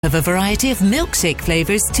Of a variety of milkshake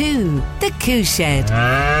flavours too. The Coo Shed.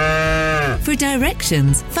 For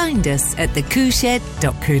directions, find us at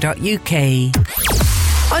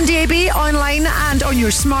thecooshed.co.uk. On DAB, online and on your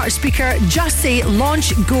smart speaker, just say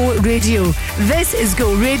Launch Go Radio. This is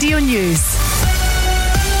Go Radio News.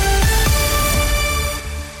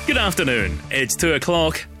 Good afternoon. It's 2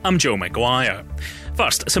 o'clock. I'm Joe McGuire.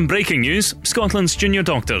 First, some breaking news. Scotland's junior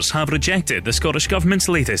doctors have rejected the Scottish Government's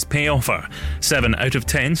latest pay offer. 7 out of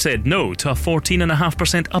 10 said no to a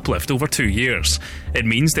 14.5% uplift over 2 years. It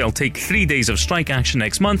means they'll take 3 days of strike action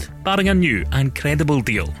next month, barring a new and credible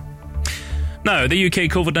deal. Now, the UK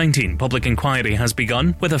COVID-19 public inquiry has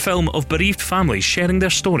begun with a film of bereaved families sharing their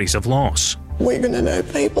stories of loss. We're going to know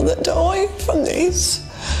people that die from this.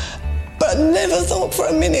 But I never thought for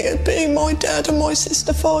a minute it'd be my dad and my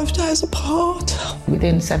sister 5 days apart.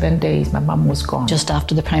 Within 7 days, my mum was gone. Just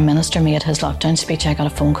after the Prime Minister made his lockdown speech, I got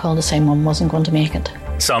a phone call to say Mum wasn't going to make it.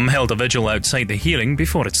 Some held a vigil outside the hearing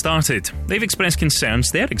before it started. They've expressed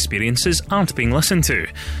concerns their experiences aren't being listened to.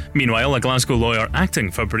 Meanwhile, a Glasgow lawyer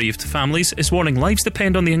acting for bereaved families is warning lives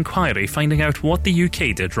depend on the inquiry finding out what the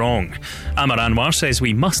UK did wrong. Amar Anwar says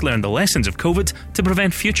we must learn the lessons of COVID to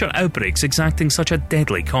prevent future outbreaks exacting such a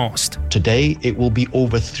deadly cost. Today, it will be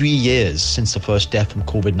over 3 years since the first death from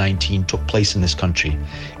COVID-19 took place in this country.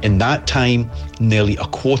 In that time, nearly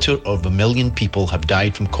 250,000 people have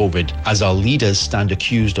died from COVID as our leaders stand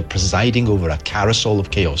accused of presiding over a carousel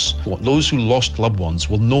of chaos. Those who lost loved ones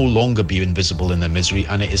will no longer be invisible in their misery,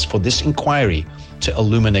 and it is for this inquiry to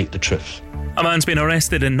illuminate the truth. A man's been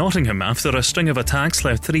arrested in Nottingham after a string of attacks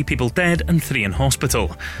left 3 people dead and 3 in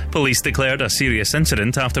hospital. Police declared a serious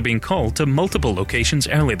incident after being called to multiple locations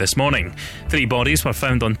early this morning. 3 bodies were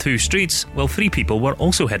found on 2 streets, while 3 people were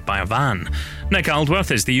also hit by a van. Nick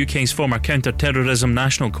Aldworth is the UK's former counter-terrorism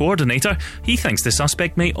national coordinator. He thinks the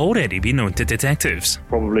suspect may already be known to detectives.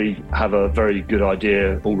 Probably have a very good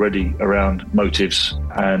idea already around motives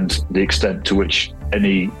and the extent to which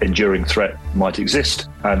any enduring threat might exist,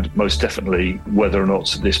 and most definitely whether or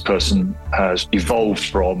not this person has evolved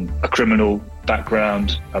from a criminal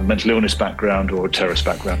background, a mental illness background, or a terrorist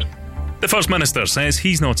background. The First Minister says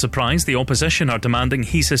he's not surprised the opposition are demanding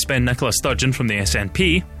he suspend Nicola Sturgeon from the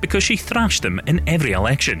SNP because she thrashed them in every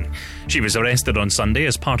election. She was arrested on Sunday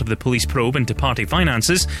as part of the police probe into party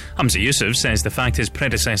finances. Hamza Yusuf says the fact his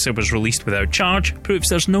predecessor was released without charge proves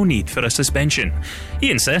there's no need for a suspension.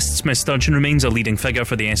 He insists Ms Sturgeon remains a leading figure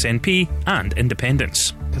for the SNP and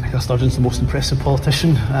independents. Nicola Sturgeon's the most impressive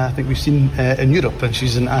politician I think we've seen in Europe, and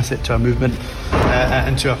she's an asset to our movement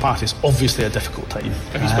and to our party. It's obviously a difficult time.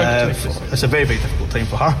 It's a very, very difficult time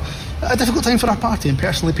for her. A difficult time for our party, and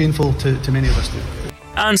personally painful to many of us too.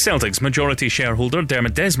 And Celtic's majority shareholder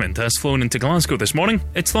Dermot Desmond has flown into Glasgow this morning.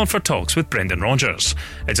 It's thought for talks with Brendan Rodgers.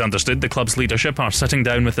 It's understood the club's leadership are sitting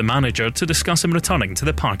down with the manager to discuss him returning to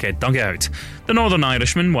the Parkhead dugout. The Northern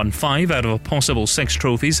Irishman won 5 out of a possible 6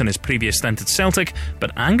 trophies in his previous stint at Celtic,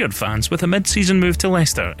 but angered fans with a mid-season move to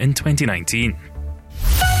Leicester in 2019.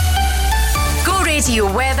 Go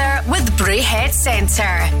Radio weather with Braehead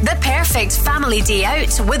Centre. The perfect family day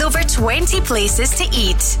out with over 20 places to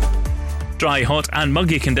eat. Dry, hot and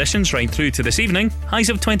muggy conditions right through to this evening. Highs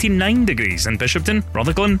of 29 degrees in Bishopton,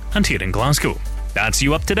 Rutherglen and here in Glasgow. That's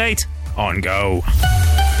you up to date on Go.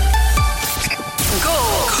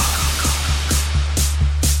 Go!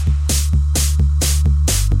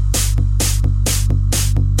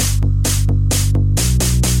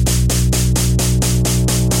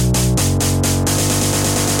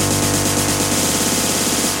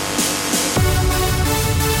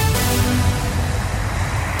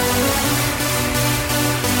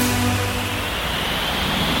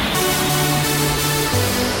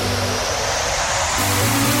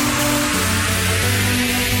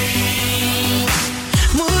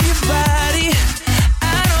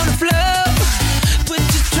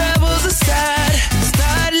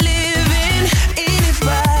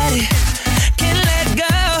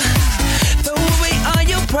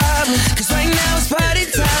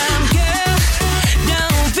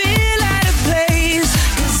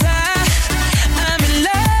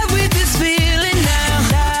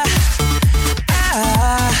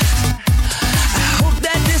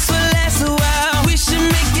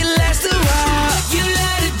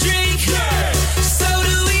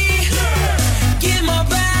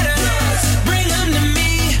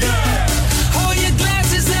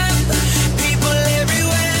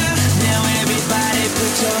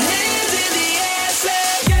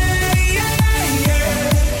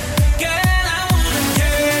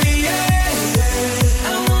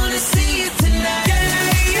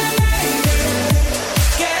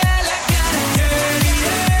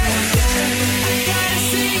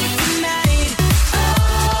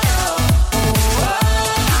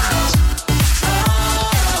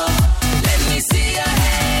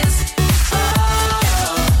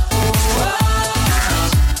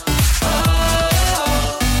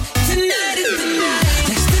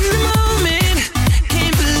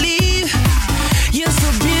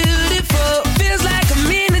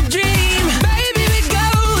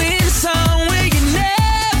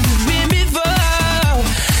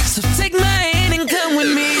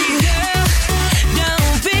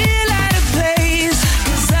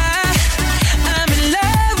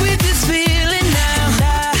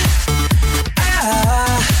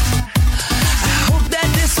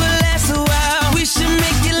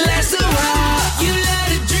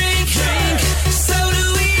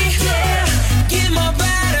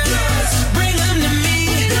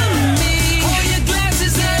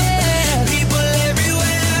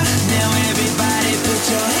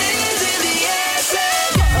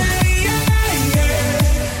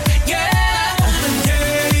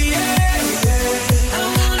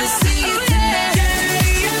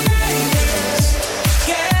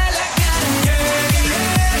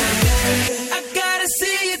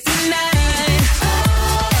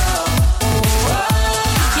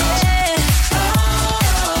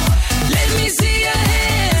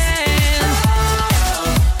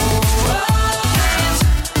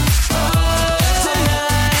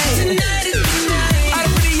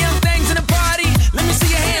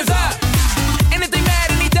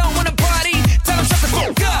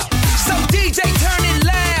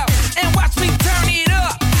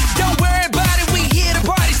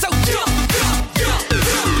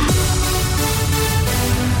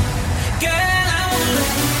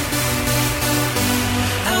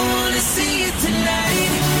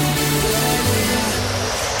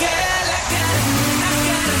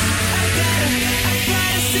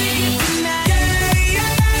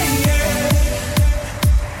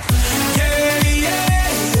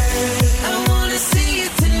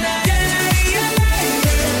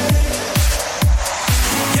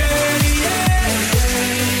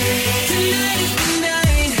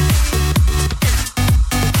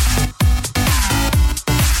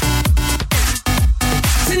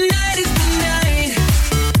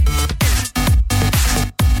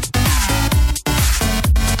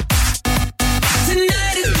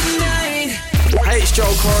 It's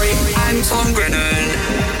Joel Corey and Tom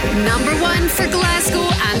Grennan. Number 1 for Glasgow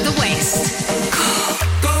and the West.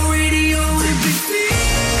 Go radio and be fearless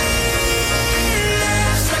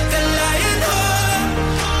like a lion heart.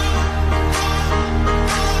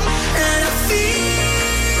 And I feel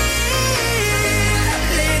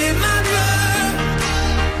it in my blood.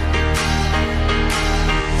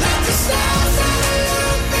 Like the stars that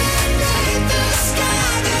illuminate the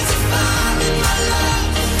sky. There's a fire in my love,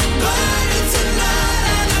 burning tonight.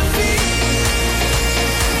 And I feel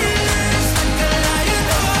like a lion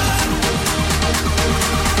heart.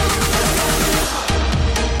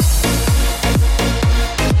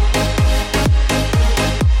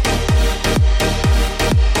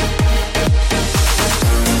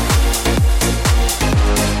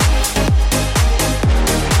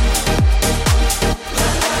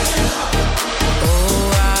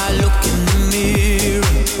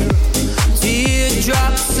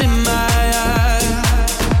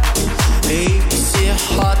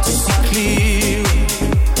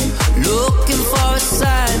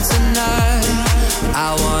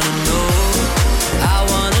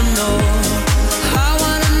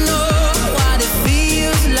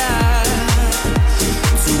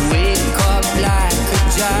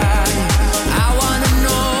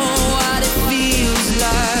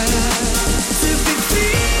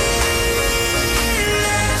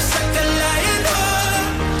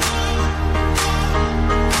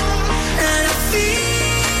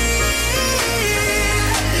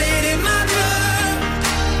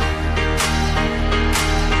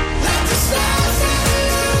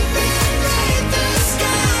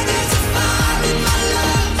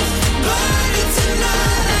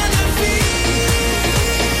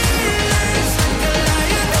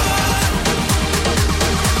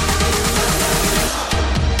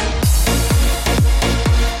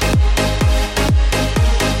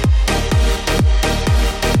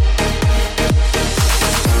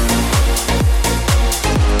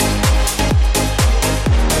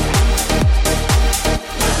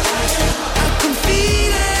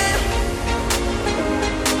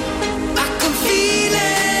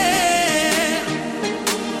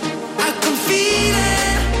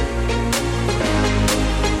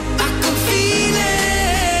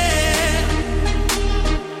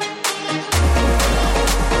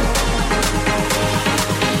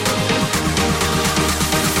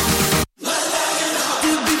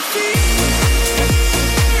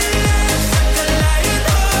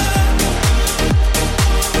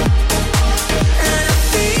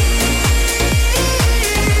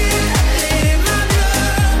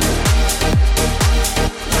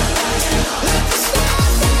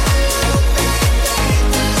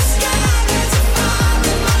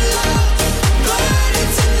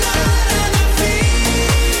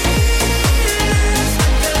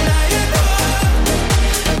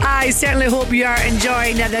 Hope you are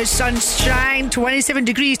enjoying the sunshine. 27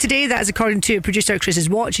 degrees today. That is according to producer Chris's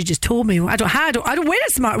watch. He just told me I don't wear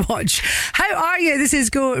a smartwatch. How are you? This is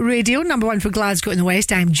Go Radio, number 1 for Glasgow in the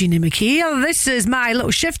West. I'm Gina McKie. This is my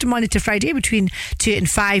little shift Monday to Friday between 2 and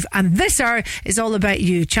 5, and this hour is all about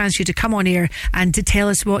you. Chance for you to come on air and to tell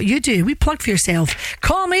us what you do. We plug for yourself.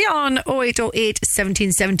 Call me on 0808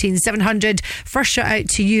 17 17 700. First shout out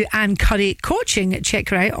to you, Anne Curry Coaching. Check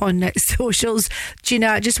her out on socials.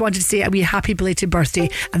 Gina, just wanted to say a wee happy belated birthday,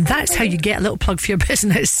 and that's how you get a little plug for your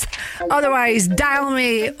business. Otherwise, dial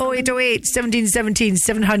me 0808 17 17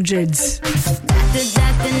 700.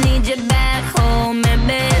 Doctor, need you back home,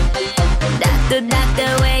 baby.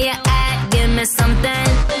 Doctor, where you at? Give me something.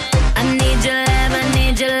 I need your love, I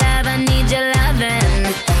need your love, I need your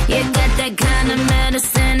loving. You got that kind of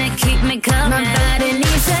medicine that keep me coming. My body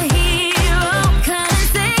needs a hero, come and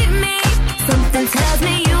save me. Something tells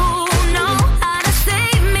me you know how to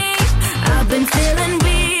save me. I've been feeling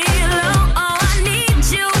real low, oh, I need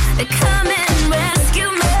you to come and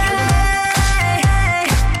rescue me.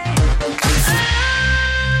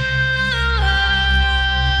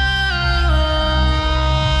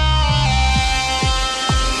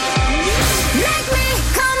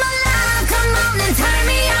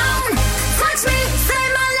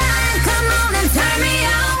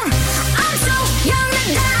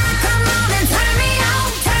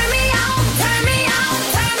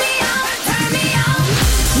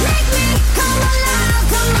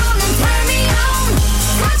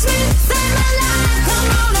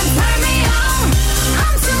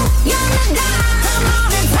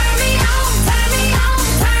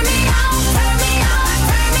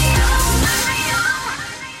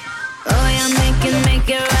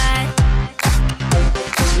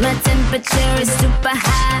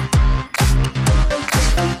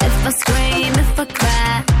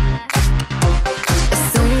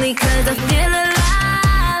 'cause I feel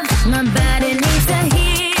alive. My body needs a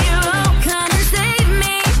hero, come and save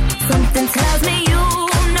me. Something tells me you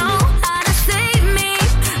know how to save me.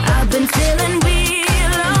 I've been feeling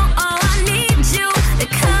real low, oh I need you to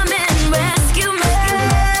come and rescue me.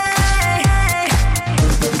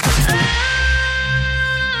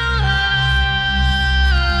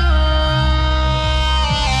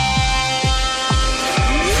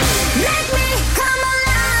 Make me come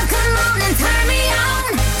alive, come on and turn me on.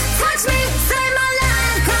 Touch me, save my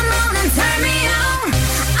life, come on and turn me on.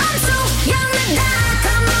 I'm so young to die,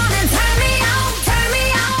 come on and turn me on, turn me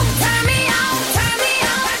on, turn me on, turn me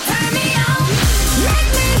on, turn me on. Make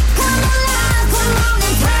me come alive, come on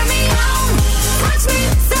and turn me on. Touch me,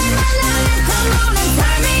 save my life, come on and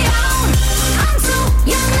turn me on. I'm so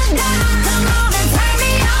young to die, come on and turn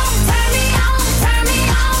me on, turn me on, turn me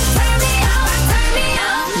on, turn me on, turn me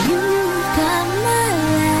on. You got my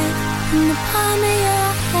life in the palm of your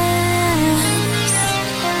hands.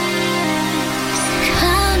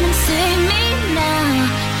 Come and save me now.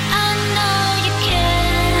 I know you can.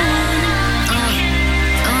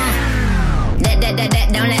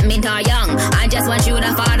 Don't let me die young. I just want you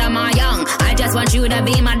to father my young. I just want you to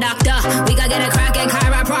be my doctor. We gotta get a cracking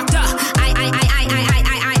chiropractor.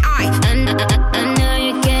 And I know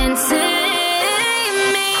you can save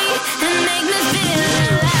me and make me feel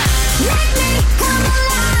alive. Make me come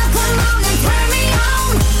alive, come on and turn me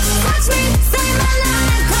on. Touch me, save my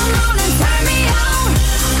life, come on and turn me on.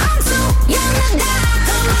 I'm so young to die,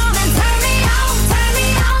 come on and turn me on, turn me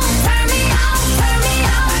on, turn me on, turn me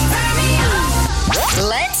on, turn me on.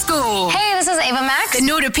 Let's go. Hey, this is Ava Max. The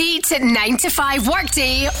no repeat 9 to 5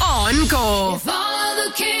 workday on Go. If all of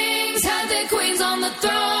the kings had their queens on the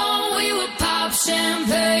throne, we would pop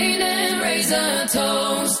champagne and raise a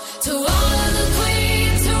toast to all of the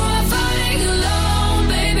queens who are fighting alone.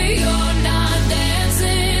 Baby, you're not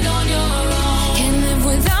dancing on your own. Can't live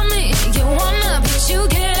without me. You wanna, but you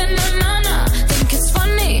can't. Nah. Think it's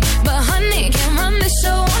funny, but honey, can't run the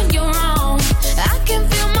show on your own. I can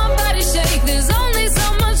feel my body shake. There's only so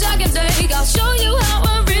much I can take. I'll show you how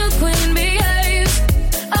a real queen behaves.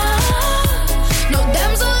 No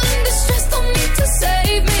damsel in distress, don't need to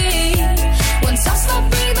save me. Once I stop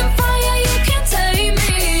breathing fire, you can't tame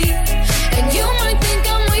me. And you might think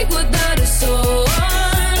I'm weak without a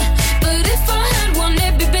sword, but if I had one,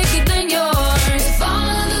 it'd be bigger than yours. If all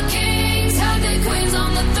of the kings had their queens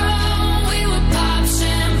on the throne, we would pop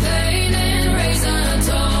champagne and raise a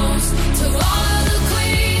toast to all of the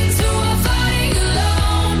queens who are fighting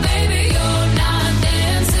alone. Baby, you're not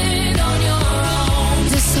dancing on your own.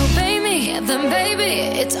 Disobey me, then baby,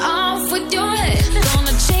 it's off with your head.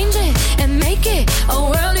 Gonna change it and make it a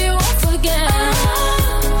world you won't forget.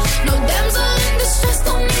 No damsel in distress,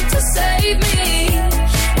 don't need to save me.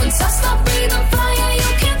 Once I stop breathing fire,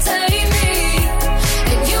 you can't tame me.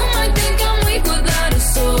 And you might think I'm weak without a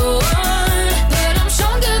sword, but I'm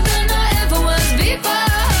stronger than I ever was before.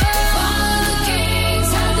 If all of the kings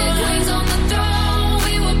had their queens on the throne,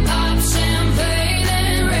 we would pop champagne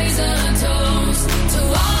and raise a toast to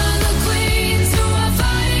all of the queens who are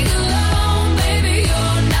fighting alone. Baby,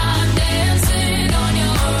 you're not dancing on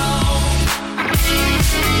your own.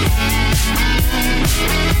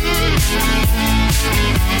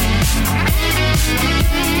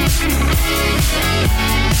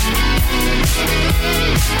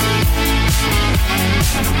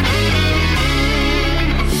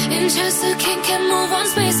 In chess, a king can move one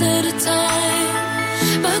space at a time,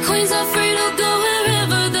 but queens are free to go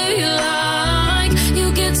wherever they like. You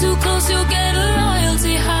get too close, you'll get a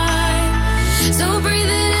royalty high. So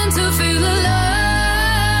breathe it in to feel alive.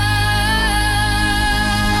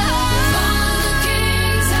 If all of the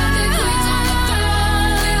kings had their queens on the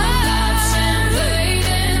throne, we would pop champagne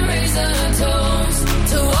and raise a toast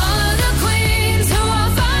to all of the queens who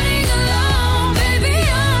are fighting alone. Baby,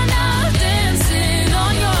 you're not dancing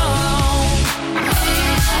on your own.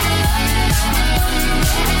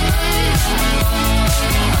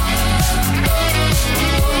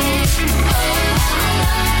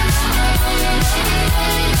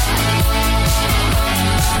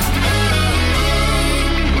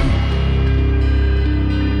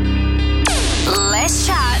 Let's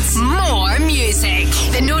chat more music.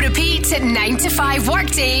 The no repeat 9 to 5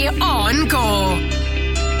 workday on Go.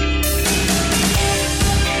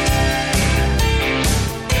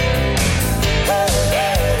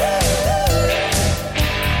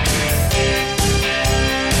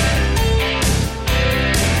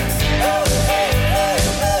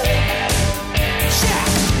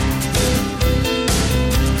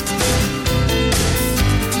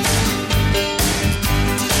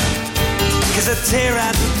 tear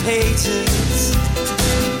out the pages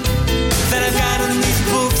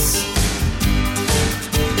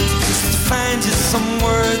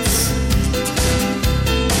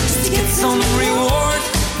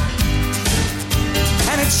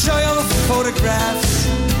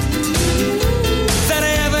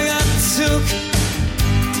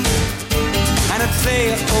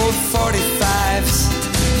gray old 45s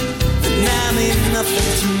that now mean nothing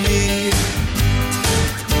to me.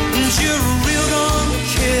 And you're a real gone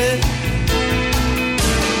kid.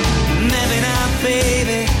 Maybe not,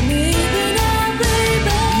 baby. Maybe not,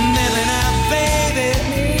 baby. Maybe not, baby.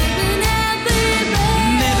 Maybe not, baby.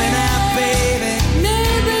 Maybe not, baby.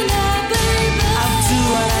 Maybe not, baby. I'll do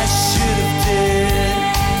what I should have did.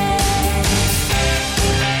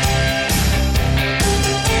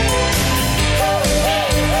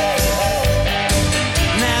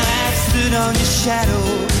 Now I've stood on your shadow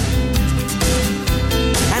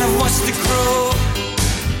and I've watched it grow.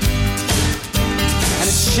 And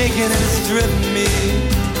it's shaking and it's driven me.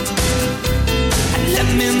 And let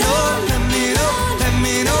me know, let me know, let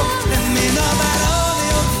me know, let me know about all the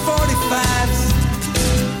old 45s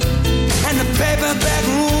and the paperback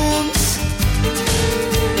rooms.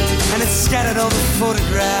 And it's scattered all the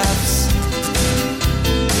photographs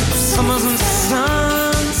of summers and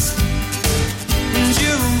suns. And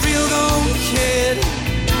you're a real gone kid.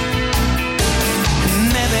 And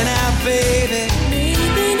maybe now, baby.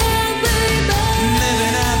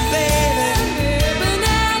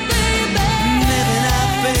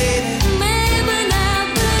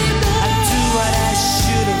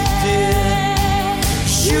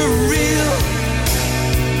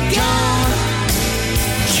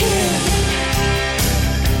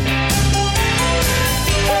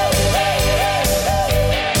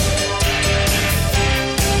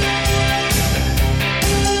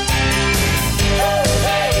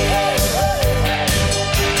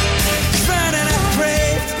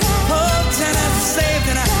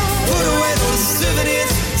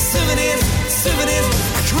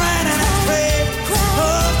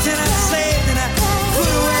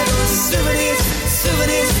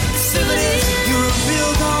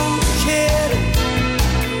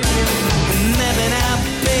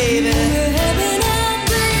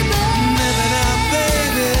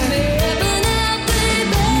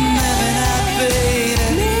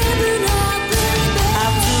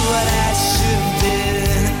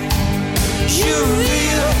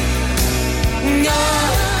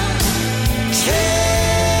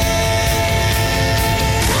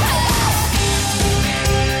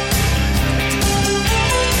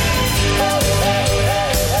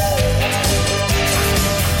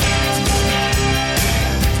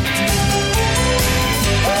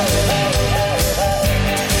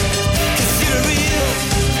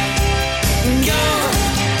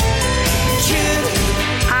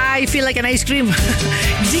 Feel like an ice cream.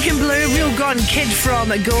 Deacon Blue, Real Gone Kid from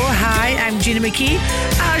Go. Hi, I'm Gina McKie.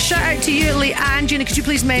 Shout out to you, Leanne. Gina, could you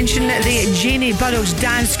please mention the Janie Burrows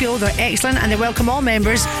Dance School? They're excellent and they welcome all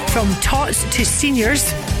members from tots to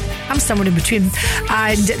seniors. I'm somewhere in between.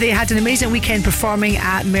 And they had an amazing weekend performing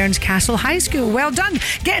at Mearns Castle High School. Well done.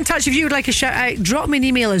 Get in touch if you would like a shout out. Drop me an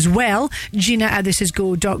email as well.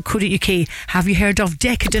 Gina@thisisgo.co.uk. Have you heard of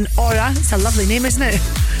Decadent Aura? It's a lovely name, isn't it?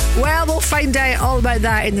 Well, we'll find out all about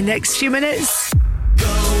that in the next few minutes.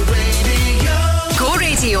 Go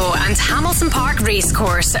Radio and Hamilton Park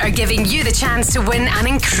Racecourse are giving you the chance to win an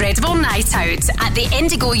incredible night out at the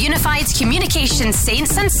Indigo Unified Communications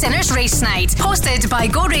Saints and Sinners Race Night, hosted by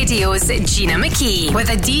Go Radio's Gina McKie, with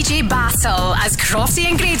a DJ battle as Crofty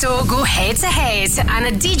and Grado go head to head and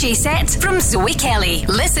a DJ set from Zoe Kelly.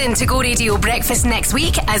 Listen to Go Radio Breakfast next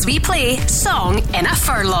week as we play Song in a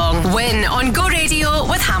Furlong. Win on Go Radio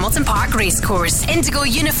with Hamilton Park Racecourse. Indigo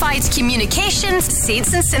Unified Communications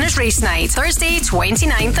Saints and Sinners Race Night, Thursday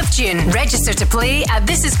 29th of June. Register to play at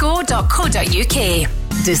thisisgo.co.uk.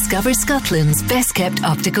 Discover Scotland's best kept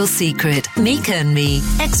optical secret, Mika and Me,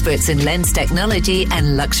 experts in lens technology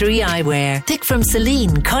and luxury eyewear. Pick from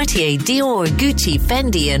Celine, Cartier, Dior, Gucci,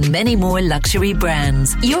 Fendi and many more luxury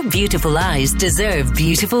brands. Your beautiful eyes deserve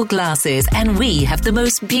beautiful glasses and we have the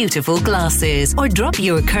most beautiful glasses. Or drop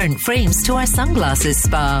your current frames to our sunglasses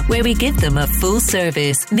spa where we give them a full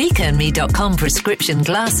service. MikaandMe.com prescription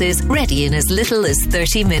glasses ready in as little as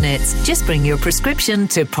 30 minutes. Just bring your prescription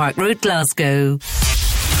to Park Road, Glasgow.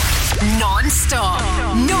 Non-stop,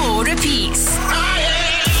 no repeats. I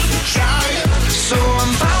am trying, so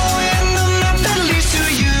I'm bowing the map that leads to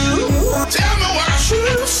you. Tell me what I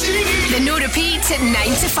should see. The no repeat 9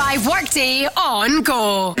 to 5 workday on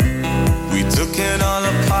Go. We took it all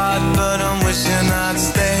apart, but I'm wishing I'd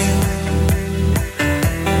stay.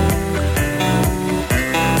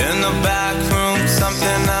 In the back room,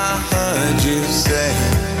 something I heard you say.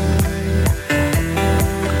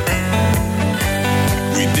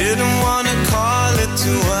 Didn't want to call it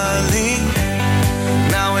too early.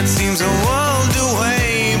 Now it seems a world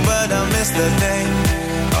away, but I miss the day.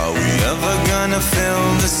 Are we ever gonna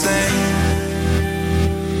feel the same?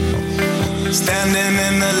 Standing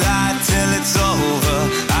in the light till it's over,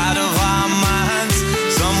 out of our minds.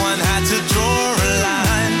 Someone had to draw a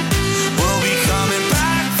line. We'll be coming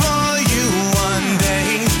back for you one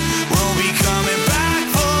day. We'll be coming back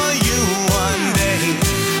for you one day.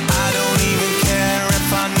 I don't even care if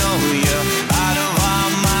I know you're out of our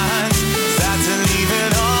minds. Sad to leave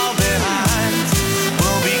it all behind.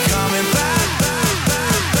 We'll be coming back, back,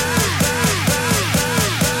 back, back, back, back, back,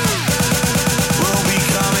 back. We'll be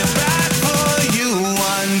coming back for you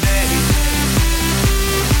one day.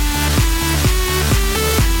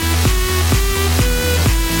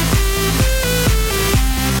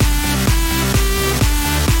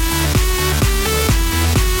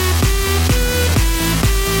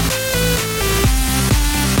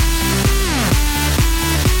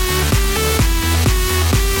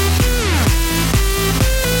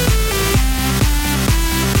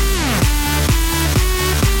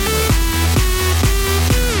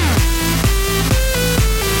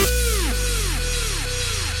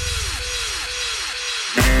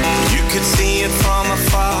 You could see it from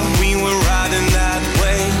afar, we were riding that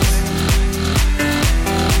wave.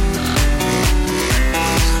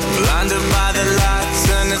 Blinded by the lights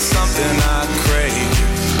and it's something I crave.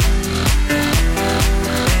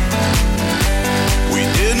 We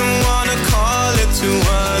didn't want to call it too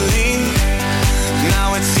early. Now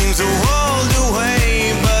it seems a world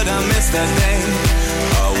away, but I miss that day.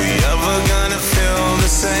 Are we ever gonna feel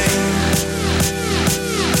the same?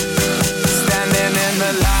 Standing in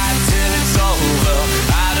the light till it's over,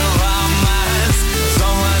 out of our minds.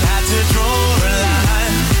 Someone had to draw a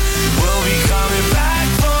line. We'll be coming back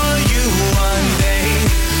for you one day.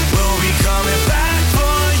 We'll be coming back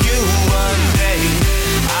for you one day.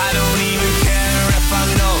 I don't even care if I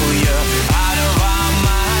know you're out of our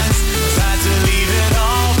minds. Time to leave it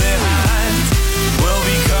all behind. We'll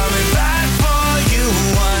be coming back for you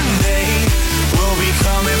one day. We'll be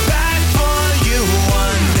coming back for you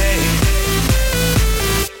one day.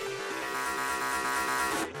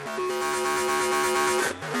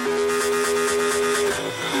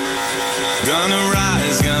 Gonna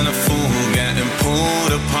rise, gonna fall, getting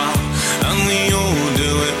pulled apart. And we all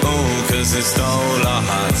do it all, cause it stole our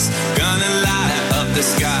hearts. Gonna light up the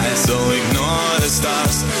sky, so ignore the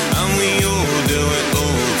stars. And we all do it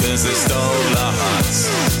all, cause it stole our hearts.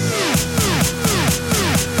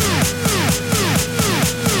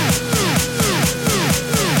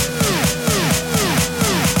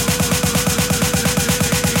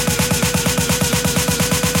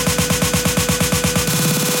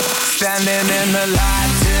 Standing in the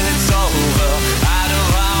light till it's over, out of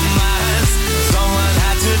our minds. Someone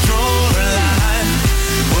had to draw a line.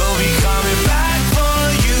 We'll be coming back for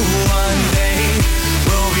you one day.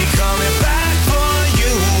 We'll be coming back for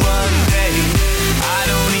you one day. I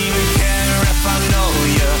don't even care if I know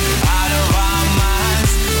you're out of our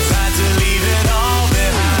minds. Time to leave it all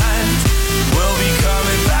behind. We'll be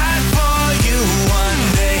coming back for you one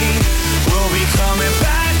day. We'll be coming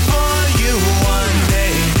back for you one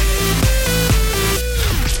day.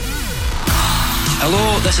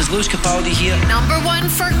 Hello, this is Lewis Capaldi here. Number one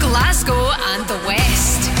for Glasgow and the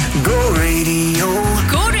West. Go radio.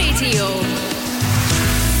 Go Radio.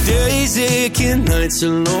 Days aching, nights are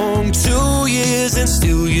long. 2 years and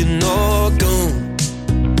still you're not gone.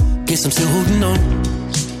 Guess I'm still holding on.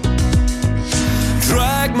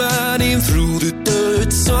 Drag my name through the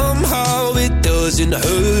dirt. Somehow it doesn't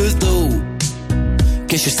hurt though.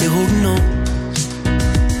 Guess you're still holding on.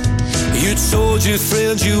 You told your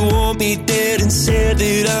friends you want me dead and said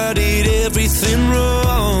that I did everything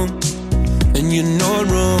wrong. And you're not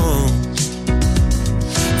wrong.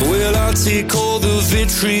 Well, I'll take all the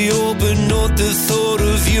vitriol, but not the thought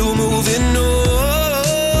of you moving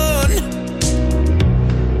on.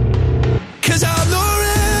 'Cause I'm not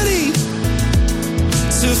ready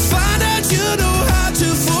to find out you know how to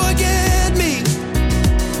forget me.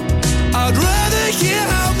 I'd rather hear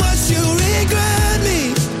how much you regret me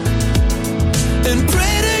and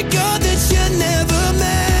pray to God that you never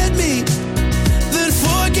met me, then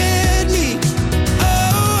forget me.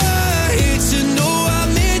 Oh, I hate to know I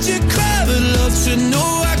made you cry, but love to know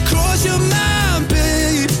I crossed your mind,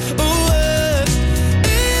 babe. Oh,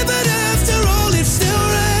 even after all, it still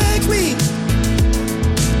wrecked me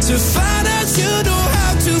to find out you know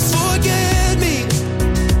how to forget me.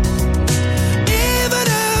 Even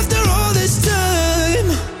after all this time.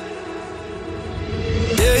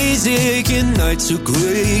 Days aching, nights are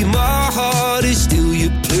grey. My heart is still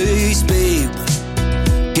your place, babe.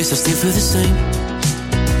 Guess I still feel the same.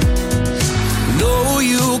 No,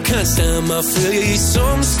 you can't stand my face.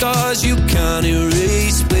 Some scars you can't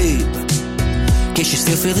erase, babe. Guess you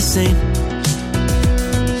still feel the same.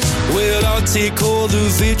 Well, I'll I'll take all the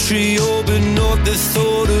vitriol, but not the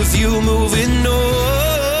thought of you moving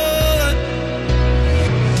on.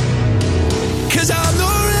 'Cause I'm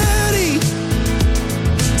not ready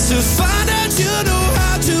to find out you know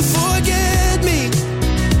how to forget me.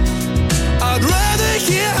 I'd rather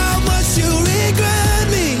hear how much you regret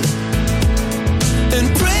me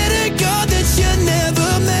and pray to God that you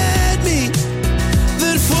never met me,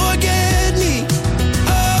 then forget me.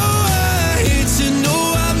 Oh, I hate to know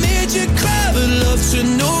I made you cry, but love to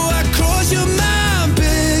know I crossed your mind,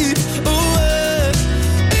 babe. Oh,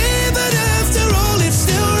 even after all, it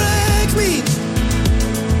still wrecked me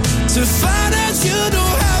to find out you know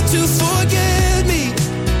how to forget me.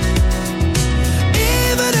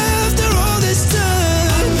 Even after all this time,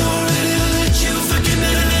 I'm not ready to let you forgive me,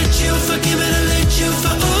 to let you forgive me, to let you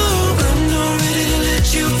for. Oh, I'm not ready to let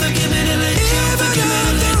you forgive me, to let you forgive me, to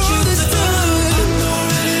let you for. I'm not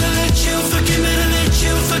ready to let you forgive me, to let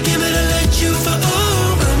you forgive me, to let you for. Oh,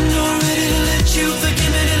 I'm not ready to let you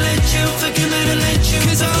forgive me, to let you forgive me, to let you.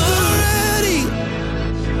 'Cause I'm not ready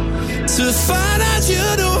to find out you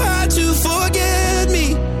know how to forget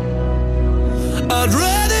me. I'd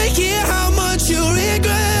rather hear how much you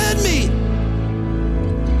regret me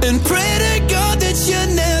and pray to God that you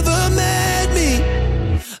never met me,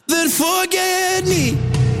 then forget me.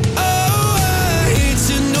 Oh, I hate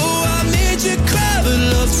to know I made you cry, but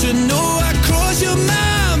love to know I crossed your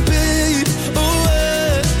mind, babe.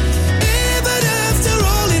 Oh, even after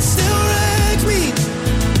all, it still wrecked me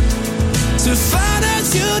to find out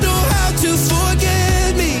you know how to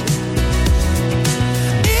forget me.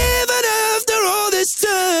 Even after all this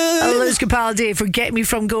time. Lewis Capaldi, Forget Me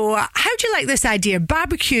From Go. How do you like this idea?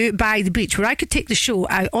 Barbecue by the beach, where I could take the show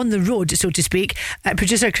out on the road, so to speak.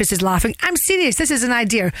 Producer Chris is laughing. I'm serious, this is an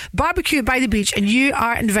idea. Barbecue by the beach, and you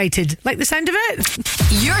are invited. Like the sound of it?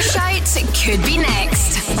 Your shout could be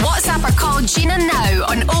next. WhatsApp or call Gina now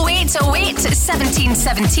on 0808 17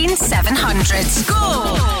 17 700.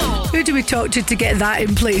 Go! Who do we talk to get that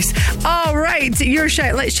in place? All right, your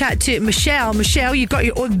shout. Let's chat to Michelle. Michelle, you've got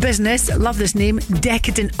your own business. Love this name,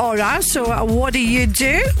 Decadent Aura. So what do you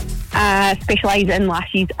do? Specialise in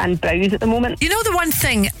lashes and brows at the moment. You know, the one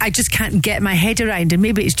thing I just can't get my head around, and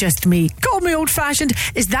maybe it's just me, call me old-fashioned,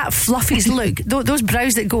 is that fluffies look. Those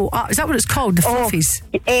brows that go up. Is that what it's called, the fluffies?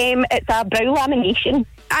 It's a brow lamination.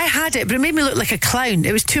 I had it, but it made me look like a clown.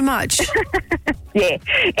 It was too much. Yeah,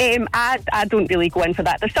 I don't really go in for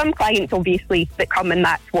that. There's some clients, obviously, that come and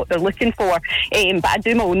that's what they're looking for. But I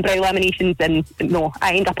do my own brow laminations, and no,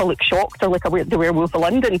 I end up I look shocked or like the Werewolf of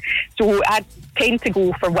London. So I tend to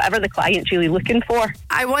go for whatever the client's really looking for.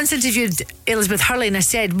 I once interviewed Elizabeth Hurley and I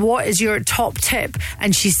said, what is your top tip?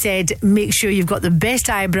 And she said, make sure you've got the best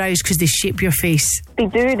eyebrows because they shape your face. They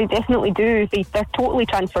do, they definitely do. They're totally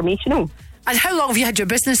transformational. And how long have you had your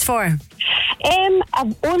business for?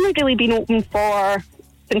 I've only really been open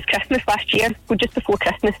since Christmas last year, so just before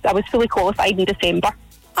Christmas. I was fully qualified in December.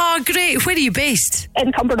 Oh, great. Where are you based?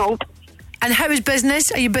 In Cumbernauld. And how is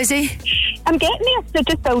business? Are you busy? I'm getting there. They're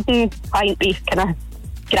just building client base kind of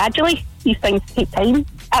gradually. These things take time.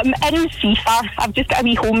 I'm in Seafar. I've just got a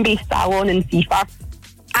wee home-based salon in Seafar.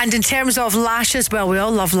 And in terms of lashes, well, we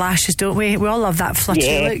all love lashes, don't we? We all love that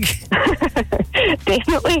fluttery look.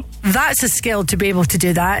 Definitely. That's a skill to be able to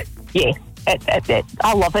do that. Yeah,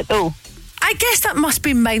 I love it though. I guess that must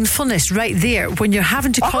be mindfulness right there when you're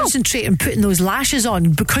having to concentrate on putting those lashes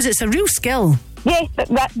on, because it's a real skill. Yes,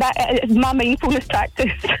 that is my mindfulness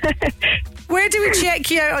practice. Where do we check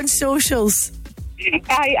you out on socials?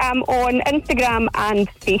 I am on Instagram and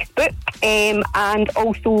Facebook, and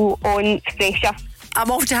also on Fresher. I'm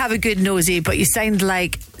off to have a good nosy, but you sound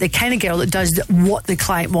like the kind of girl that does what the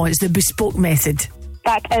client wants, the bespoke method.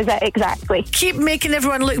 That is it, exactly. Keep making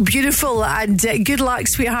everyone look beautiful, and good luck,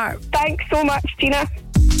 sweetheart. Thanks so much, Tina.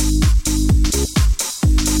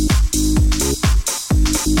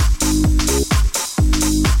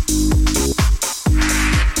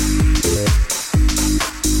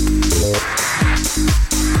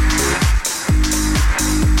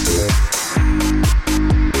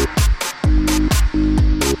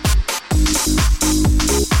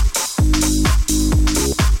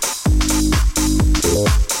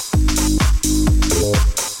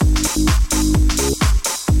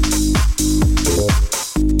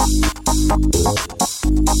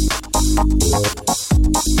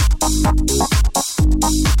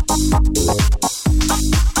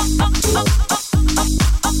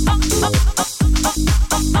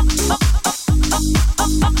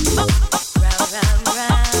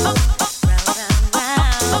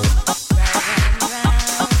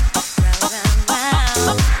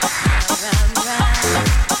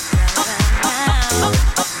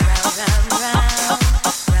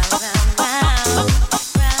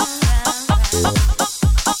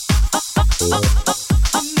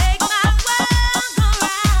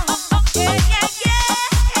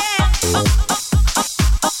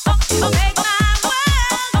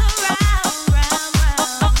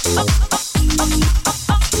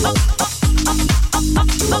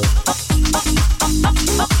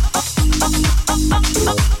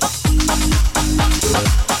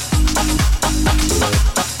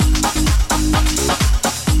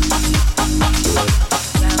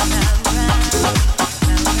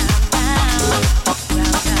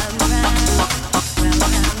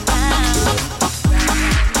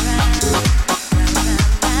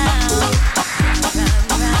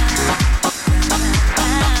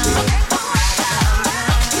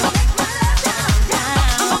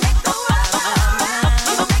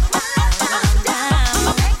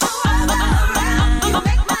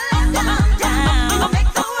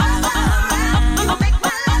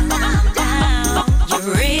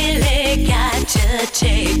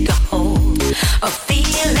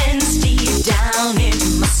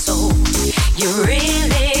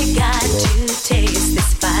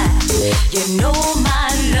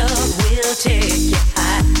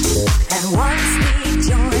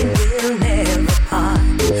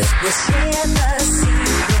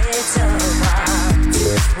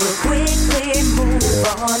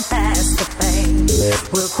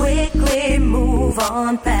 we'll quickly move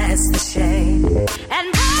on past the shame. And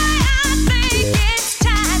I think it's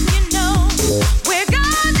time, you know, we're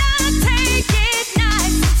gonna take it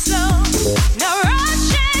nice and slow. No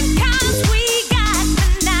rushing, 'cause we got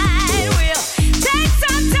tonight. We'll take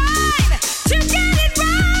some time to get it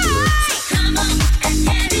right. So come on and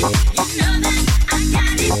get it. You know that I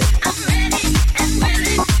got it. I'm ready and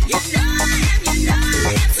willing. You know I am, you know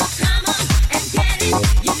I am. So come on and get it.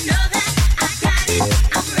 You know that I got it.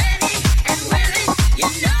 I'm ready and willing. You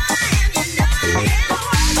know I am, you know I am.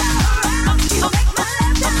 I'll make my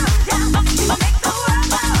love down, down. I'll make the world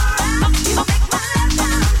go around. I'll make my love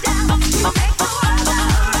down, down. I'll make the world go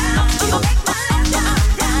around. I'll make my love down,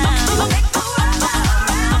 down. I'll make the world go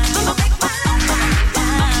around. I'll make my love down,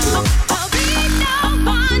 down. There'll be no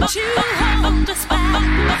one to hold us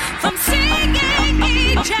back from singing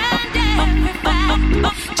each and every fact.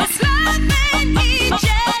 Just loving each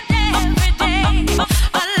and every day.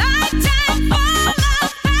 A lifetime full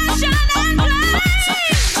of passion and play.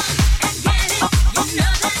 So come on and get it. You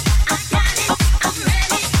know that I got it. I'm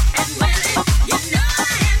ready and willing. You know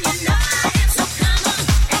I am, you know I am. So come on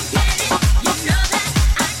and get it. You know that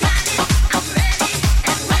I got it. I'm ready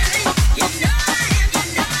and willing. You know I am, you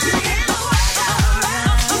know I am.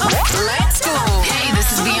 Let's go. Hey, this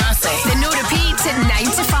is Beyonce. The No Repeat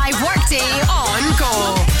 9 to 5 workday on Go.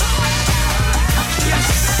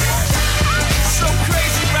 So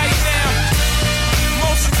crazy right now.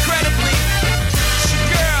 Most incredibly, it's your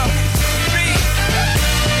girl, B.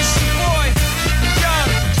 It's your boy,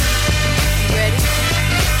 Young. Ready?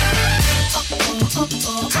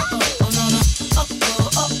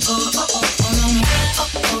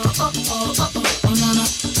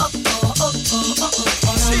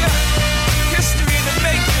 See ya. History in the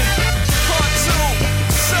making. Part 2.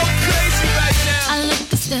 So crazy right now. I look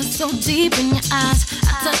to stare so deep in your eyes. I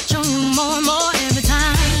touch on you more and more every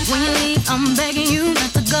time. When you leave, I'm begging you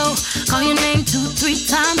not to go. Call your name 2-3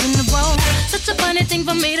 times in a row. Such a funny thing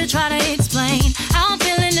for me to try to explain. How I'm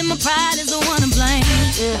feeling and my pride is the one to blame.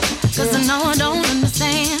 Cause I know I don't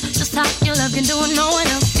understand just how your love can do it, no one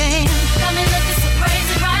else can. Got me looking so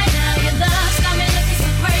crazy right now. Your love's got me looking so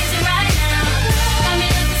crazy right now. Got me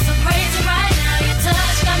looking so crazy right now. Your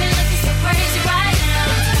touch got me looking so crazy right now.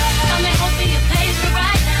 Got me hoping you page me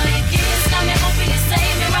right now. Your kiss got me hoping you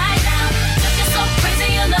save me right now. Looking so crazy,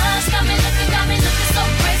 your love's got me looking so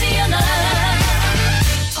crazy, your love.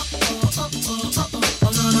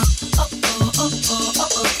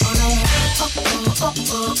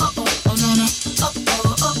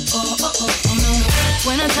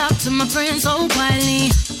 When I talk to my friends so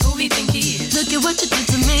quietly, who we think he is? Look at what you did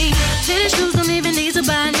to me. Fitted shoes don't even need to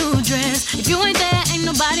buy a new dress. If you ain't there, ain't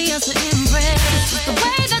nobody else to impress. It's the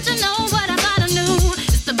way that you know what I thought I knew.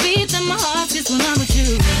 It's the beat that my heart gets when I'm with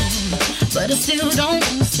you. But I still don't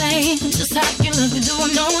understand just how you look and do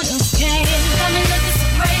what no one else can. Got me looking so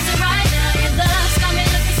crazy right now. Your love's got me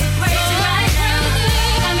looking so crazy right now.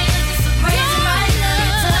 Got me looking so crazy right now.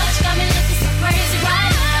 Your touch got me looking so crazy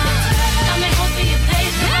right now. Got me hoping you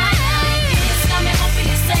page me right now. Your kiss got me hoping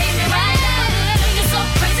you save me right now. Looking so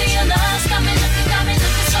crazy, your love's got me looking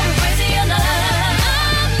so crazy, your love.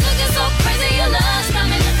 I'm looking so crazy, your love's got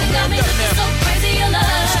me looking so crazy, your love.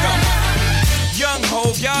 Young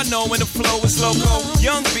Hov, y'all know when the flow is loco.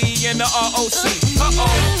 Young B and the ROC.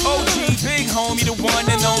 OG, big homie, the one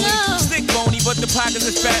and only. Stick bony, but the pockets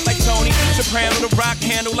is fat like Tony. Soprano, the rock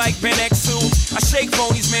handle like Ben X2. I shake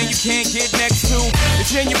phonies, man, you can't get next to. The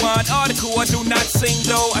genuine article, I do not sing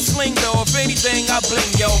though. I sling though, if anything, I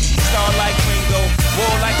bling yo. Star like Ringo,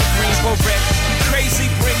 war like a Greensboro wreck. Crazy,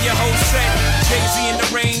 bring your whole set. Jay-Z in the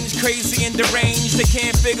range, crazy in the range. They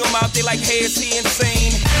can't figure him out, they like, hey, is he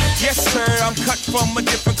insane? Yes, sir, I'm cut from a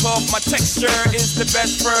different cloth. My texture is the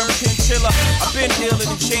best firm chinchilla. I've been dealing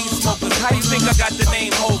in chain smokers. How you think I got the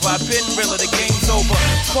name over? I've been realer, the game's over.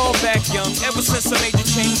 Fall back young, ever since I made the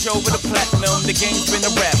change over to platinum, the game's been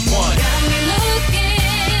a rap one. Got me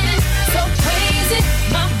looking so crazy,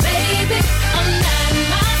 my baby. I'm not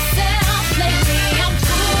myself lately. I'm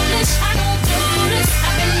foolish, I don't do this.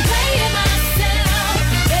 I've been playing myself,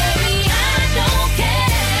 baby. I don't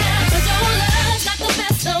care, 'cause your love's got the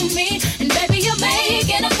best of me, and baby, you're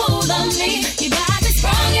making a fool of me. You got me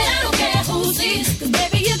strong, and I don't care who sees, 'cause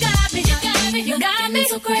baby, you got me, you got me, you got me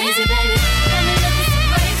so crazy, baby. Got me looking so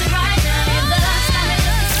crazy right now. Your love's got me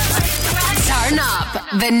looking so crazy right now. Turn up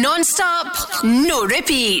the non-stop, no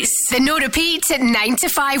repeats. The no repeat 9 to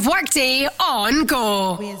 5 workday on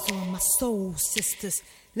Go. Where's all my soul sisters?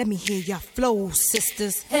 Let me hear your flow,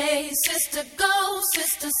 sisters. Hey, sister, go,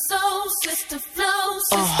 sister, soul, sister, flow,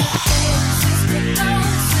 sister, hey, sister, go,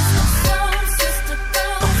 sister, soul, sister, go.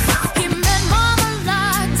 He met mama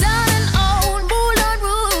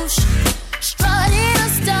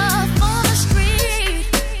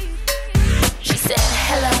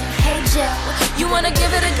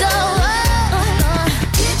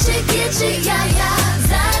Gitchy, yeah, yeah,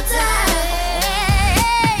 da-da.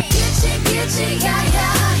 Gitchy, gitchy, yeah,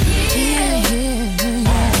 yeah, yeah.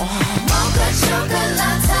 Mocha chocolate,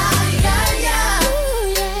 yeah, yeah.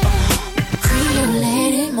 Creole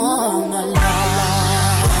lady, mama.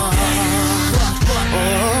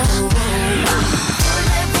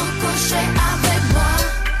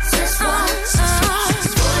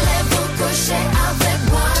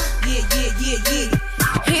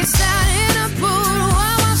 He sat in a pool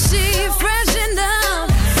while she freshened up.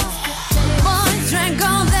 Boy drank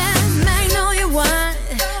all that magnolia wine.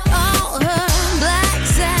 All her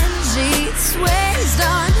blacks and sheets waist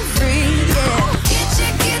on free. Yeah.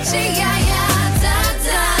 Gitchy, yeah, yeah, da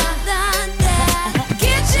da.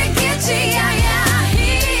 Gitchy, yeah, yeah,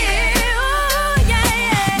 here. Oh, yeah,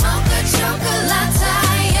 yeah. Mocha chocolate,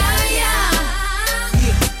 yeah, yeah.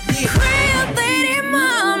 Creole lady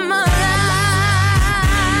mama.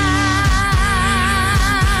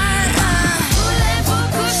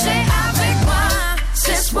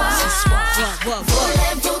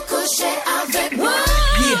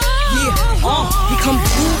 He come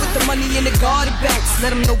through with the money in the garden bags.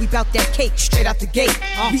 Let him know we bout that cake straight out the gate.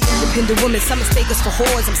 We independent women, some mistake us for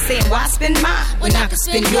whores. I'm saying, why spend mine when I can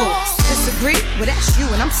spend yours? Disagree? Well, that's you,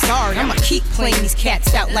 and I'm sorry. I'ma keep playing these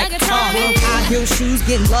cats out like a car. High heel shoes,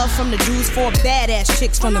 getting love from the Jews. 4 badass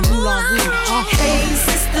chicks from the Moulin Rouge. Hey,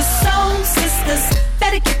 sisters, soul sisters,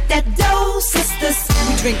 better get that dough, sisters.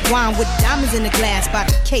 We drink wine with diamonds in the glass by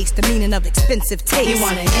the case, the meaning of expensive taste. You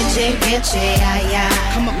want an itchy, yeah, yeah.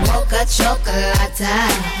 Come on, Mocha chocolate.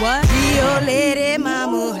 What? Rio lady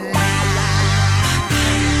mama.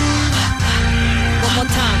 One more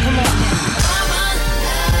time, come on now.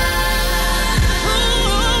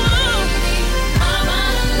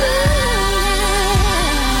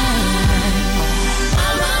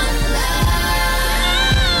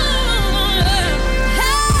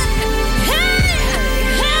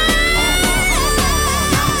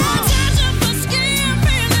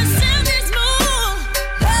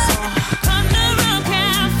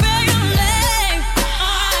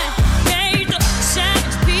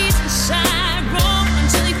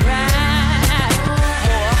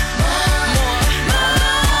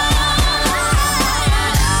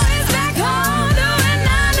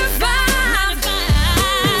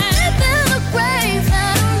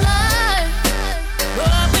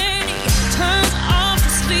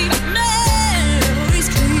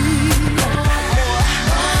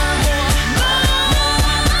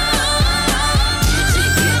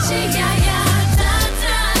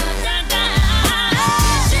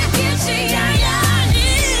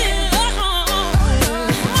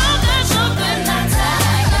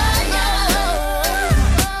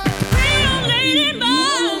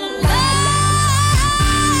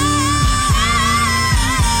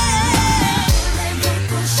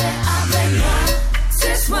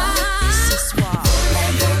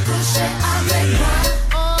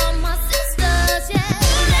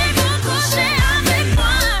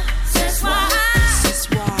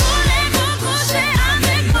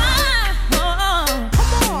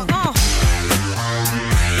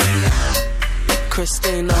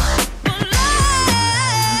 Christina,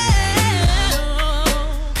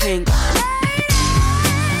 Pink,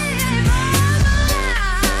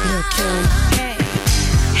 Lil' Kim,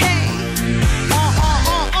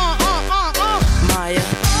 Maya,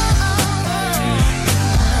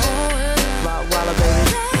 Rottweiler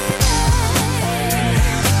baby,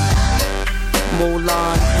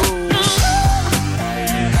 Moulin Rouge,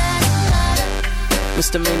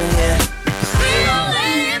 Misdemeanor here.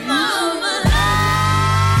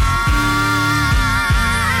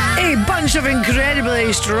 Bunch of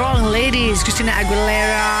incredibly strong ladies. Christina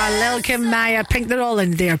Aguilera, Lil' Kim, Maya, Pink, they're all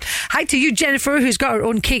in there. Hi to you, Jennifer, who's got her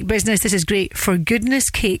own cake business. This is great. For Goodness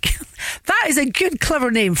Cake. That is a good, clever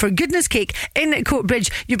name. For Goodness Cake in Coatbridge.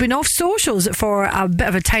 You've been off socials for a bit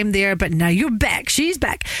of a time there, but now you're back. She's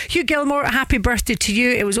back. Hugh Gilmore, happy birthday to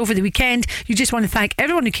you. It was over the weekend. You just want to thank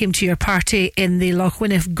everyone who came to your party in the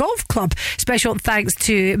Lochwinnock Golf Club. Special thanks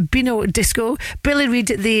to Bino Disco, Billy Reid,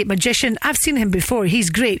 the magician. I've seen him before. He's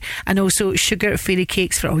great. And also Sugar Fairy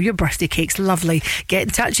Cakes for all your birthday cakes. Lovely. Get in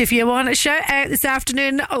touch if you want a shout out this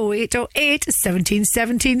afternoon. 0808 17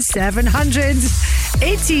 17 700.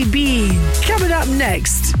 ATB coming up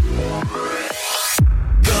next.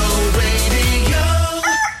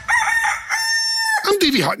 I'm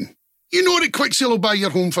Davy Hutton. You know that Quick Sale will buy your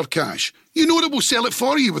home for cash. You know that we'll sell it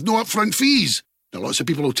for you with no upfront fees. Now, lots of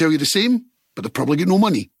people will tell you the same, but they've probably got no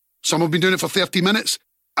money. Some have been doing it for 30 minutes.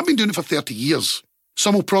 I've been doing it for 30 years.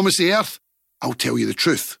 Some will promise the earth. I'll tell you the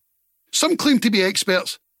truth. Some claim to be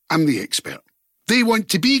experts. I'm the expert. They want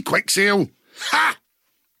to be Quick Sale. Ha!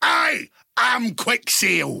 Aye! I'm Quick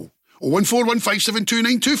Sale.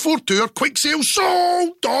 01415729242 or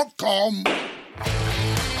quicksalesold.com.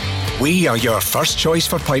 We are your first choice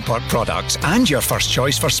for pipework products and your first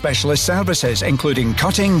choice for specialist services, including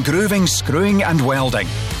cutting, grooving, screwing and welding.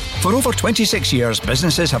 For over 26 years,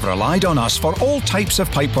 businesses have relied on us for all types of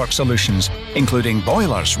pipework solutions, including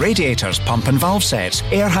boilers, radiators, pump and valve sets,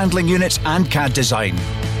 air handling units and CAD design.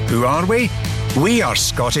 Who are we? We are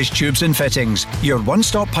Scottish Tubes and Fittings, your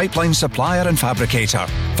one-stop pipeline supplier and fabricator.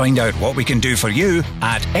 Find out what we can do for you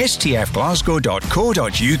at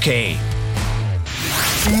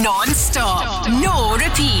stfglasgow.co.uk. Non-stop, no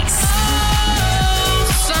repeats.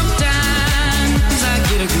 Sometimes I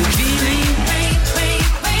get a good feeling.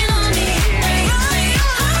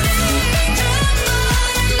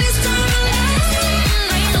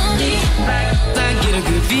 I get a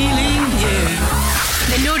good feeling, yeah.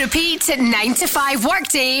 The no repeat 9 to 5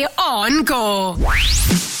 workday on Go.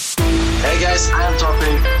 Hey guys, I'm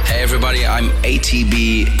Topping. Hey everybody, I'm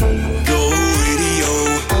ATB. Go Radio.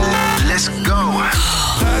 Let's go.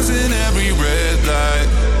 Passing every red light,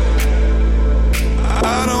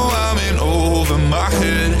 I know I'm in over my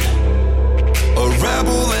head. A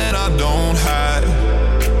rebel and I don't hide.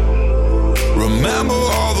 Remember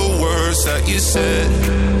all the words that you said.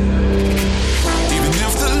 Even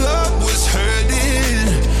if the love was hurting,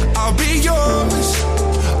 I'll be yours.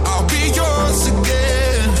 I'll be yours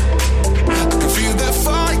again. I can feel that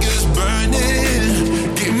fire's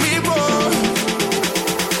burning. Give me more.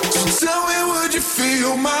 So tell me, would you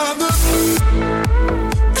feel my love?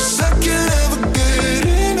 'Cause I can't ever get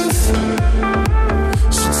enough.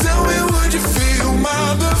 So tell me, would you feel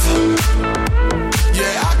my love?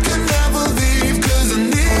 Yeah, I can never leave 'cause I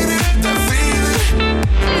need it, that feeling.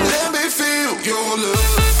 Let me feel your love.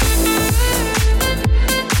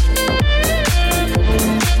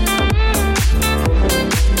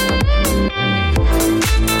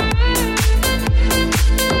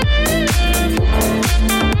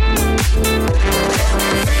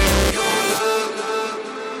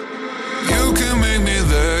 You can make me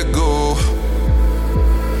let go.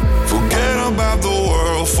 Forget about the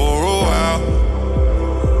world for a while.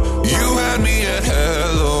 You had me at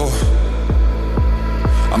hello.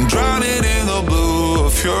 I'm drowning in the blue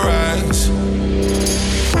of your eyes.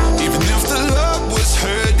 Even if the love was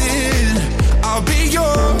hurting, I'll be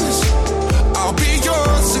yours. I'll be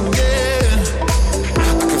yours again. I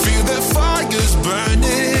can feel that fire's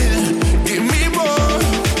burning. Give me more.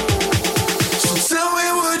 So tell me,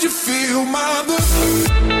 would you feel my love?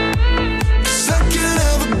 'Cause I can't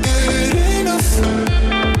ever get enough.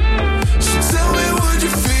 So tell me, would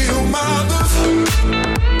you feel my love?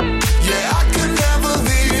 Yeah, I can never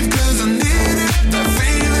leave 'cause I need it, that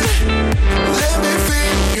feeling. Let me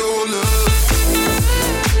feel your love.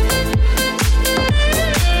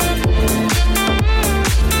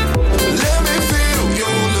 Let me feel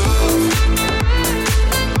your love.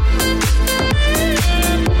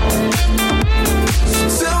 So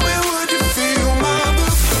tell me, would you feel my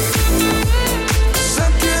love? 'Cause I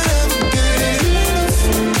can't ever get enough.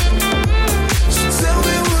 So tell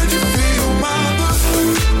me, would you feel my love?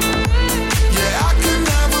 Yeah, I can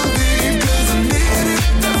never leave 'cause I need it,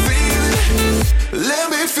 that feeling. Let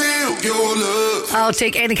me feel your love. I'll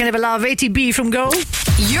take any kind of a love. ATB from Go.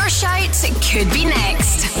 Your shout could be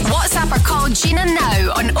next. WhatsApp or call Gina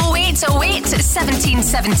now on 0808 17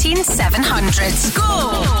 17 700.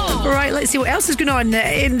 Go! Right, let's see what else is going on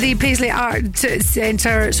in the Paisley Art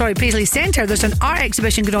Centre. Sorry, Paisley Centre. There's an art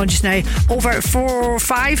exhibition going on just now. Over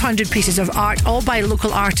 500 pieces of art, all by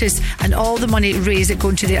local artists, and all the money raised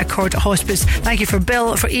going to the Accord Hospice. Thank you for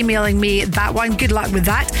Bill for emailing me that one. Good luck with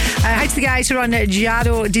that. Hi to the guys who run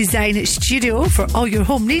Giado Design Studio for all your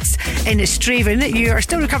home needs in Straven. You are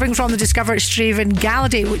still recovering from the Discover Straven Gala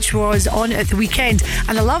Day, which was on at the weekend,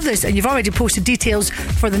 and I love this, and you've already posted details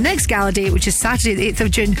for the next Gala Day, which is Saturday the 8th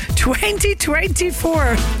of June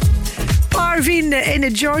 2024. Parveen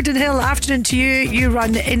in Jordan Hill, afternoon to you. You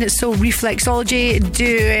run in Soul Reflexology,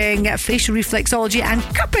 doing facial reflexology and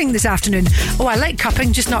cupping this afternoon. Oh, I like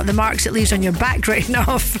cupping, just not the marks it leaves on your back right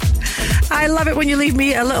enough. I love it when you leave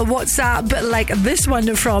me a little WhatsApp like this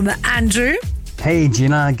one from Andrew. Hey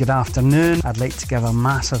Gina, good afternoon. I'd like to give a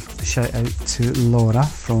massive shout out to Laura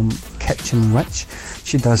from Kitchen Witch.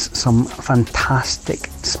 She does some fantastic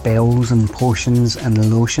spells and potions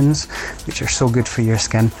and lotions which are so good for your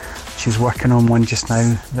skin. She's working on one just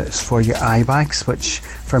now that's for your eye bags, which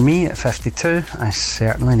for me at 52 I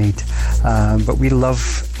certainly need. But we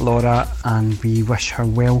love Laura and we wish her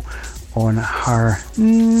well on her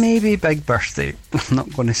maybe big birthday. I'm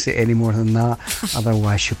not going to say any more than that,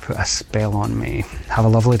 otherwise she'll put a spell on me. Have a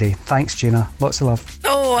lovely day. Thanks, Gina. Lots of love.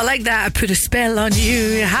 Oh, I like that. I put a spell on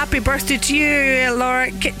you. Happy birthday to you,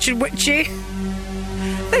 Laura Kitchen Witchy.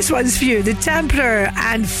 This one's for you. The Temperer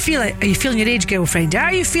and Feel It. Are you feeling your age, girlfriend?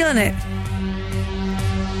 Are you feeling it?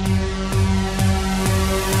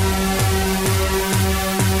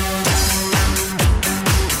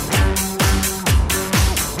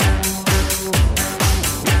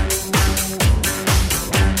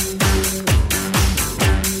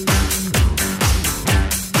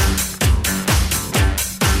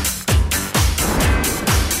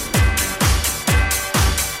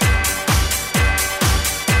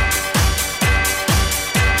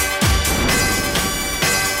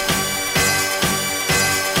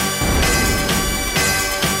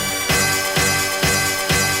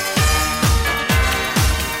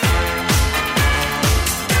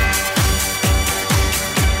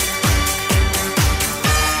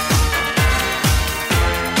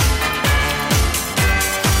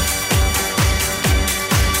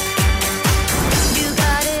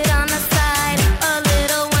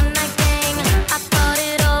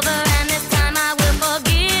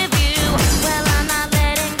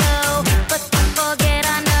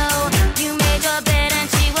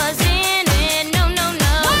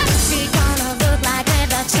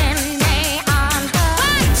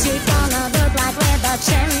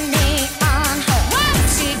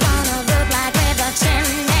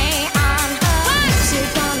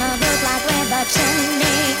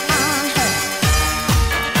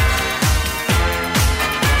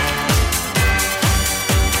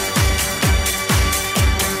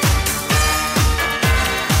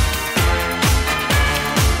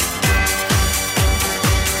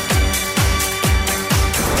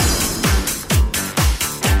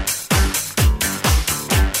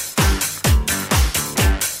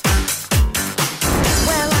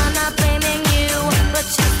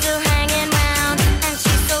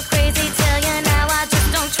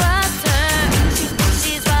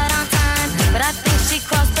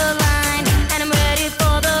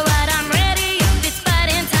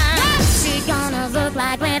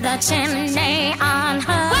 chimney on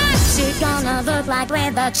her. She gonna look like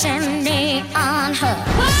with a chimney on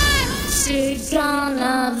her. She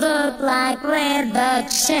gonna look like with a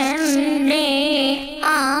chimney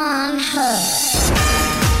on her.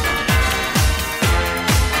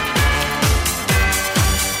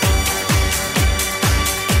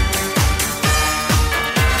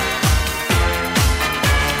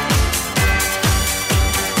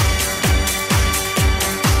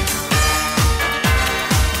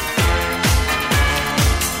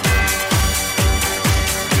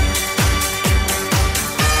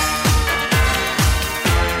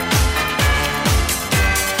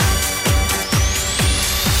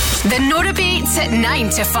 The Nora Beats 9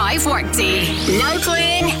 to 5 workday. Now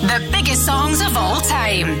playing the biggest songs of all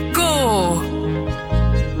time. Go!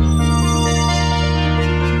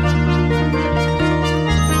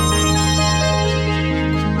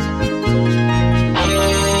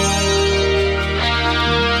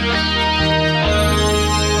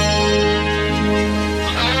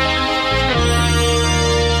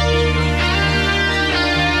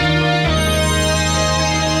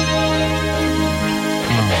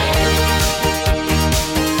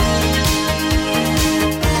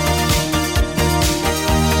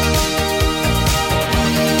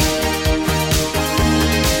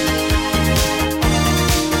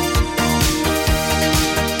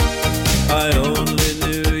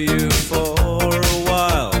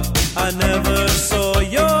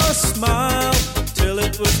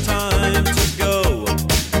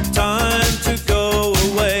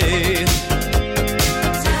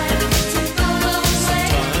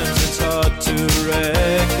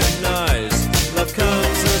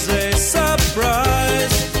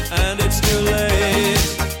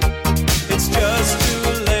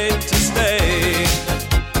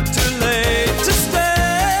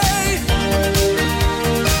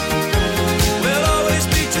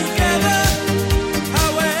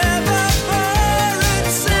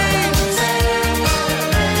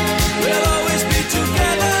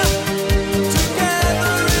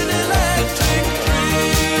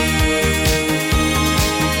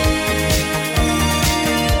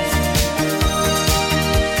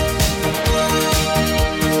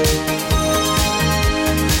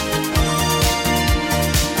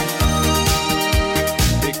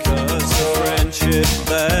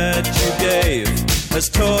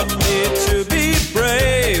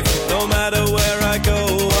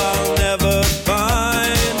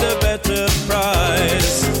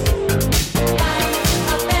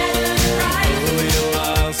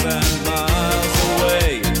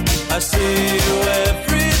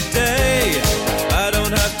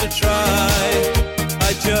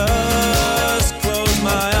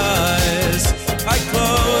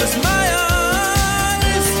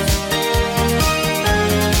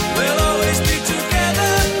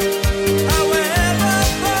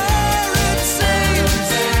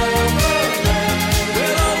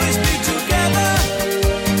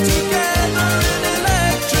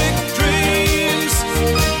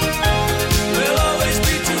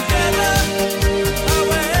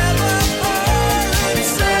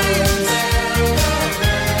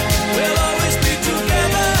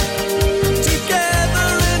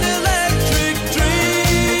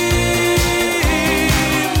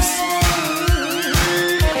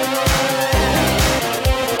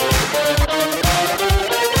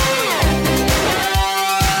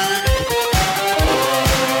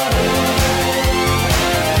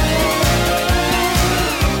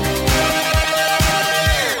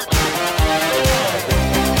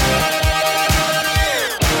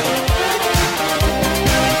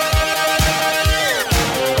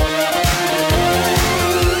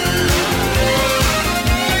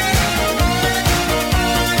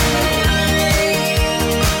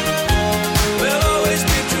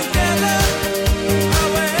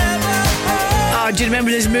 Oh, do you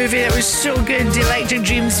remember this movie? It was so good. Electric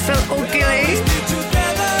Dreams, Phil Oakley.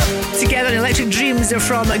 Together in Electric Dreams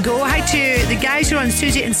from Go. Hi to the guys who run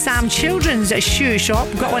Susie and Sam Children's shoe shop.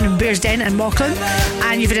 Got one in Bearsden and Mauchline.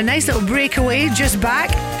 And you've had a nice little breakaway just back,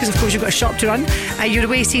 because of course you've got a shop to run. You're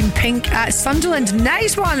away seeing Pink at Sunderland.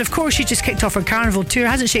 Nice one. Of course, she just kicked off her carnival tour,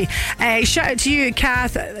 hasn't she? Shout out to you,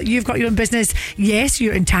 Kath. You've got your own business. Yes,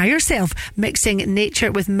 your entire self, mixing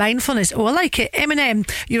nature with mindfulness. Oh, I like it. Eminem,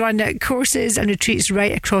 you run courses and retreats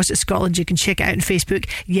right across Scotland. You can check it out on Facebook.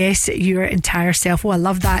 Yes, your entire self. Oh, I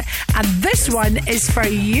love that. And this one is for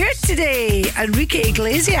you today, Enrique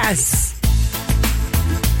Iglesias.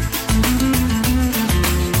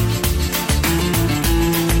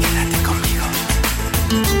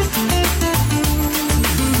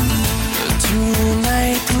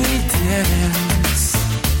 Tonight we dance.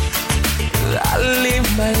 I live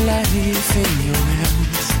my life in your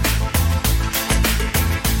hands.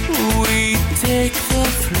 We take the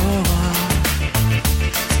floor.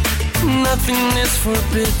 Nothing is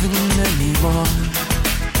forbidden anymore.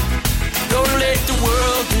 Don't let the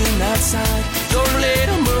world in outside. Don't let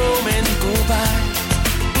a moment go by.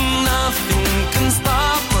 Nothing can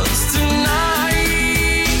stop us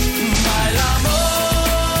tonight. Bailamos.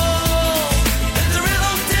 Let the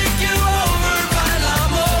rhythm take you over.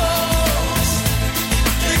 Bailamos.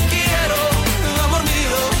 Te quiero, amor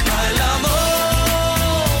mío. Bailamos.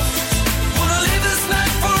 Wanna live this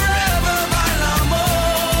night forever. Bailamos.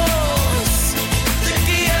 Te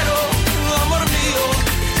quiero, amor mío.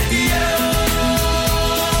 Te quiero.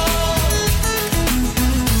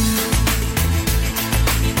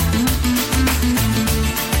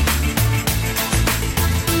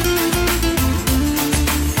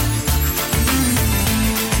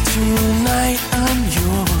 Tonight I'm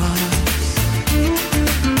yours.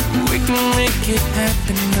 We can make it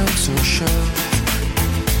happen, I'm so sure.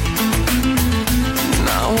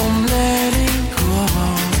 Now I'm letting go.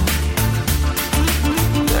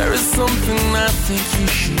 There is something I think you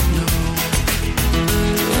should know.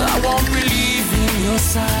 I won't be leaving your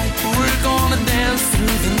side. We're gonna dance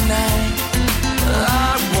through the night.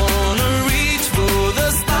 I wanna reach for the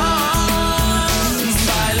stars.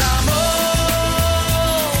 Bailamos.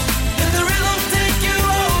 Let the rhythm take you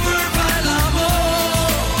over.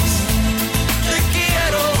 Bailamos. Te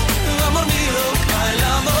quiero, amor mío.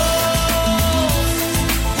 Bailamos.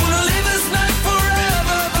 Wanna live this night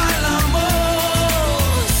forever. Bailamos.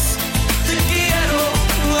 Te quiero,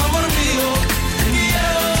 amor mío. Te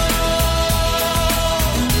quiero.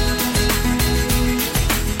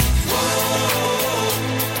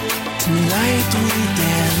 Tonight we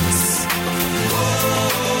dance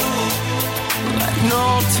like no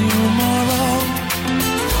tomorrow.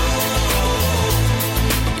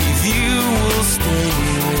 If you will stay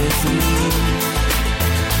with me.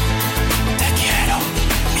 Te quiero,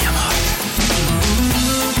 mi amor.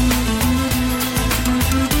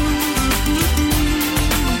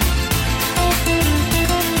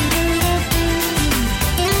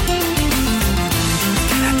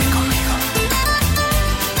 Quédate conmigo.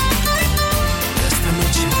 Esta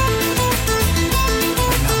noche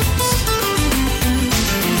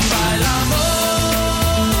bailamos.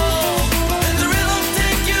 Let the rhythm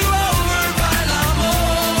take you over.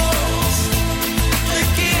 Bailamos. Te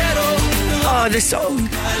quiero. Oh, the song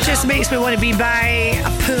just makes me want to be by a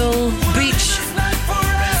pool, beach,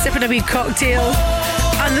 sipping a wee cocktail.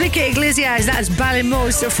 Enrique Iglesias, that's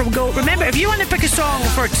Bailamos from Go. Remember, if you want to pick a song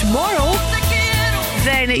for tomorrow,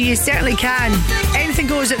 then you certainly can. Anything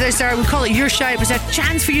goes at this hour. We call it Your Shout. It's a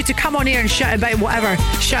chance for you to come on here and shout about whatever.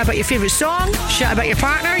 Shout about your favourite song, shout about your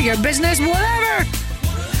partner, your business, whatever.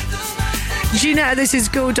 Gina, this is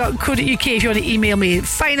go.co.uk if you want to email me.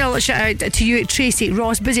 Final shout out to you, Tracy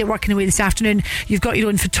Ross, busy working away this afternoon. You've got your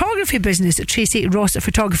own photography business at Tracy Ross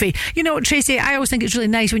Photography. You know, Tracy, I always think it's really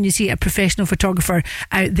nice when you see a professional photographer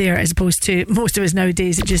out there as opposed to most of us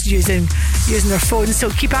nowadays just using their phones. So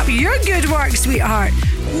keep up your good work, sweetheart.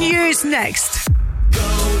 News next.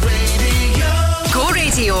 Go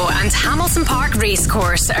Radio and Hamilton Park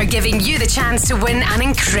Racecourse are giving you the chance to win an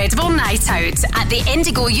incredible night out at the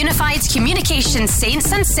Indigo Unified Communications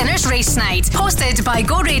Saints and Sinners Race Night, hosted by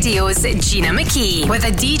Go Radio's Gina McKie, with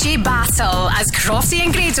a DJ battle as Crofty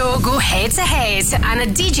and Grado go head to head and a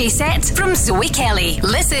DJ set from Zoe Kelly.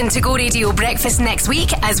 Listen to Go Radio Breakfast next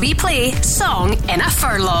week as we play Song in a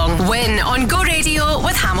Furlong. Win on Go Radio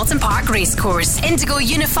with Hamilton Park Racecourse. Indigo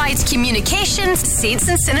Unified Communications Saints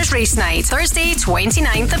and Sinners Race Night, Thursday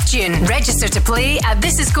 29th of June. Register to play at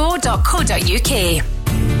thisisgo.co.uk.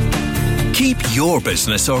 Keep your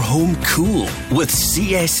business or home cool with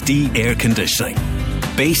CSD Air Conditioning.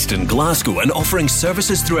 Based in Glasgow and offering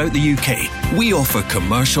services throughout the UK, we offer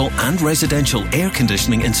commercial and residential air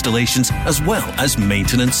conditioning installations as well as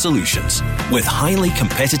maintenance solutions. With highly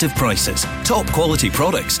competitive prices, top quality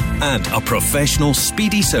products and a professional,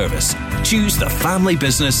 speedy service. Choose the family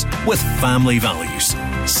business with family values.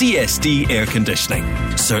 CSD Air Conditioning.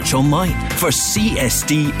 Search online for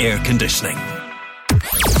CSD Air Conditioning.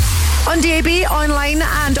 On DAB, online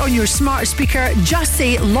and on your smart speaker, just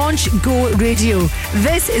say Launch Go Radio.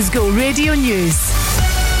 This is Go Radio News.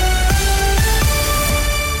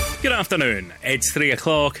 Good afternoon. It's 3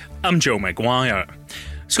 o'clock. I'm Joe McGuire.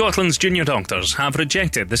 Scotland's junior doctors have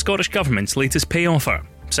rejected the Scottish Government's latest pay offer.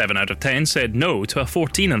 7 out of 10 said no to a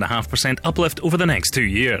 14.5% uplift over the next 2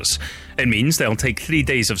 years. It means they'll take 3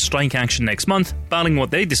 days of strike action next month, barring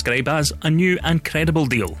what they describe as a new and credible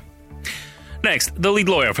deal. Next, the lead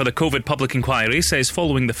lawyer for the COVID public inquiry says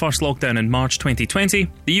following the first lockdown in March 2020,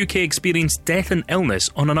 the UK experienced death and illness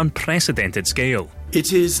on an unprecedented scale.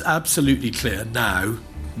 It is absolutely clear now,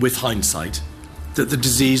 with hindsight, that the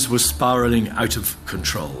disease was spiralling out of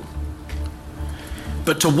control.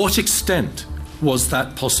 But to what extent was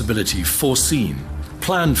that possibility foreseen,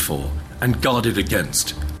 planned for, and guarded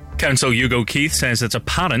against? Counsel Hugo Keith says it's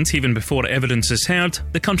apparent, even before evidence is heard,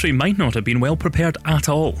 the country might not have been well prepared at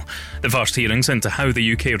all. The first hearings into how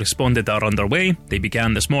the UK responded are underway. They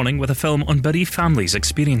began this morning with a film on bereaved families'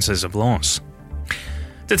 experiences of loss.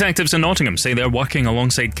 Detectives in Nottingham say they're working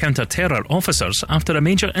alongside counter-terror officers after a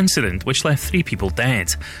major incident which left 3 people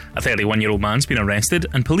dead. A 31-year-old man's been arrested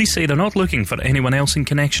and police say they're not looking for anyone else in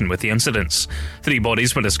connection with the incidents. 3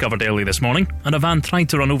 bodies were discovered early this morning and a van tried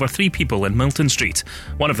to run over 3 people in Milton Street.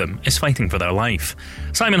 One of them is fighting for their life.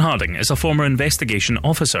 Simon Harding is a former investigation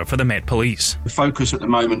officer for the Met Police. The focus at the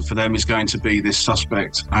moment for them is going to be this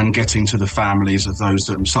suspect and getting to the families of those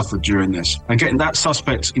that have suffered during this. And getting that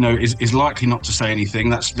suspect, is likely not to say anything.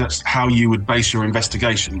 That's how you would base your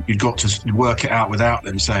investigation. You've got to work it out without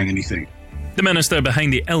them saying anything. The minister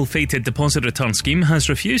behind the ill-fated deposit return scheme has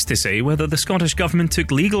refused to say whether the Scottish Government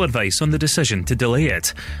took legal advice on the decision to delay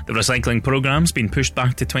it. The recycling programme's been pushed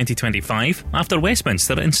back to 2025 after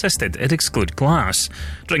Westminster insisted it exclude glass.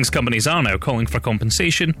 Drinks companies are now calling for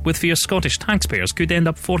compensation, with fear Scottish taxpayers could end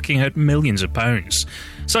up forking out millions of pounds.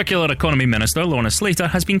 Circular Economy Minister Lorna Slater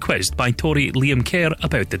has been quizzed by Tory Liam Kerr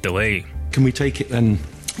about the delay. Can we take it then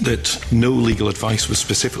that no legal advice was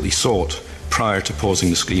specifically sought prior to pausing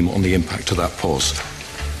the scheme on the impact of that pause?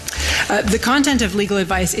 The content of legal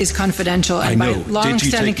advice is confidential, and by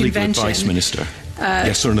long-standing convention, legal advice, Minister?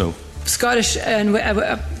 Yes or no? Scottish, and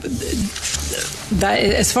that,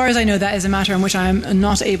 as far as I know, that is a matter on which I am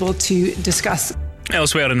not able to discuss.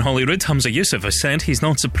 Elsewhere in Holyrood, Humza Yousaf has said he's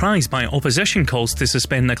not surprised by opposition calls to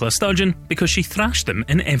suspend Nicola Sturgeon because she thrashed them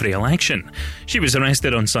in every election. She was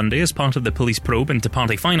arrested on Sunday as part of the police probe into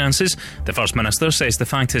party finances. The First Minister says the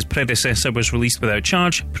fact his predecessor was released without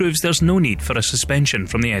charge proves there's no need for a suspension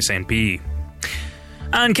from the SNP.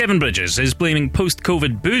 And Kevin Bridges is blaming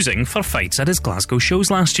post-COVID boozing for fights at his Glasgow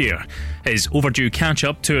shows last year. His overdue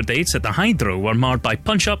catch-up tour dates at the Hydro were marred by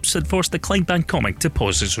punch-ups that forced the Clydebank comic to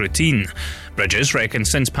pause his routine. Bridges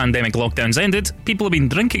reckons since pandemic lockdowns ended, people have been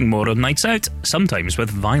drinking more on nights out, sometimes with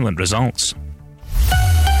violent results.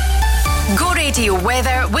 Go Radio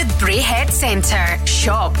weather with Braehead Centre.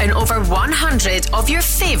 Shop in over 100 of your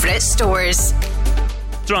favourite stores.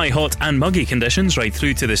 Dry, hot and muggy conditions right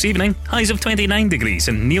through to this evening. Highs of 29 degrees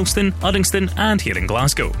in Neilston, Uddingston and here in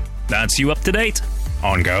Glasgow. That's you up to date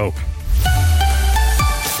on Go.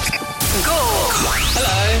 Go!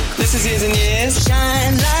 Hello, this is Years and Years.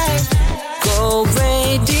 Shine light, Go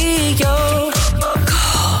Radio.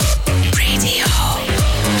 Go Radio.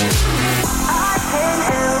 I can't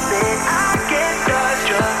help it, I get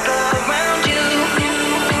starstruck around you.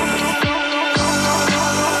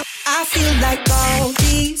 I feel like all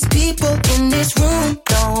these people in this room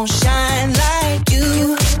don't shine like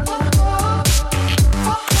you.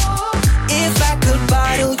 If I could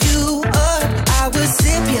bottle you up, I would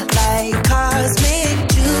sip you like cosmic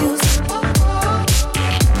juice.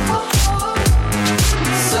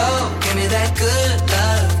 So give me that good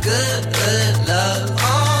love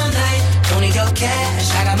all night. Don't need your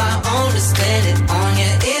cash, I got my own to spend it on you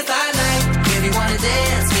if I like. If you wanna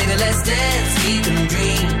dance, baby, let's dance. We can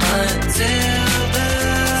dream until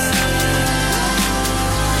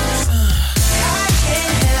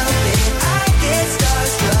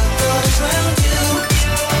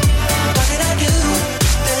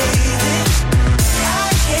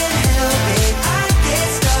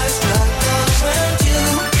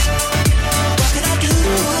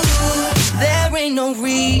no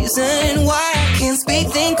reason why I can't speak,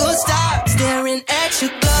 think or stop staring at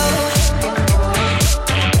your glow.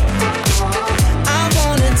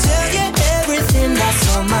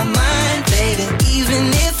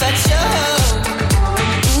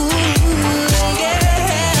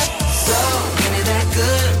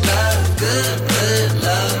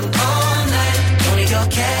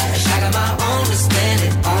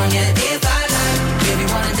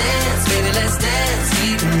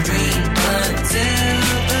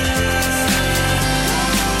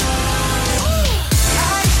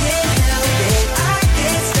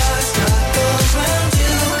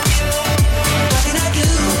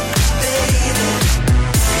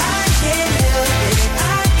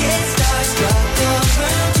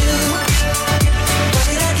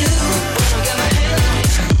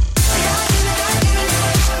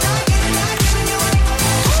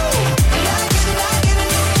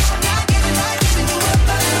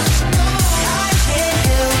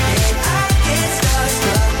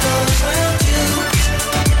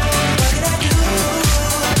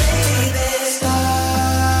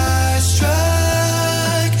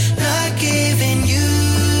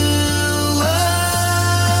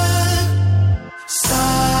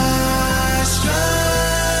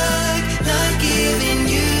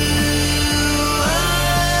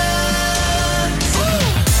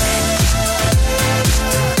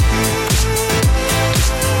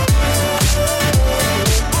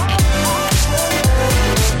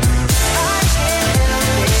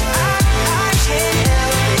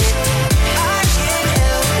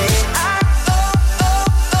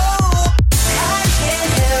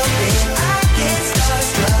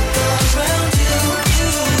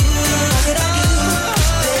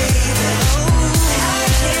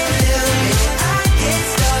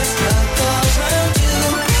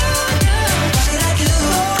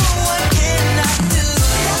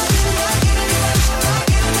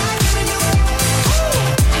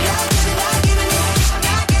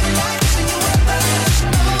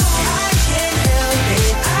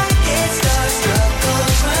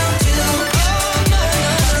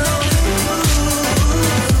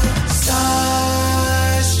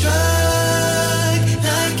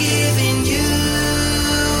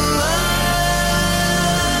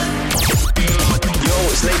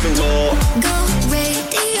 Go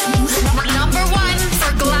Radio. Number 1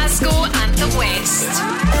 for Glasgow and the West.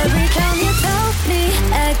 Every time you tell me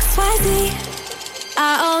XYZ, I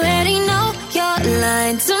already know you're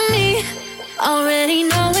lying to me. Already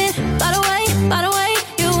know it. By the way,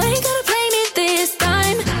 you ain't gonna play me this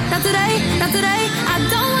time. Not today, not today. I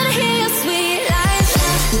don't wanna hear your sweet lies.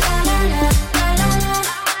 La la la la la la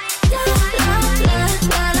la la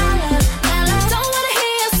la la la la. Don't wanna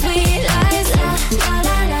hear your sweet lies. La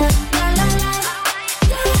la la la la la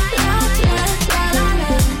la la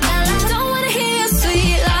la. Don't wanna hear your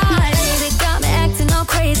sweet lies. Baby, got me acting all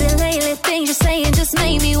crazy lately. Things you're saying just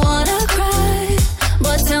made me wanna cry.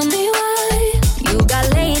 But tell me why. You got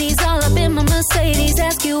ladies all up in my Mercedes.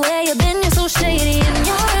 Ask you where you been, you're so shady in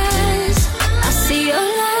your eyes. I see your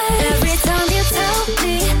lies. Every time you tell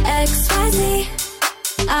me XYZ,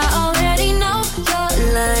 I already know you're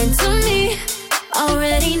lying to me.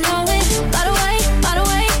 Already know it. By the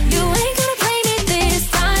way, you ain't gonna play me this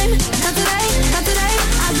time. Not today, not today.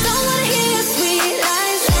 I don't wanna hear your sweet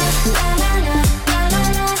lies. La la la la la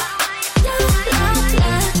la la la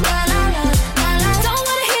la la la la. Don't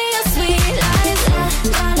wanna hear your sweet lies.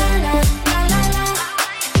 La la la la la la la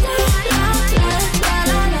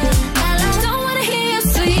la la. Don't wanna hear your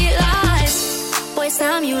sweet lies. Boy, it's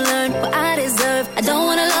time you learn what I deserve. I don't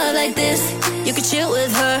wanna love like this. You could chill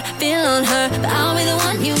with her, feel on her, but I'll be the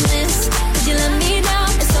one you miss. Did you let me down?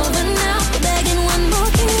 It's over now. You're begging one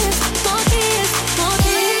more kiss, more kiss, more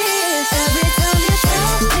kiss. Every time you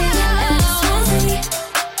tell me XYZ,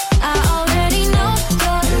 I already know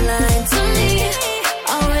you're lying to me.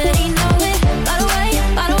 Already know it. By the way,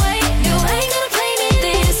 you ain't gonna play me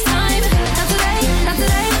this time. Not today, not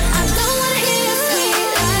today. I don't wanna hear your sweet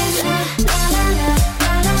lies. La la la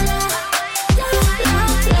la la la la la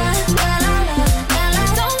la la la.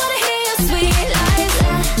 Don't wanna hear your sweet lies.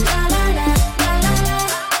 La la la la la la la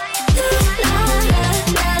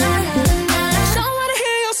la. Don't wanna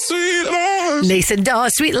hear your sweet lies. Nathan Daw,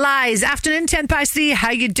 Sweet Lies. Afternoon, 3:10.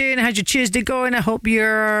 How you doing? How's your Tuesday going? I hope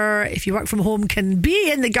if you work from home, can be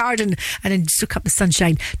in the garden and then soak up the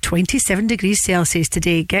sunshine. 27 degrees Celsius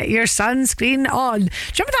today. Get your sunscreen on. Do you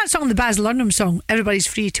remember that song, the Baz Luhrmann song, Everybody's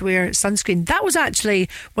Free to Wear Sunscreen? That was actually,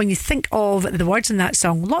 when you think of the words in that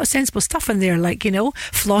song, a lot of sensible stuff in there, like,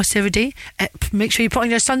 floss every day, make sure you put on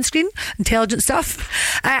your sunscreen, intelligent stuff.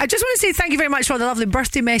 I just want to say thank you very much for the lovely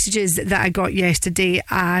birthday messages that I got yesterday,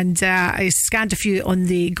 and I scanned a few on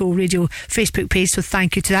the Go Radio Facebook page, so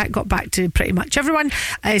thank you to that. Got back to pretty much everyone,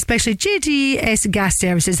 especially JDS Gas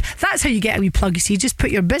Services. That's how you get a wee plug, you see. Just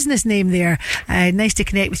put your business name there. Nice to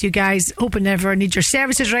connect with you guys. Hope I never need your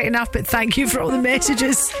services right enough, but thank you for all the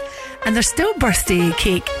messages. And there's still birthday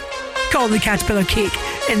cake, called the Caterpillar cake,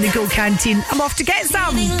 in the Go canteen. I'm off to get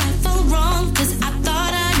some. Wrong, 'cause I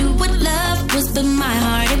thought I knew what love was, but my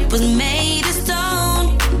heart, it was made of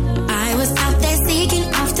stone. I was out there seeking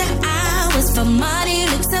after hours for money,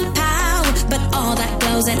 looks and power, but all that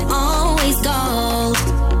glows and always gold.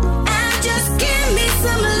 And just give me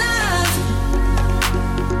some love,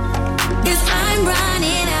 'cause I'm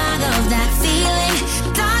running out of that feeling.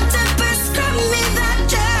 Doctor, prescribe me that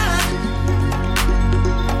drug,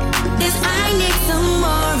 'cause I need some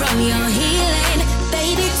more of your healing.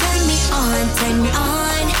 Baby, turn me on, turn me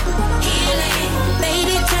on. Healing.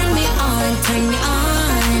 Baby, turn me on, turn me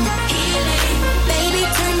on. Healing. Baby,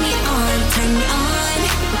 turn me on, turn me on.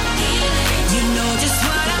 Healing. You know just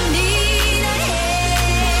what I need.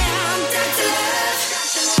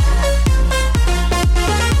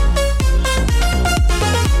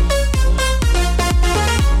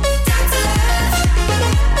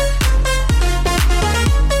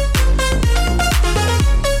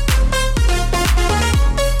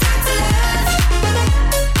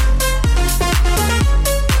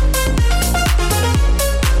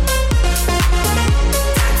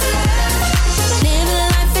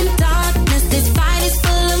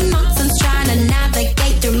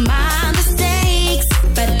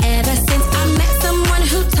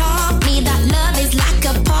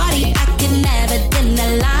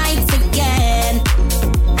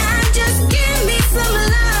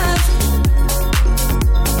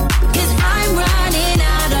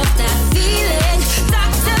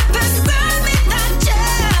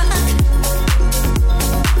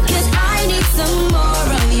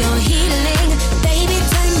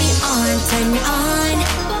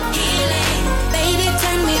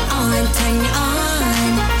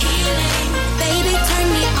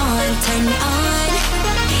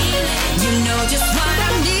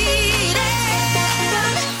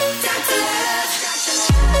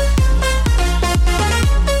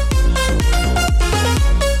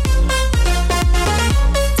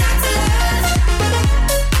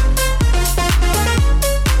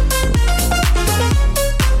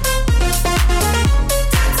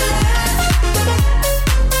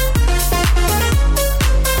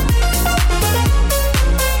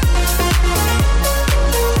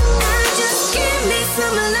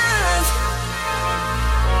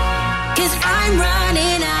 'cause I'm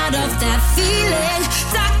running out of that feeling.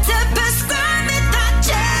 Doctor, prescribe me that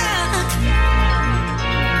drug,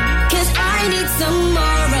 'cause I need some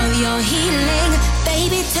more of your healing.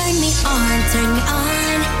 Baby, turn me on, turn me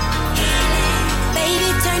on. Baby,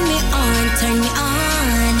 turn me on, turn me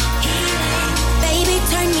on. Baby,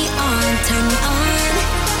 turn me on, turn me on.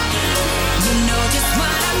 You know just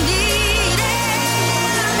what I'm needing.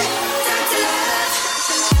 Dr. Love.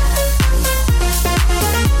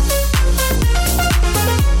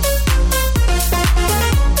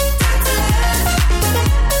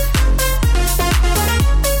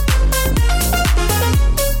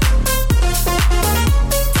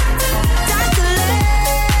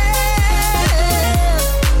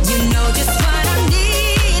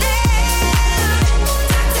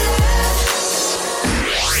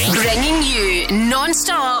 Bringing you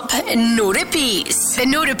non-stop, no repeats. The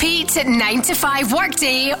no repeat 9 to 5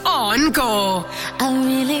 workday on Go. I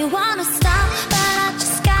really wanna stop, but I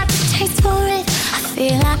just got the taste for it. I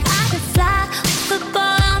feel like I could fly with the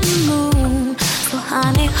ball on the moon. So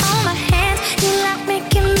honey, hold my hand, you like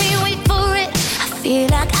making me wait for it. I feel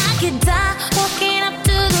like I could die walking up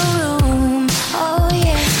to the room. Oh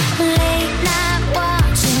yeah, late night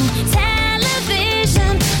watching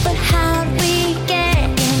television, but how we get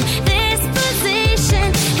in this position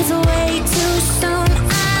is way too soon.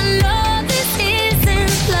 I know this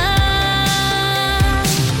isn't love,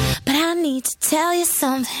 but I need to tell you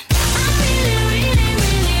something.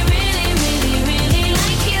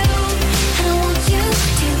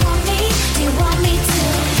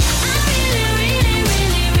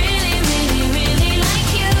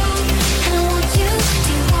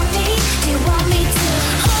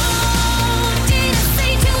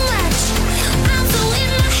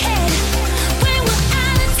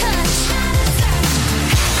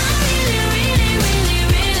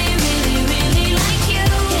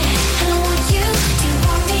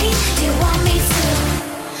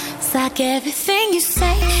 Like everything you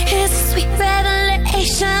say is a sweet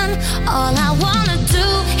revelation. All I wanna do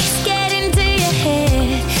is get into your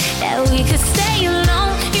head. That we could stay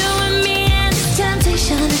alone, you and me and this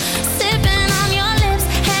temptation. Sipping on your lips,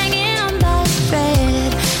 hanging on by a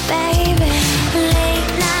thread. Baby,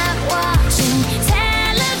 late night watching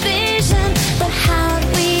television, but how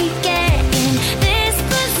we get in this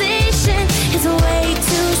position is way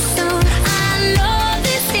too soon. I know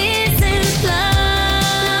this isn't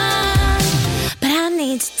love, but I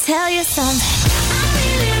need to tell you something. I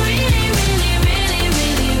really, really, really, really,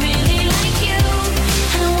 really, really like you.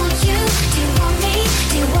 I want you. Do you want me?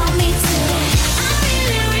 Do you want me to? I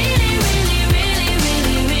really, really, really, really,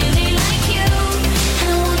 really, really like you.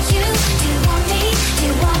 I want you. Do you want me? Do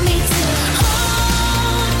you want me to?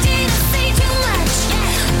 Oh, did I say too much?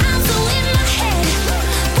 I'm so in my head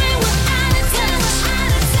when we're out of touch.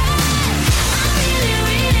 I really,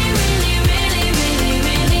 really, really, really, really,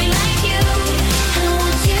 really like you. I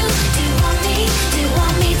want you. Do you want me? Do you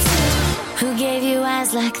want me to? Who gave you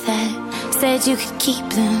eyes like that? Said you could keep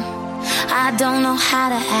them. I don't know how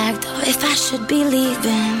to act or if I should be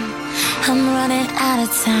leaving. I'm running out of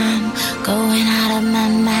time, going out of my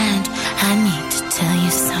mind. I need to tell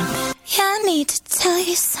you something. Yeah, I need to tell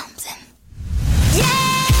you something. Yeah!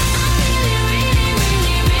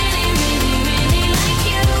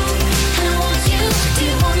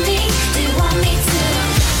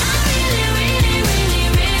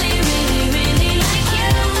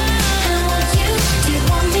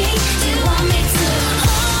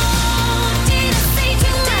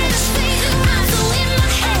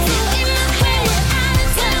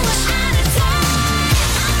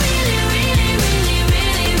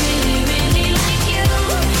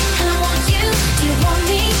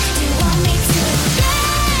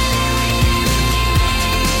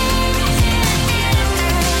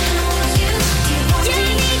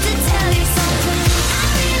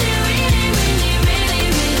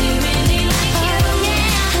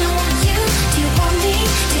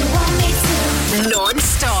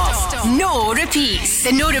 Non-stop, no repeats.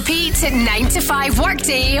 The no repeats 9 to 5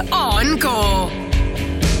 workday on Go.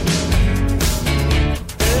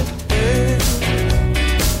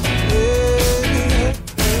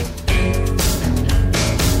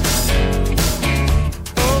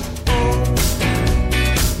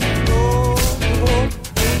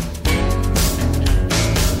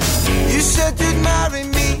 You said you'd marry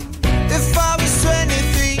me if I was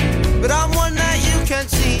 23, but I'm one that you can't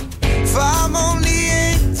see. If I'm only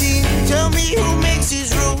 18, tell me who makes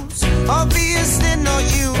these rules. Obviously not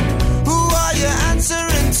you. Who are you?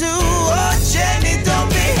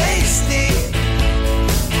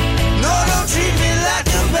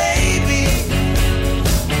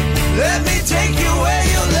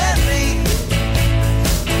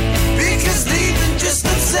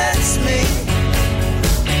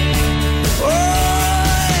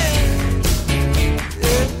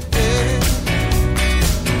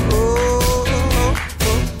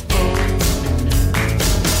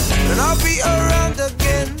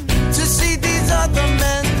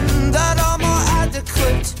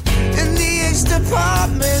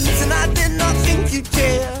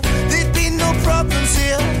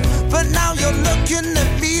 looking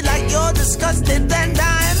at me like you're disgusted, and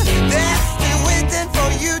I'm there still waiting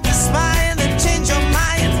for you to smile and change your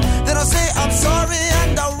mind. Then I'll say I'm sorry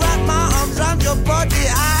and I'll wrap my arms around your body.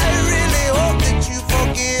 I really hope that you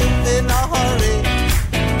forgive in a hurry,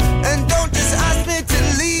 and don't just ask me to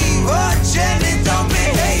leave. Oh Jenny, don't be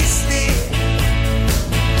hasty.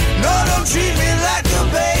 No, don't treat me like a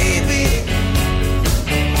baby.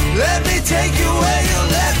 Let me take you where you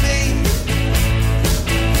let me,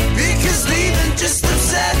 because leaving just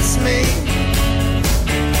upsets me.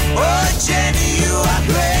 Oh Jenny, you are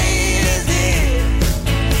crazy.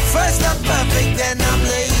 First I'm perfect, then I'm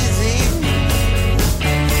lazy.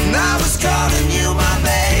 Now it's calling you my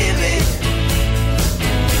baby.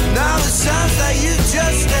 Now it sounds like you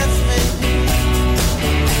just left me,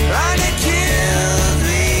 and it kills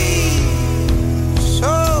me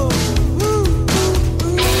so.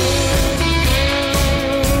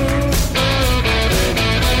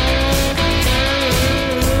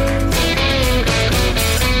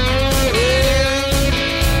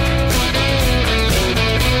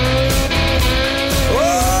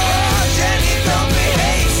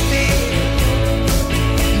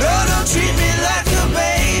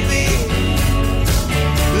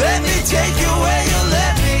 Take you where you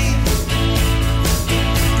let me,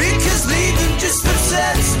 because leaving just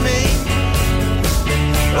upsets me.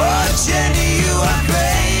 Oh Jenny, you are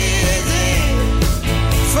crazy.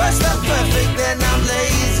 First I'm perfect, then I'm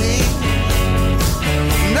lazy.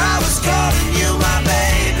 Now it's calling you my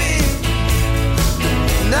baby.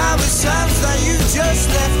 Now it sounds like you just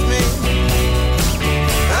left me,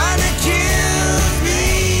 and it kills me.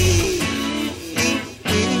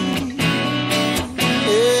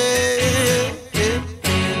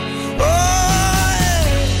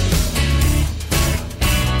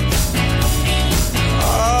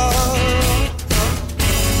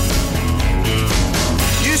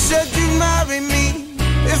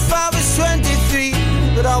 If I was 23,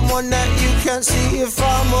 but I'm one that you can't see if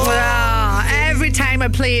I'm old. Every time I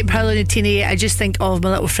play Paolo Nutini, I just think of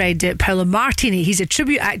my little friend Paolo Martini. He's a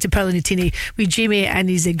tribute act to Paolo Nutini with Jamie, and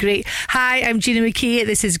he's a great. Hi, I'm Gina McKie.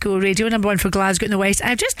 This is Go Radio, number one for Glasgow in the West.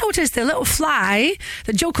 I've just noticed the little fly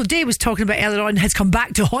that Joe Day was talking about earlier on has come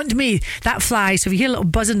back to haunt me. That fly. So if you hear a little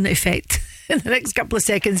buzzing effect in the next couple of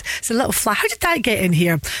seconds, it's a little fly. How did that get in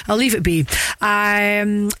here? I'll leave it be.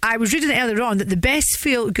 I was reading earlier on that the best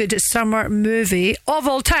feel-good summer movie of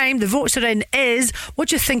all time, the votes are in, is, what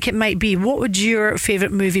do you think it might be? What would your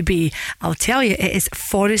favourite movie be? I'll tell you, it is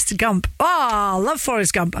Forrest Gump. I love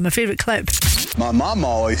Forrest Gump. I'm a favourite clip. My mum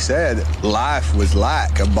always said life was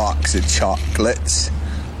like a box of chocolates.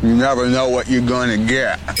 You never know what you're going to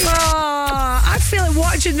get. I feel like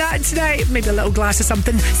watching that tonight. Maybe a little glass of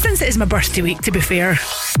something, since it is my birthday week, to be fair.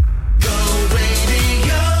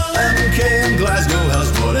 MKM Glasgow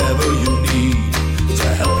has whatever you need to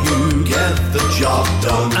help you get the job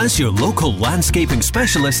done. As your local landscaping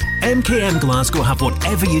specialist, MKM Glasgow have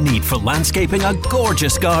whatever you need for landscaping a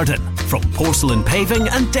gorgeous garden. From porcelain paving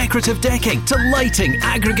and decorative decking to lighting,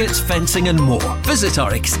 aggregates, fencing and more. Visit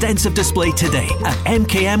our extensive display today at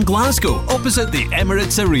MKM Glasgow, opposite the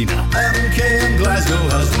Emirates Arena. MKM Glasgow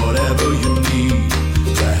has whatever you need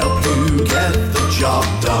to help you get the job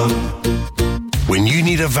done. When you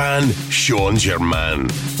need a van, Sean's your man.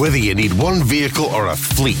 Whether you need one vehicle or a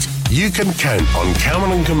fleet, you can count on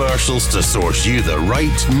Cameron Commercials to source you the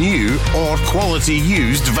right new or quality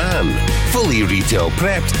used van. Fully retail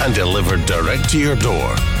prepped and delivered direct to your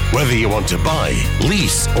door. Whether you want to buy,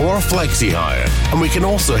 lease or flexi-hire. And we can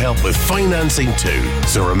also help with financing too.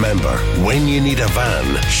 So remember, when you need a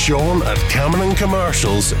van, Sean at Cameron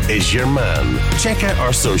Commercials is your man. Check out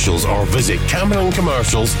our socials or visit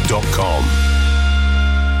CameronCommercials.com.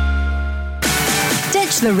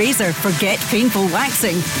 Ditch the razor, forget painful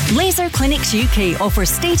waxing. Laser Clinics UK offers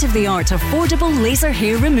state-of-the-art affordable laser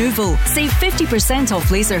hair removal. Save 50% off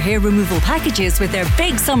laser hair removal packages with their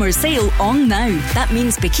big summer sale on now. That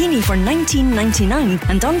means bikini for $19.99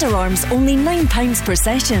 and underarms only £9 per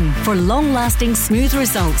session. For long-lasting smooth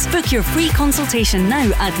results, book your free consultation now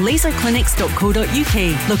at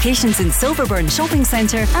laserclinics.co.uk. Locations in Silverburn Shopping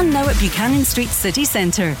Centre and now at Buchanan Street City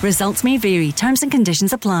Centre. Results may vary. Terms and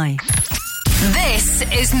conditions apply. This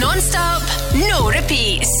is non-stop, no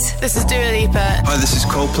repeats. This is Dua Lipa. Hi, this is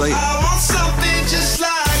Coldplay. I want something just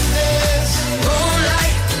like this.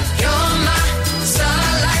 Moonlight, you're my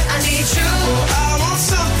starlight. I need you. I want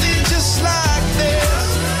something just like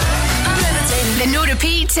this. I'm levitating. The no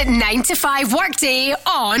repeat 9 to 5 workday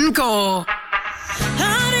on Go.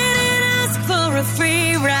 I didn't ask for a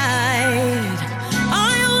free ride.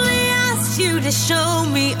 I only asked you to show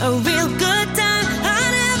me a real good time. I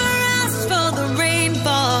never asked for the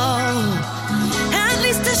rainfall.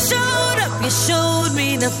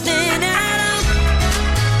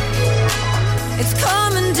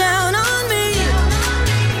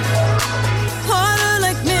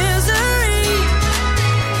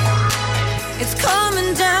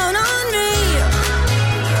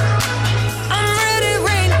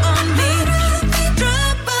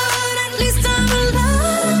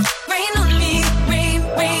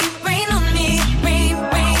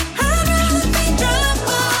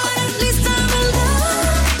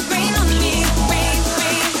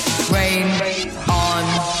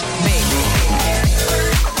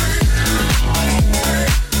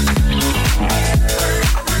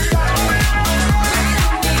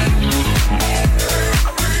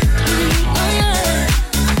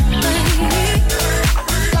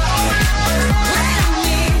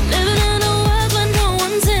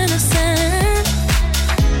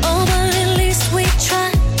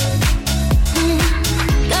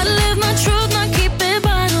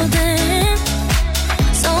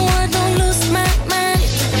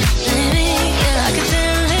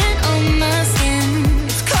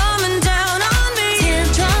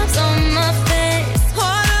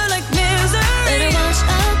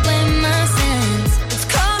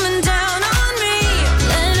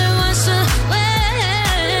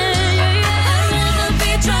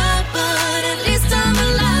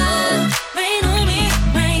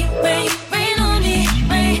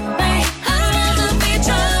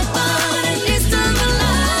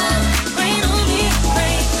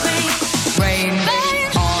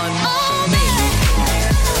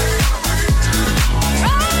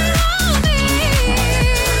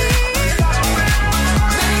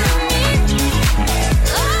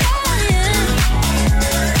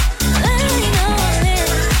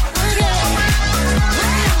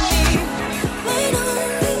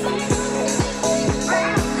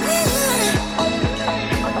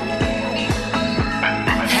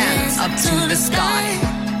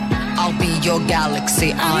 your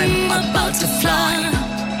galaxy. I'm about to fly.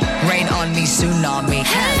 Rain on me, tsunami.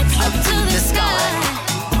 Head up to the sky.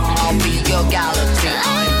 I'll be your galaxy.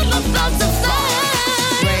 I'm about to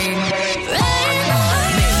fly. Rain on me.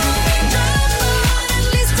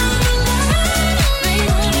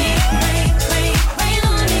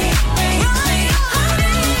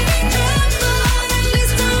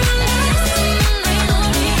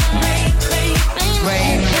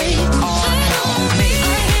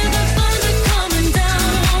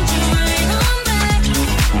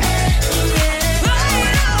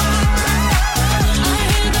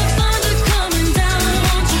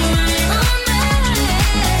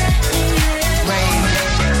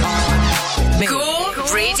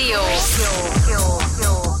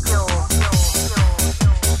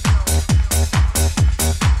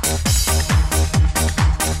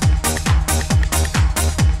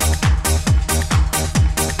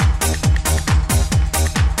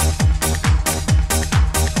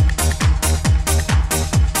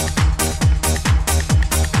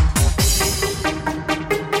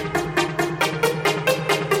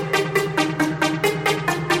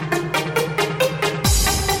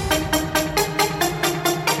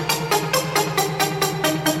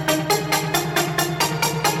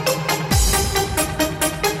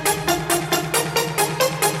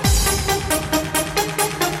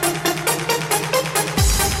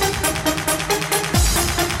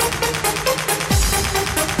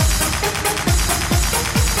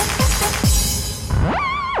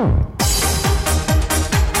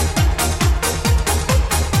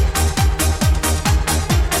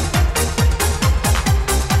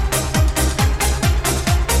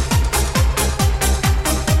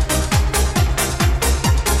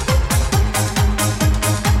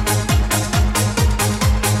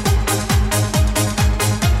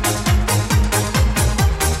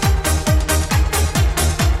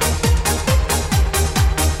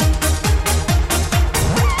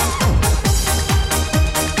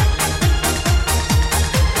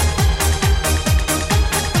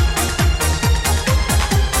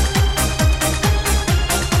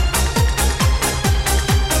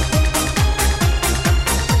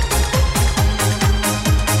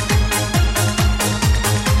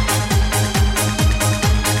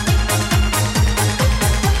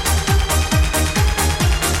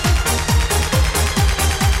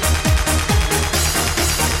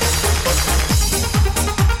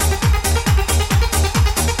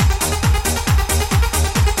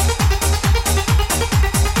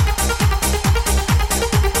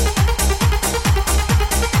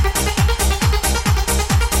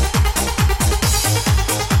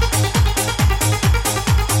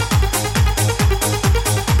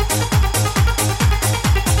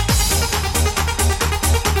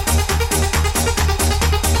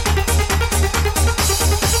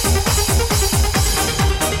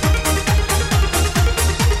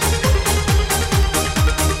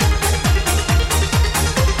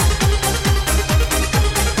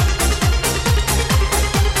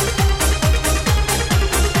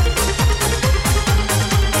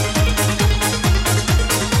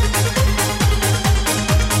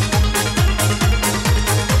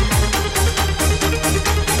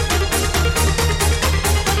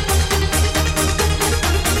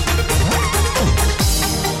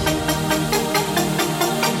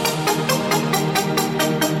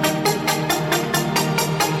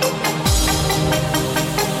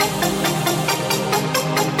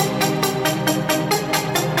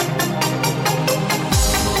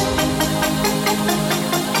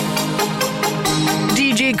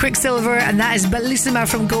 Quicksilver, and that is Bellissima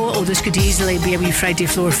from Go. Oh, this could easily be a wee Friday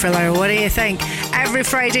floor filler. What do you think? Every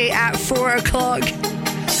Friday at 4 o'clock.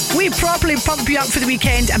 We properly pump you up for the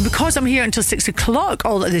weekend, and because I'm here until 6 o'clock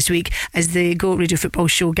all of this week as the Go Radio Football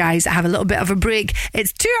Show guys have a little bit of a break,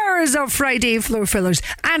 it's 2 hours of Friday floor fillers.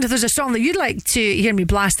 And if there's a song that you'd like to hear me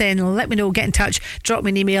blast in, let me know, get in touch, drop me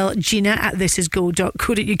an email,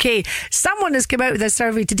 gina@thisisgo.co.uk. Someone has come out with a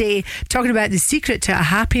survey today talking about the secret to a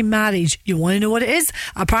happy marriage. You want to know what it is?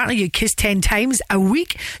 Apparently you kiss 10 times a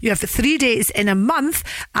week, you have 3 dates in a month,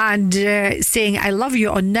 and saying I love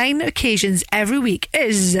you on 9 occasions every week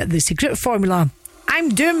is the secret formula. I'm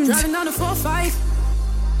doomed. Driving down the 4-5,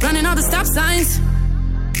 running all the stop signs.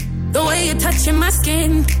 The way you're touching my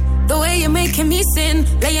skin, the way you're making me sin,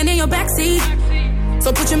 laying in your backseat.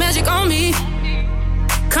 So put your magic on me.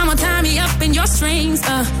 Come on, tie me up in your strings.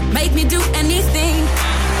 Make me do anything.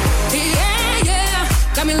 Yeah, yeah.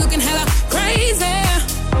 Got me looking hella crazy.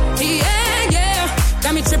 Yeah, yeah.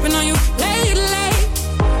 Got me tripping on you lately.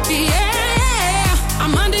 Yeah,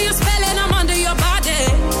 I'm under your spell and I'm under your body.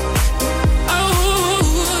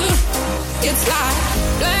 Oh, it's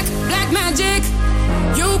like black magic.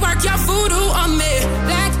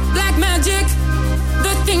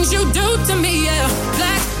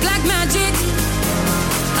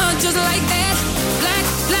 like that.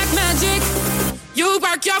 Black magic. You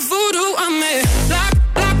work your voodoo on me.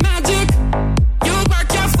 Black magic. You work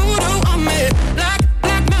your voodoo on me. Black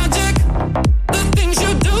magic. The things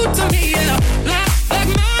you do to me, yeah. Black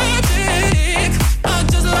magic.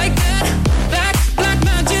 Just like that. Black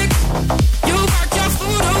magic. You work your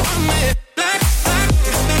voodoo on me. Black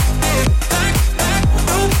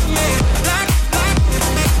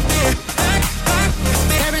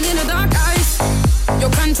staring in the dark eyes.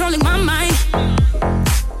 You're controlling my mind.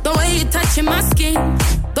 The way you're touching my skin.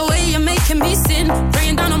 The way you're making me sin.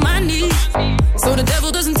 Praying down on my knees so the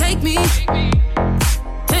devil doesn't take me.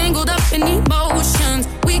 Tangled up in emotions.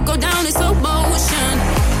 We go down in slow motion.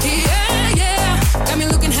 Yeah. Got me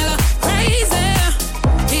looking hella crazy.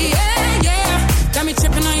 Yeah. Got me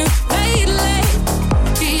tripping on you lately.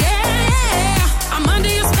 Yeah. I'm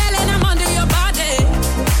under your spell and I'm under your body.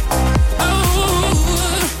 Oh,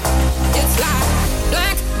 it's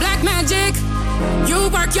like black magic. You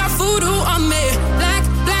work your voodoo on me.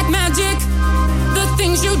 Black magic. The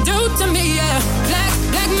things you do to me, yeah.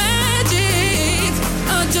 Black magic.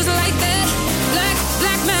 Just like that.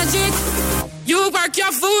 Black magic. You work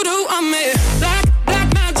your voodoo on me. Black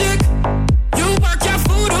magic. You work your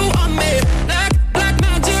voodoo on me. Black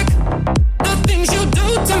magic. The things you do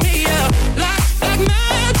to me, yeah. Black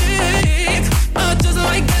magic. Just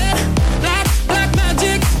like that. Black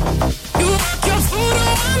magic. You work your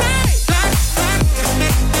voodoo on me. Black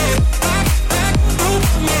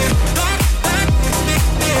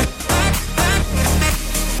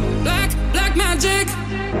magic.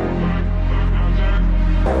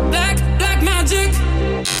 Black magic.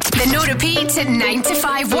 The no repeat 9 to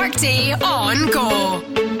 5 workday on Go.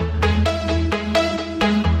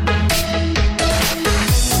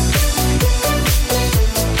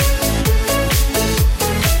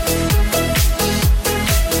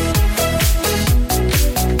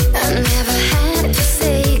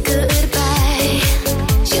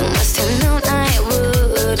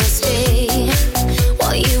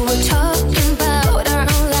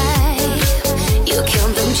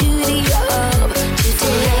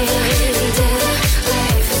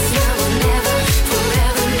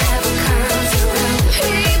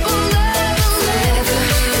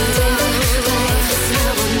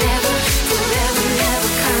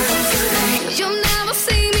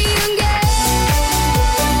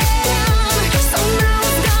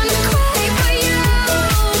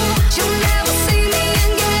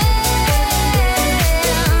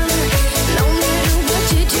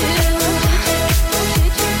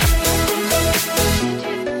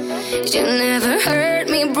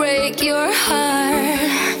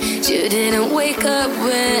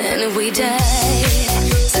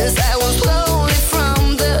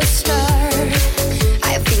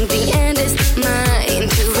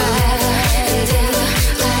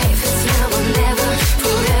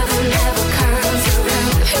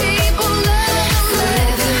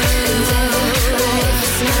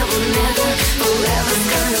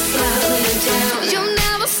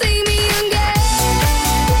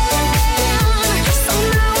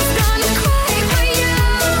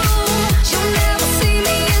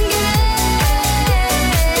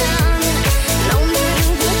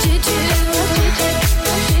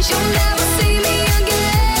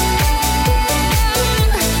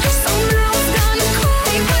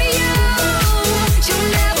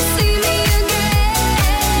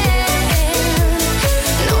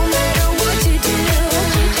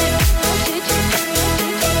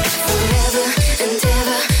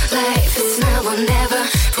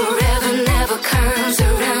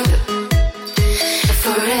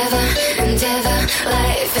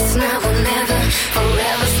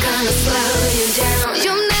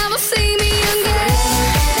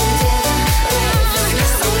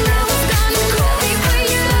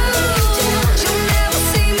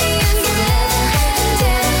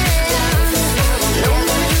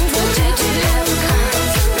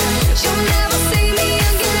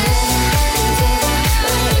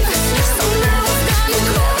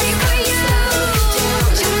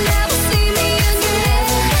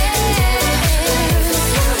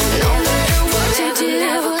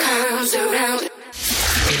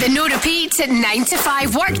 The no repeat 9 to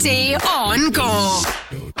 5 workday on Go.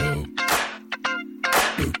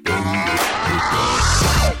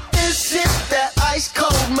 This is that ice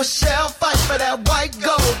cold Michelle fight for that white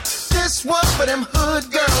gold. This one for them hood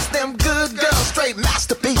girls, them good girls, straight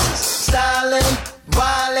masterpieces. Styling,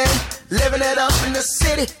 wildin', living it up in the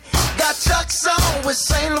city. Got Chuck's on with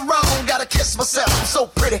Saint Laurent. Gotta kiss myself, I'm so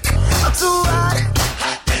pretty. I'm too hot.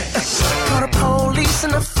 Call the police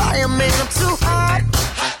and the fireman. I'm too hot.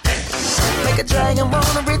 Make a dragon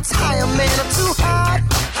wanna retire, man. I'm too hot.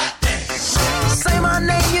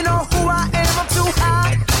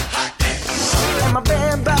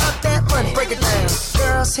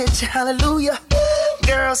 hit you hallelujah.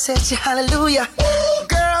 Girls hit you hallelujah.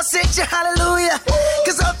 Girls hit you hallelujah.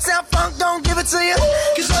 Cause Uptown Funk don't give it to you.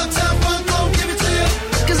 Cause Uptown Funk don't give it to you.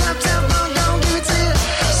 Cause Uptown Funk don't give it to you.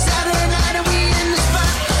 Saturday night and we in the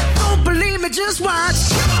spot. Don't believe me, just watch.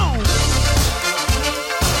 Come on.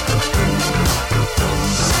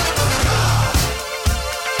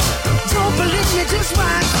 Don't believe me, just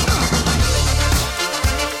watch.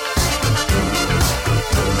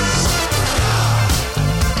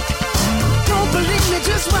 Don't believe me,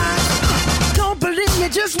 just watch. Don't believe me,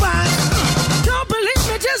 just watch. Don't believe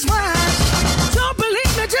me, just watch. Don't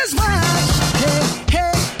believe me, just watch. Hey,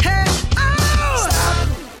 hey, hey, oh! Stop.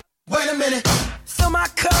 Wait a minute. Fill my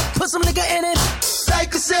cup, put some nigga in it.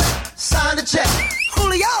 Take a sip, sign the check.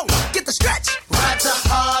 Julio, get the stretch. Right to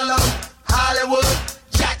Harlem, Hollywood,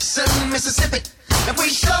 Jackson, Mississippi. If we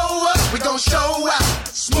show up, we gon' show out.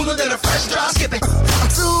 Smoother than a fresh drop skipping. I'm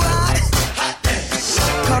too hot.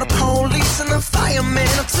 Call the police and the fireman.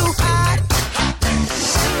 I'm too hot.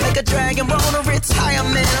 Make a dragon wanna retire,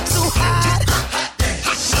 man. I'm too hot.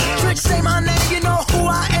 Tricks say my name, you know who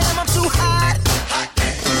I am. I'm too hot.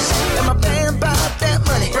 And my band bought that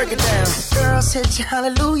money. Break it down. Girls hit you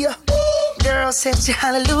hallelujah. Girls hit you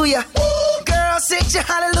hallelujah. Girls hit you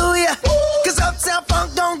hallelujah. Cause Uptown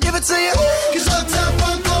Funk don't give it to you. Cause Uptown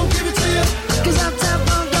Funk don't give it to you. Cause Uptown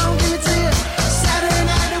Funk don't give it to you. Saturday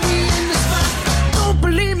night and we in the spot. Don't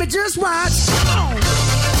believe me, just watch. Come on.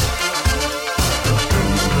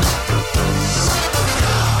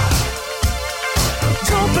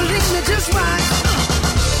 Don't believe me, just watch.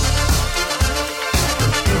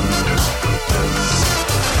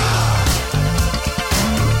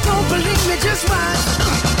 Don't believe me, just watch.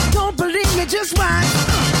 Don't believe me, just watch.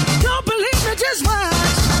 Don't believe me, just watch.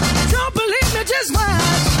 Don't believe me, just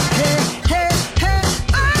watch. Hey, hey, hey,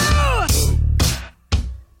 oh!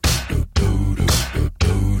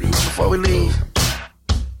 Before we leave,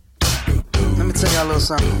 let me tell y'all a little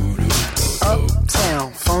something.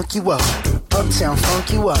 Uptown, funk you up. Uptown, funk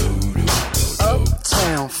you up.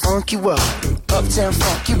 Uptown, funk you up. Uptown,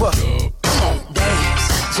 funk you up. Come on,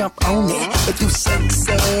 dance, jump on it. If you sexed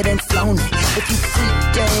and flown it. If you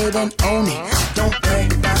freak dead and own it. Don't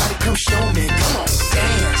brag about it, come show me. Come on,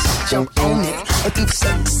 dance, jump on it. If you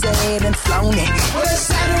sexed and flown it. Well, it's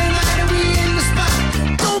Saturday night and we in the spot.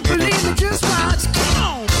 Don't believe me, just watch. Come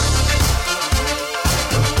on.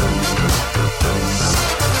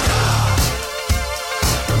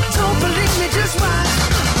 Don't believe me, just watch.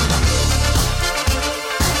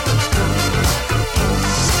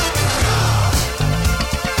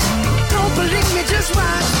 Don't believe me, just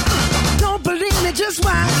watch. Don't believe me, just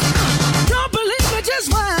watch. Don't believe me, just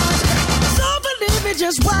watch. Don't believe me,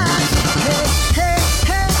 just watch. Hey, hey,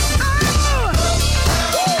 hey, oh!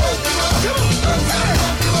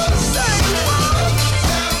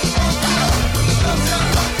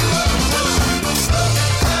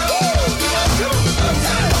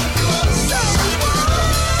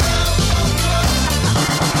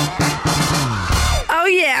 Oh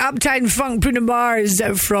yeah, Uptown Funk, Bruno Mars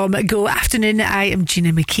from Go Afternoon. I am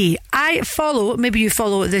Gina McKie. I follow, maybe you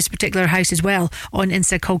follow this particular house as well on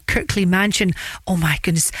Insta, called Kirkley Mansion. Oh my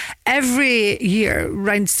goodness. Every year,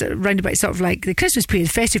 round about sort of like the Christmas period,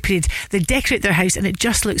 festive period, they decorate their house and it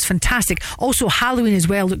just looks fantastic. Also Halloween as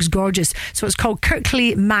well looks gorgeous. So it's called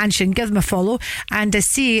Kirkley Mansion. Give them a follow. And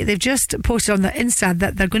see, they've just posted on their Insta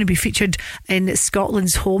that they're going to be featured in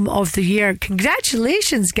Scotland's Home of the Year.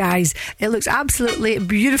 Congratulations, guys. It looks absolutely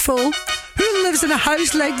beautiful. Who lives in a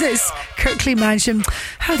house like this? Kirkley Mansion.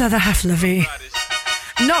 How the other half live, eh?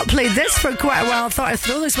 Not played this for quite a while. Thought I'd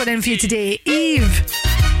throw this one in for you today. Eve.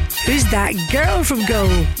 Who's that girl from Go?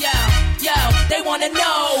 Yo, they wanna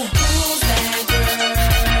know who's that girl.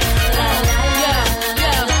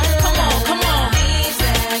 Come on. Come on.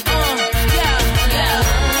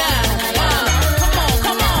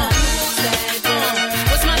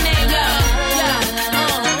 What's my name, yo?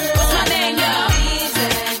 What's my name, yo?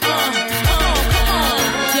 Come on.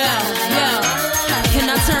 Can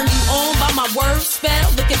I turn you on by my word spell?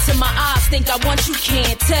 Look into my eyes, think I want you,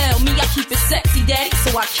 can't tell me. I keep it sexy, daddy,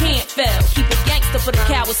 so I can't fail. Keep it gangster for the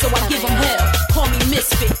cowards, so I give them hell. Call me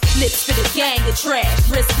misfit, lips for the gang of trash.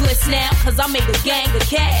 Wrist bliss now, cause I made a gang of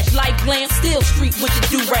cash. Like glam, still street with the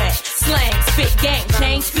do-rag. Slang, spit, gang,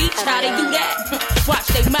 change speech, how they do that? Watch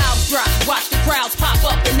they mouths drop, watch the crowds pop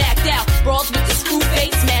up and act out. Brawls with the screw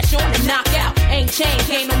face, smash on and knock out. Ain't chain,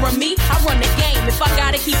 game to run me, I run the game. If I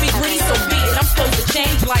gotta keep it green, so be it. I'm supposed to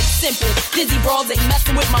change like simple. Dizzy brawls ain't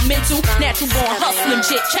messing with my mental. Natural born hustling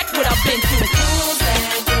shit, check what I've been through. Who's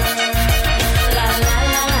that girl? La la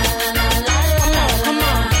la la la la. Come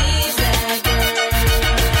on. Who's that girl?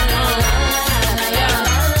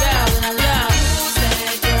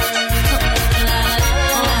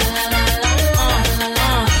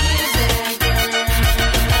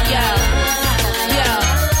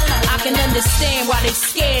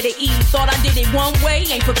 thought I did it one way,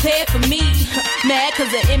 ain't prepared for me. Mad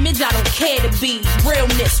cause the image I don't care to be.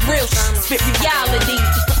 Realness, real spit reality.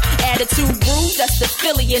 Attitude rude, that's the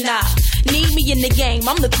Philly and I. Need me in the game,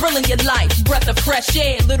 I'm the thrill in your life. Breath of fresh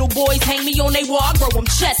air, little boys hang me on they wall, I grow them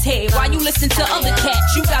chest hair. Why you listen to other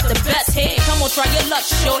cats? You got the best hair. Come on, try your luck,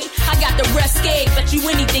 shorty. I got the rest scared. Bet you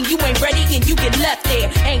anything, you ain't ready and you get left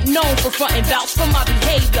there. Ain't known for frontin' vouch for my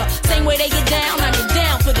behavior. Same way they get down, I get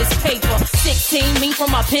down for this paper. 16 mean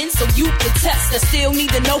from my pen, so you can test. I still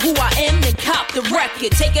need to know who I am and cop the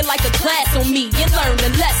record. Take it like a class on me and learn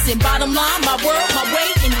the lesson. Bottom line, my world, my way,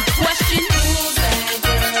 any question?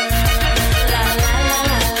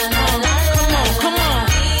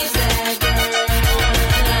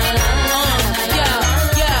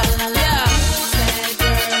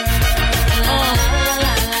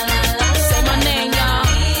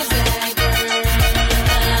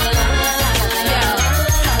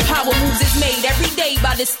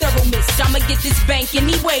 This thoroughness, I'ma get this bank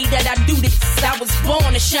any way that I do this. I was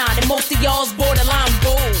born to shine, and most of y'all's borderline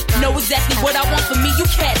bold. Know exactly what I want for me, you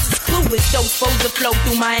cats is clueless. Those foes that flow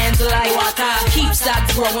through my hands like water. Keep stock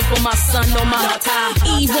growing for my son on my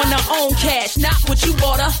daughter. Eve on her own cash, not what you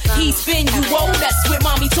bought her. He spin you old, that's what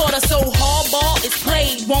mommy taught her. So hardball is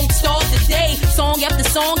played, won't start the day. Song after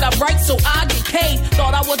song I write so I get paid.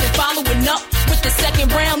 Thought I wasn't following up with the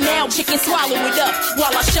second round, now chicken swallow it up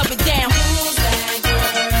while I shove it down.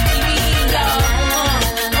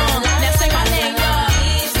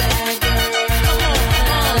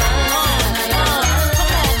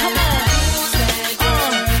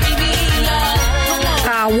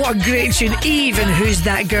 What a great tune. Even Who's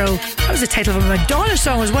That Girl? That was the title of a Madonna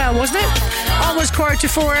song as well, wasn't it? Almost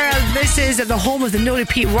 3:45. This is at the home of the no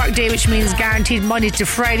repeat workday, which means guaranteed Monday to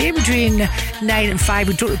Friday between 9 and 5.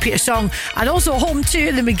 We don't repeat a song. And also home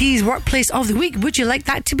to the McGee's Workplace of the Week. Would you like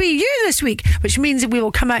that to be you this week? Which means that we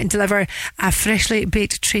will come out and deliver a freshly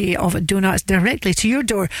baked tray of donuts directly to your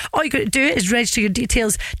door. All you got to do is register your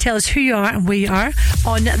details, tell us who you are and where you are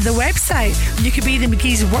on the website. You could be the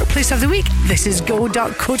McGee's Workplace of the Week. This is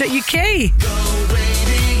go.co.uk.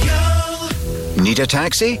 Need a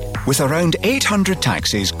taxi? With around 800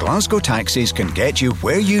 taxis, Glasgow Taxis can get you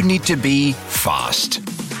where you need to be fast.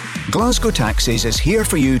 Glasgow Taxis is here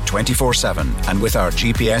for you 24/7, and with our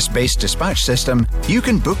GPS-based dispatch system, you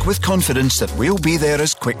can book with confidence that we'll be there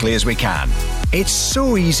as quickly as we can. It's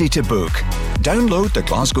so easy to book. Download the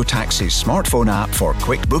Glasgow Taxis smartphone app for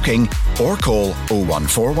quick booking or call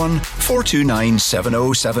 0141 429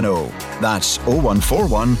 7070. That's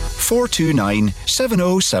 0141 429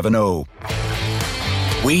 7070.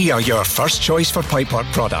 We are your first choice for pipework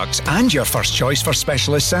products and your first choice for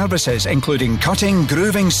specialist services, including cutting,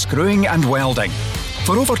 grooving, screwing and welding.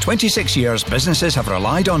 For over 26 years, businesses have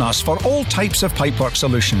relied on us for all types of pipework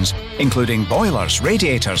solutions, including boilers,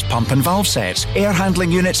 radiators, pump and valve sets, air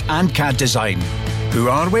handling units and CAD design. Who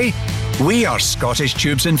are we? We are Scottish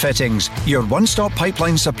Tubes and Fittings, your one-stop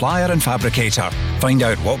pipeline supplier and fabricator. Find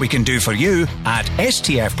out what we can do for you at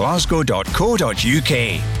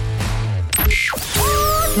stfglasgow.co.uk.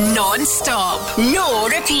 Non-stop, no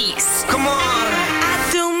repeats. Come on. I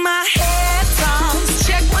do my head toss.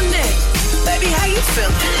 Check one day. Baby, how you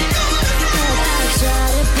feeling? I try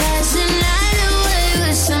to pass the night away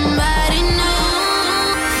with somebody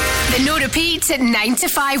new. The no repeat 9 to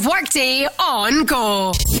 5 workday on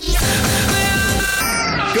Go.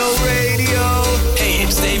 Go radio. Hey,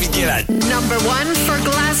 it's David Gillard. Number 1 for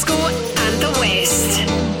Glasgow and the West.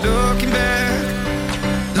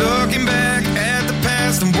 Looking back at the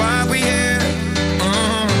past and why we here.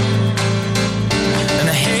 And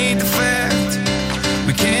I hate the fact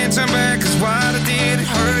we can't turn back, 'cause what I did, it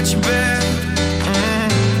hurt you bad.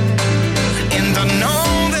 And I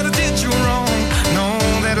know that I did you wrong, know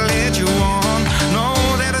that I led you on, know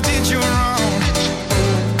that I did you wrong.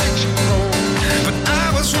 But I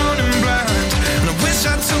was running blind, and I wish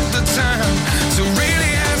I took the time to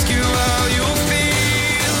really ask you how you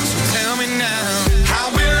feel. So tell me now, how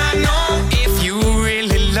will I know if you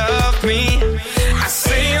really love me? I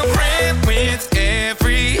say a prayer with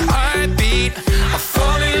every heartbeat. I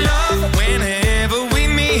fall in love whenever we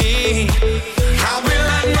meet. How will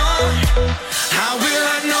I know? How will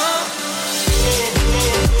I know?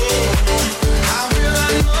 How will I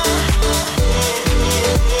know?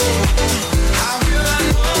 How will I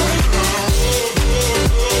know?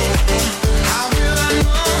 How will I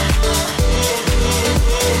know?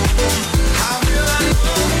 How will I know?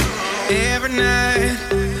 Every night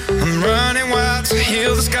I'm running wild to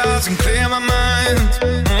heal the scars and clear my mind.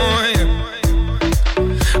 Oh, yeah.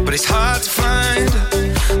 But it's hard to find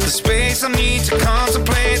the space I need to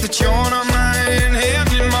contemplate that you're not mine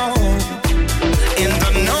anymore. And I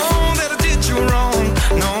know that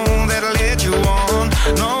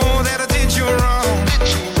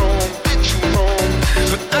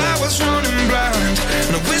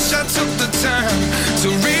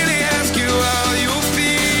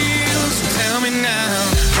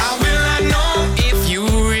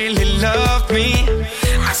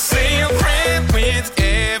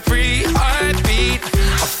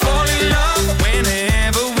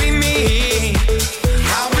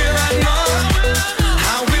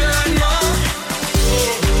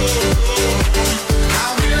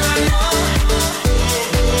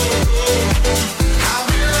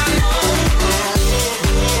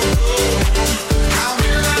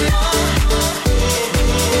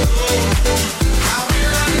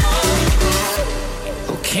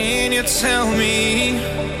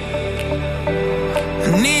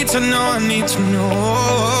I need to know.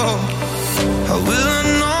 How will I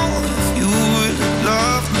know if you would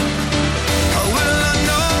love me? How will I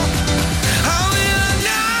know? How will I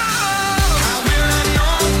know? How will I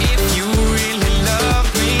know if you really love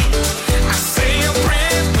me? I say a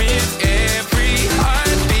prayer with every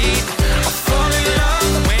heartbeat. I fall in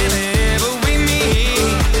love whenever we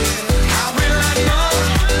meet. How will I know?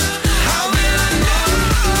 How will I know?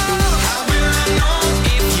 How will I know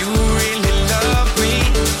if you really love me?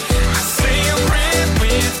 I say a prayer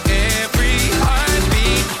with every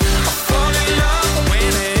heartbeat. I fall in love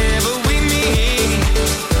whenever we meet.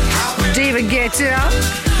 David Guetta.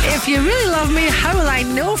 If you really love me, how will I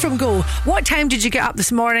know from Go? What time did you get up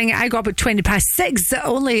this morning? I got up at 6:20.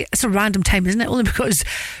 Only, it's a random time, isn't it? Only because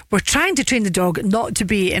we're trying to train the dog not to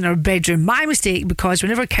be in our bedroom. My mistake, because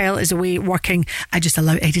whenever Kyle is away working, I just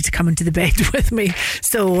allow Eddie to come into the bed with me.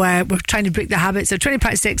 So we're trying to break the habit. So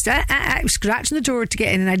 6:20, scratching the door to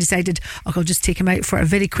get in, and I decided I'll just take him out for a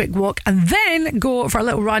very quick walk and then go for a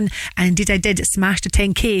little run. And indeed I did. Smashed a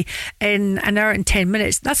 10k in an hour and 10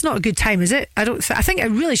 minutes. That's not a good time, is it? I think I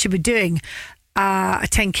really should be doing a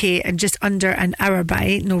 10k in just under an hour, but I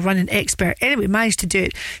ain't no running expert. Anyway, managed to do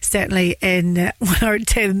it certainly in 1 hour and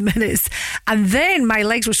 10 minutes. And then my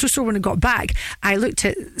legs were so sore when I got back, I looked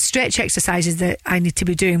at stretch exercises that I need to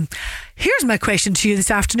be doing. Here's my question to you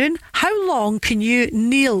this afternoon. How long can you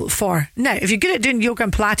kneel for? Now, if you're good at doing yoga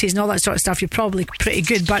and Pilates and all that sort of stuff, you're probably pretty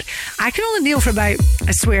good, but I can only kneel for about,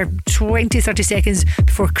 I swear, 20-30 seconds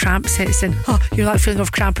before cramp sets in. Oh, you're not feeling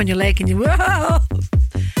of cramp on your leg and you, whoa.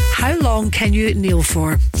 How long can you kneel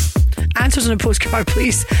for? Answers on a postcard,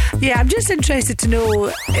 please. Yeah, I'm just interested to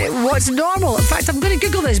know what's normal. In fact, I'm going to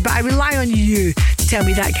Google this, but I rely on you to tell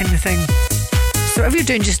me that kind of thing. So whatever you're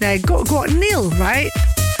doing just now, go on, kneel, right?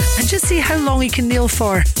 And just see how long you can kneel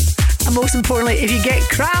for. And most importantly, if you get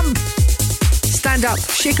cramp, stand up,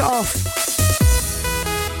 shake it off.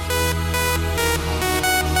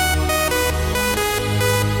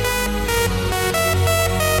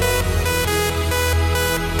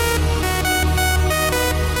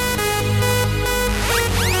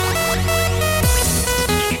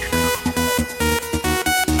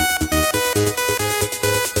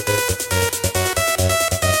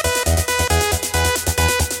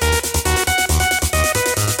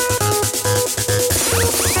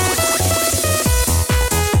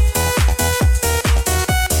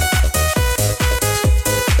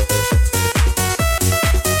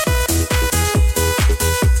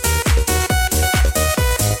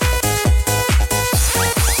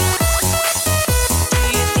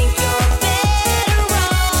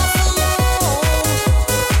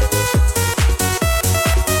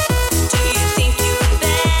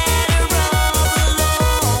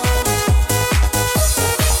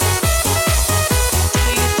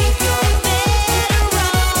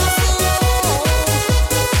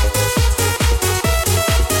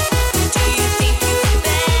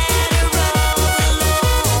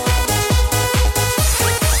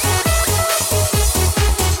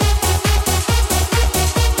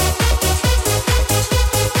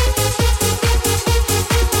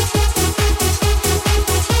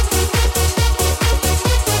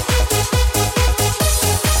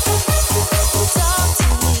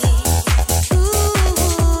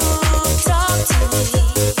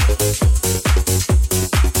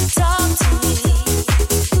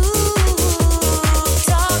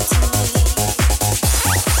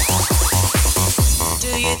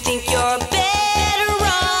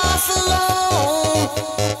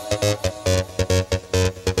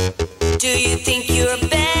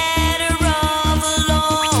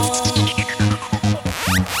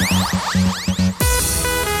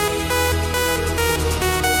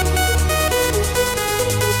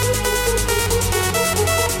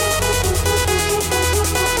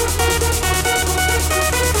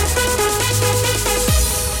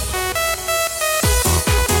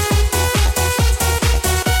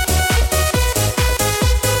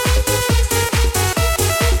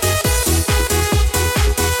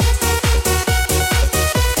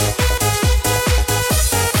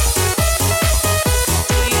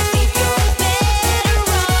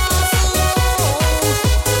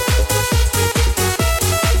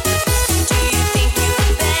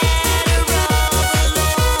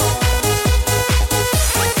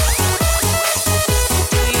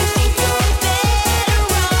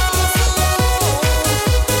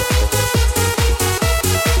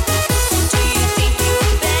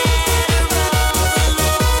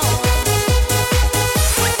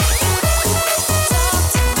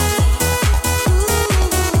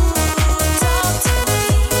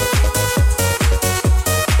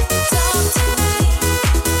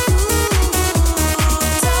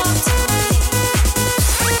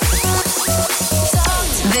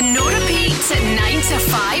 to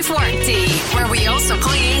 5 workday, where we also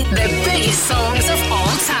play the biggest songs of all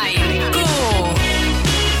time. Go!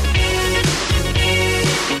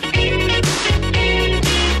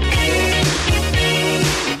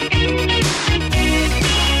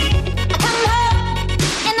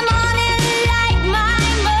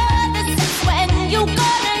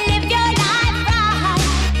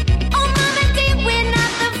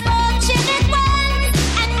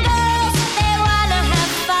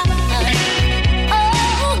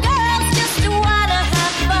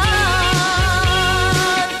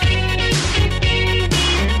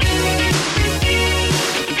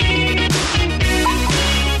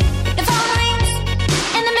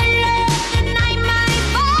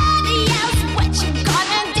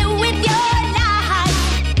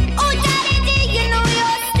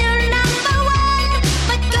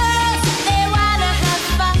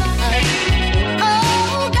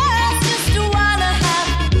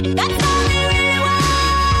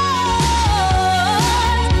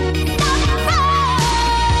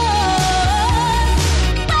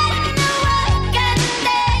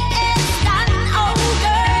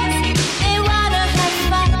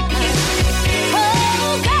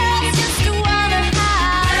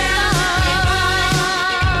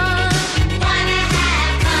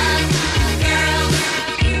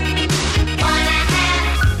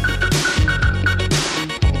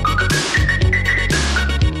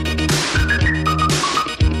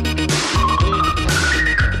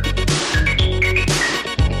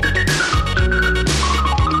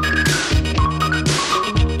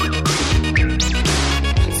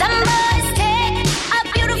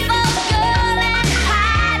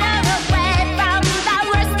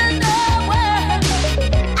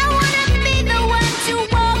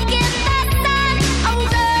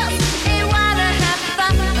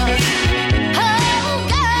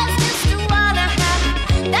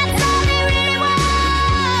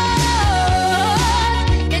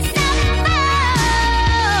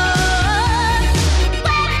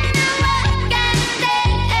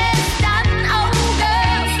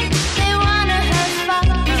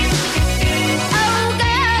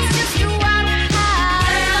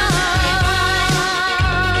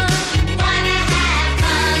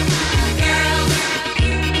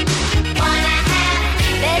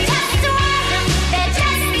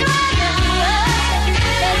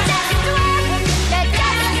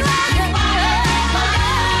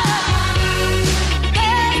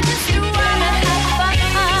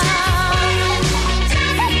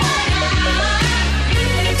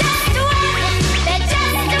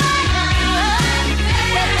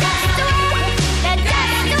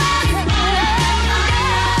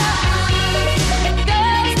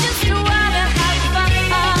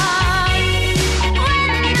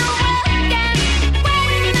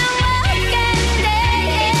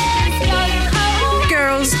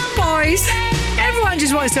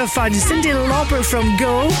 Fun. Cindy Lauper from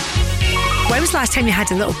Go. When was the last time you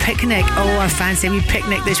had a little picnic? Oh, I fancy a wee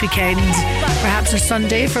picnic this weekend. Perhaps on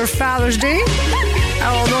Sunday for Father's Day.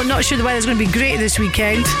 Although I'm not sure the weather's going to be great this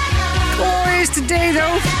weekend. Glorious today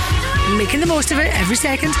though. Making the most of it every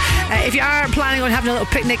second. If you are planning on having a little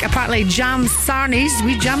picnic, apparently jam sarnies,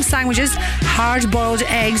 wee jam sandwiches, hard-boiled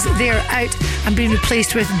eggs, they're out and being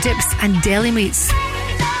replaced with dips and deli meats.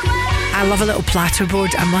 I love a little platter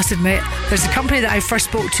board, I must admit. There's a company that I first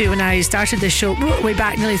spoke to when I started this show way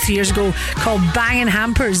back nearly 3 years ago called Bangin'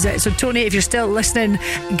 Hampers. So Tony, if you're still listening,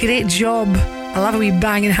 great job. I love a wee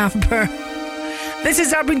banging hamper. This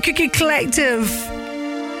is Urban Cookie Collective.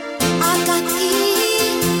 I got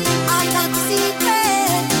key, I got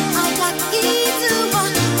secret, I got key to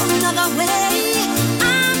another way.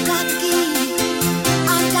 I got key,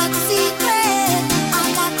 I got secret, I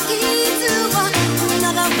got key to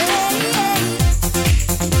another way.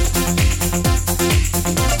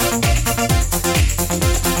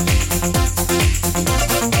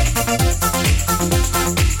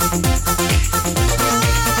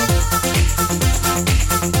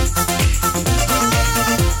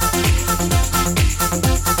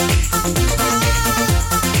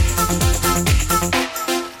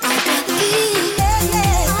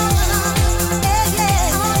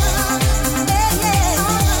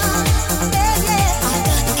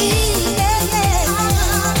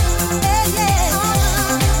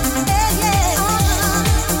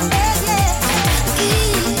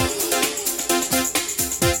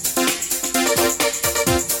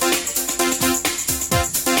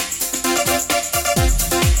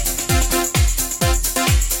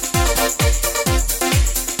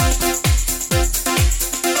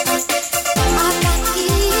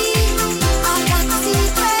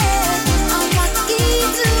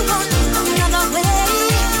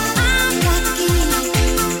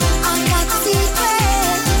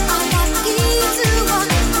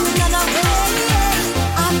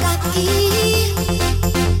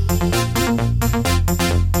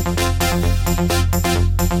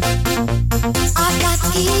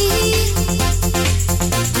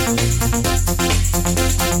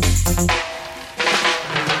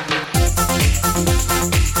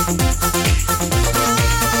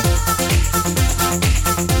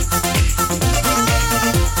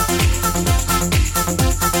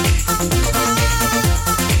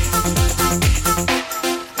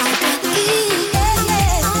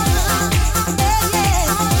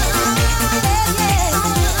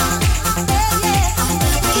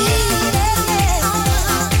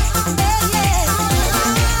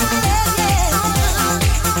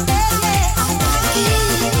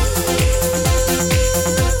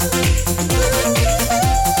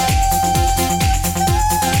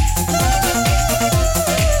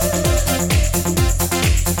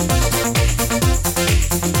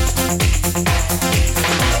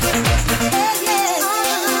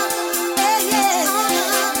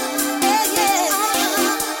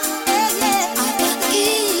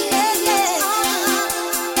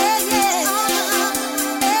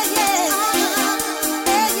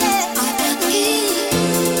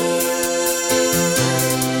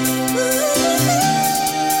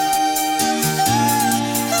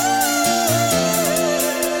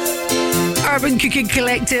 Urban Cooking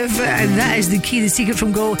Collective, and that is the key, the secret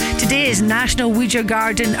from Go. Today is National Weed Your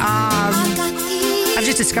Garden. I've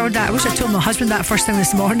just discovered that. I wish I told my husband that first thing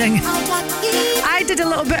this morning. I did a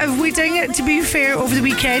little bit of weeding, to be fair, over the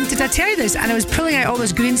weekend. Did I tell you this? And I was pulling out all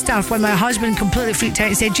this green stuff when my husband completely freaked out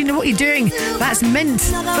and said, "Gina, what are you doing? That's mint."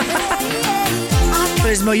 For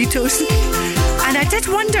his mojitos. And I did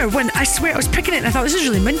wonder when, I swear I was picking it and I thought, this is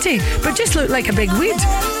really minty, but it just looked like a big weed.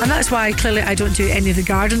 And that's why clearly I don't do any of the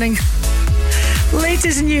gardening.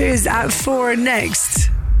 Latest news at 4 next.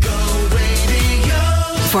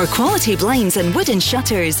 For quality blinds and wooden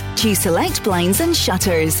shutters, choose Select Blinds and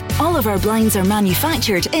Shutters. All of our blinds are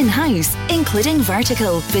manufactured in-house, including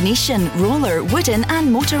vertical, Venetian, roller, wooden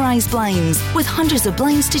and motorised blinds, with hundreds of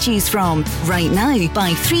blinds to choose from. Right now,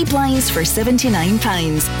 buy 3 blinds for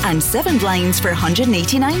 £79 and 7 blinds for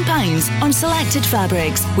 £189 on selected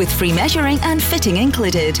fabrics, with free measuring and fitting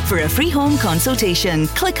included. For a free home consultation,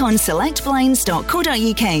 click on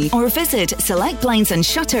selectblinds.co.uk or visit Select Blinds and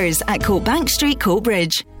Shutters at Coat Bank Street,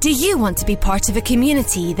 Coatbridge. Do you want to be part of a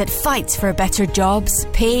community that fights for better jobs,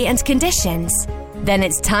 pay and conditions? Then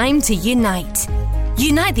it's time to unite.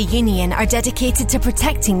 Unite the Union are dedicated to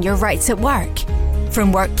protecting your rights at work.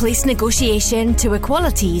 From workplace negotiation to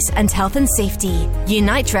equalities and health and safety,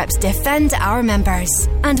 Unite reps defend our members.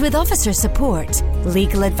 And with officer support,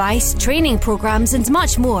 legal advice, training programmes and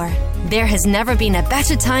much more, there has never been a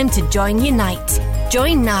better time to join Unite.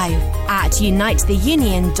 Join now at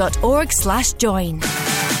unitetheunion.org/join.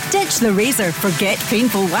 Ditch the razor, forget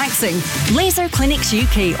painful waxing. Laser Clinics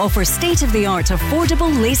UK offers state-of-the-art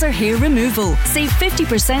affordable laser hair removal. Save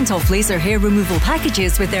 50% off laser hair removal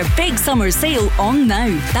packages with their big summer sale on now.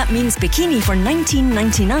 That means bikini for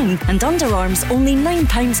 $19.99 and underarms only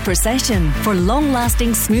 £9 per session. For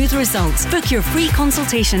long-lasting smooth results, book your free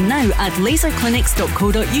consultation now at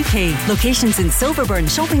laserclinics.co.uk. Locations in Silverburn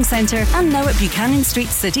Shopping Centre and now at Buchanan Street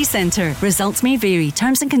City Centre. Results may vary.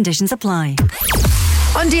 Terms and conditions apply.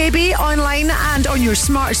 On DAB, online and on your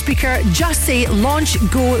smart speaker, just say Launch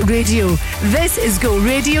Go Radio. This is Go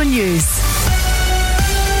Radio News.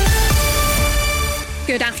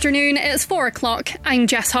 Good afternoon, it's 4 o'clock. I'm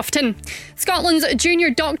Jess Houghton. Scotland's junior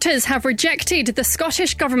doctors have rejected the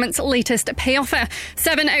Scottish Government's latest pay offer.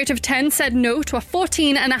 7 out of 10 said no to a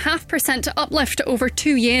 14.5% uplift over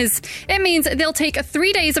 2 years. It means they'll take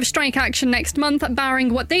 3 days of strike action next month,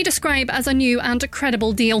 barring what they describe as a new and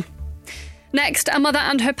credible deal. Next, a mother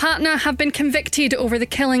and her partner have been convicted over the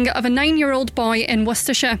killing of a 9-year-old boy in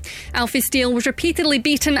Worcestershire. Alfie Steele was repeatedly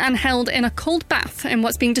beaten and held in a cold bath in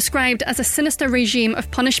what's being described as a sinister regime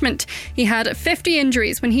of punishment. He had 50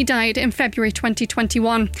 injuries when he died in February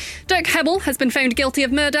 2021. Dirk Hibble has been found guilty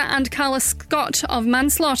of murder and Carla Scott of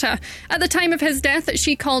manslaughter. At the time of his death,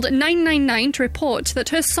 she called 999 to report that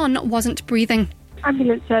her son wasn't breathing.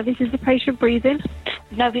 Ambulance service, is the patient breathing?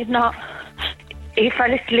 No, he's not. He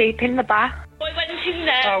fell asleep in the bath. I went in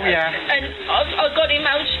there and I got him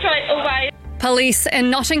out straight away. Police in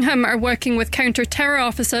Nottingham are working with counter-terror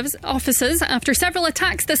officers after several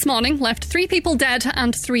attacks this morning left 3 people dead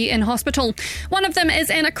and 3 in hospital. One of them is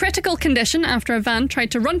in a critical condition after a van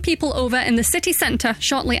tried to run people over in the city centre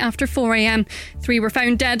shortly after 4 a.m. 3 were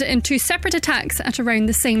found dead in 2 separate attacks at around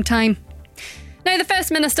the same time. Now, the First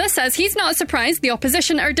Minister says he's not surprised the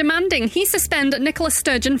opposition are demanding he suspend Nicola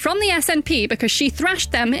Sturgeon from the SNP because she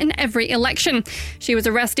thrashed them in every election. She was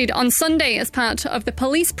arrested on Sunday as part of the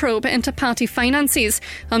police probe into party finances.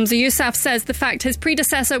 Humza Yousaf says the fact his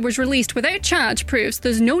predecessor was released without charge proves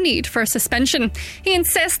there's no need for a suspension. He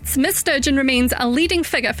insists Ms Sturgeon remains a leading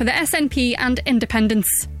figure for the SNP and independence.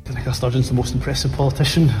 Nicola Sturgeon's the most impressive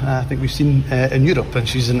politician I think we've seen in Europe, and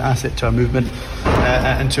she's an asset to our movement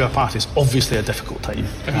and to our party. It's obviously a difficult time.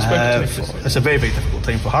 It's a very, very difficult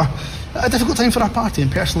time for her. A difficult time for our party,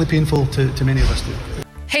 and personally painful to many of us too.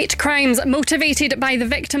 Hate crimes motivated by the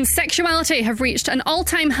victim's sexuality have reached an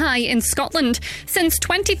all-time high in Scotland. Since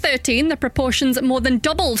 2013, the proportions more than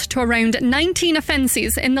doubled to around 19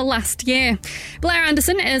 offences in the last year. Blair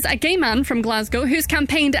Anderson is a gay man from Glasgow who's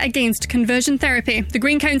campaigned against conversion therapy. The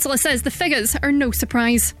Green Councillor says the figures are no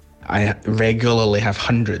surprise. I regularly have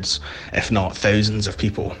hundreds, if not thousands of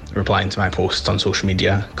people replying to my posts on social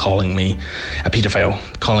media, calling me a paedophile,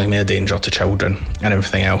 calling me a danger to children and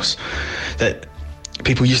everything else that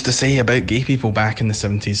people used to say about gay people back in the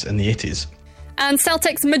 70s and the 80s. And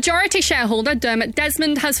Celtic's majority shareholder Dermot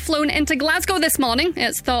Desmond has flown into Glasgow this morning.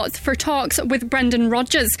 It's thought for talks with Brendan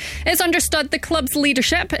Rodgers. It's understood the club's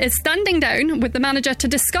leadership is standing down with the manager to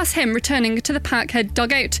discuss him returning to the Parkhead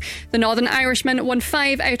dugout. The Northern Irishman won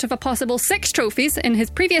 5 out of a possible 6 trophies in his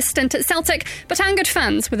previous stint at Celtic, but angered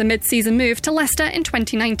fans with a mid-season move to Leicester in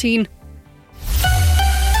 2019.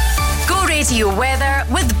 Go Radio weather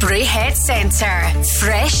with Braehead Centre.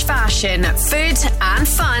 Fresh fashion, food and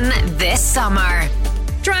fun this summer.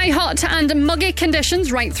 Dry, hot and muggy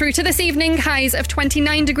conditions right through to this evening. Highs of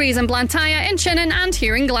 29 degrees in Blantyre, in Shannon and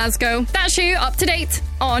here in Glasgow. That's you up to date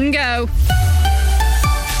on Go.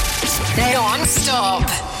 Non-stop.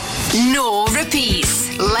 No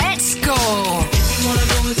repeats. Let's go.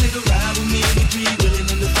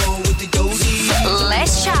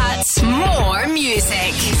 Let's chat. More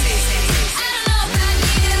music.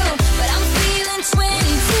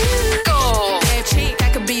 Go.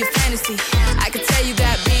 That could be a fantasy. I could tell you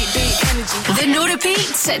got big energy. The no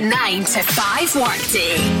repeats 9 to 5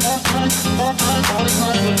 workday.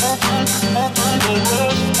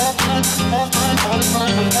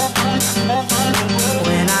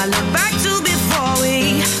 When I look back to before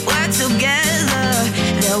we were together,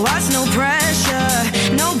 there was no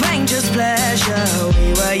pressure, no pain, just pleasure.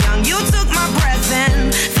 We were young, you took my breath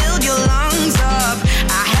and filled your lungs up.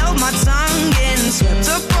 I held my tongue in, swept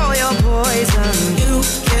up all your poison. You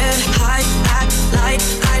get high, act like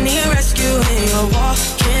I need rescuing. You're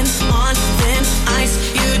walking on thin ice,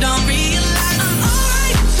 you don't realize I'm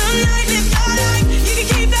alright tonight. Live your life, you can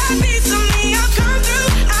keep that piece of me. I'll come through,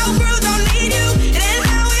 outgrow, don't need you. It ain't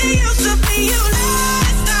how it used to be. You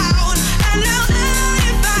lost out, and now I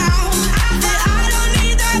found that I don't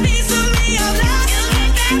need that piece of me. I'm lost. You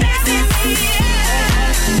get that piece of me,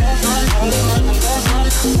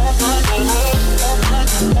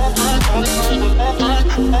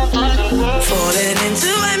 falling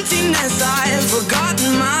into emptiness, I have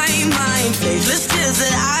forgotten my mind. Faithless tears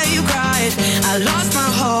that I've cried, I lost my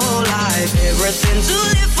whole life. Everything to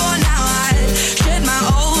live for now, I shed my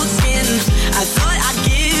old skin. I thought I'd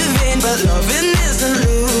give in, but loving isn't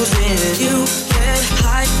losing. You get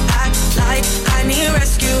high, act like I need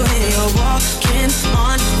rescuing. You're walking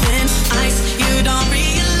on thin ice, you don't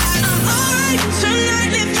realize I'm alright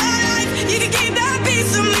tonight. Live your life, you can keep that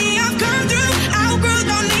piece of me. I've come through, outgrow,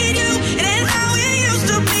 don't need you. It ain't how it used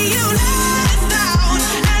to be. You lost out,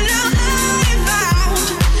 and now I found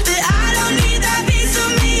that I don't need that piece of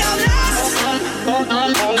me. I'm lost.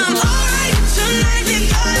 I'm alright tonight. Live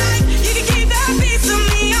your life, you can keep that piece of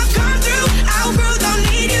me. I've come through, outgrow, don't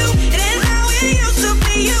need you. It ain't how it used to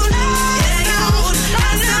be. You lost out,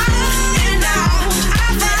 and now I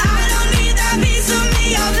found that I don't need that piece of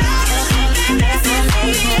me. I'm lost.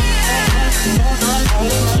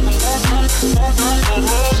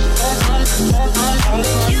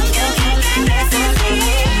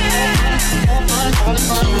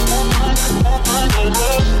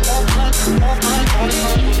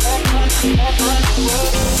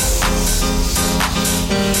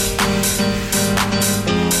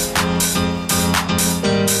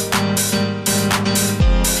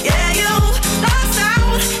 Yeah, you lost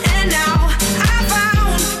out, and now I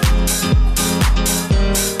found.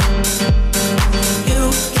 You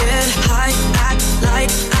get high, act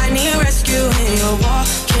like I need rescuing. You're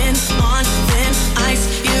walking on thin ice,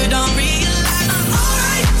 you don't realize I'm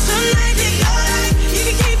alright tonight. Live your life, you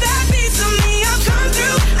can keep that piece of me. I'll come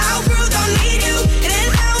through, outgrow, don't need you. It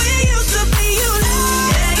ain't how it used to be. You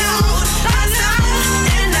lost out,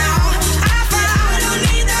 and now I found I don't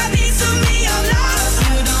need that piece of me. I'm lost.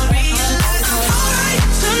 You don't realize I'm alright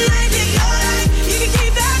tonight. Live your life, you can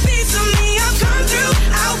keep that piece of me. I'll come through,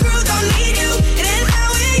 outgrow, don't need you. It ain't how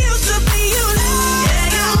it used to be. You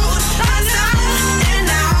lost out, and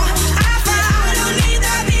now I found I don't need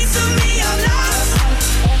that piece of me. I'm lost.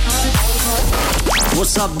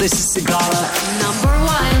 What's up, this is Sigala. Number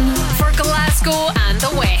 1 for Glasgow and the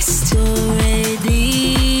West.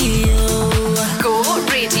 Go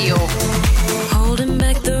Radio. Holding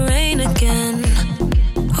back the rain again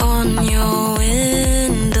on your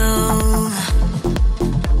window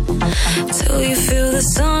till you feel the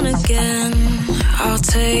sun again. I'll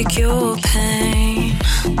take your pain.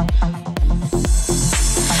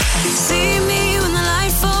 See me when the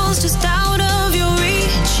light falls just out of your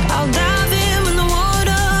reach. I'll dive in when the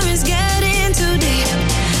water is getting too deep.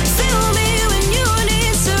 Feel me when you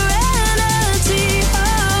need serenity. Oh,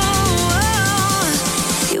 oh.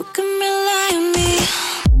 You can rely on me.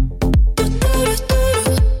 You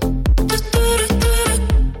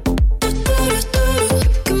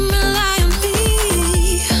can rely on me.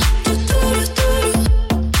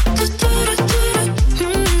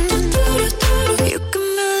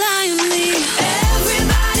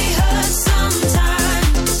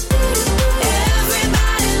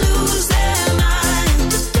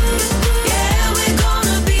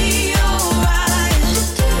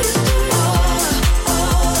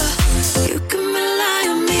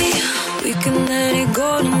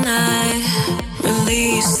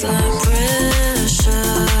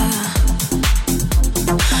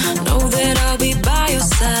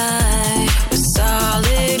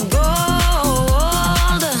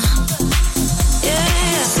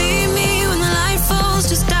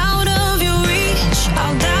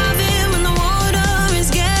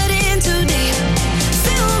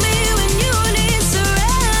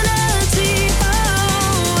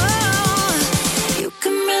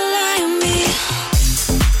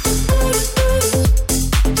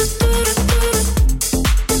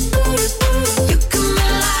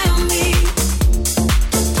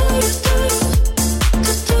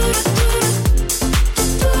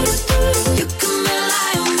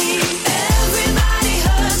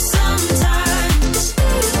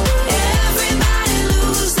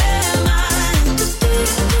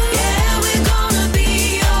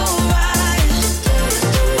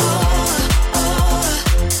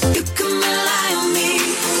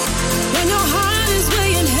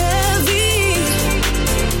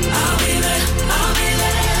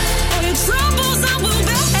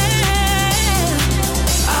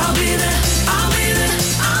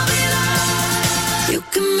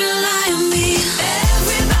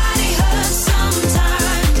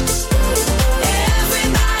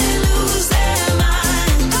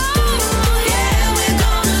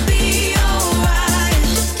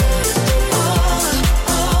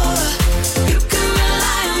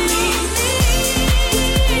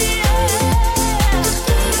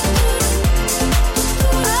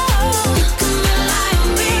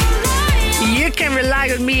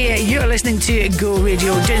 listening to Go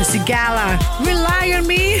Radio. Doing Sigala. Rely on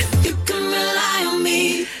me. You can rely on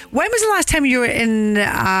me. When was the last time you were in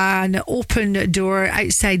an open door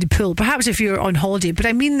outside the pool? Perhaps if you're on holiday, but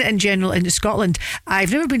I mean in general in Scotland.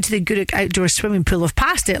 I've never been to the Guruk outdoor swimming pool. I've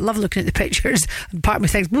passed it. Love looking at the pictures. Part of me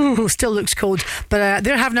thinks, ooh, still looks cold. But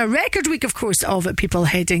they're having a record week, of course, of people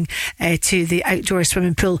heading to the outdoor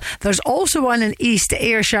swimming pool. There's also one in East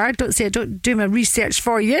Ayrshire. Don't do my research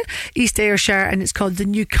for you. East Ayrshire, and it's called the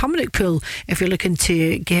New Cumnock Pool. If you're looking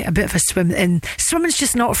to get a bit of a swim in, swimming's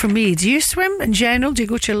just not for me. Do you swim in general? Do you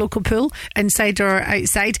go to your local pool, inside or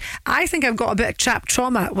outside? I think I've got a bit of trapped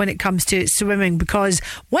trauma when it comes to swimming, because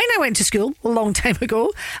when I went to school a long time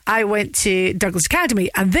ago, I went to Douglas Academy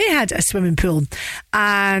and they had a swimming pool,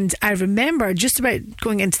 and I remember just about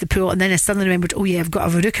going into the pool, and then I suddenly remembered, oh yeah, I've got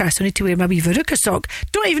a verruca, so I need to wear my wee verruca sock.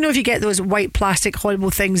 Don't even know if you get those white plastic horrible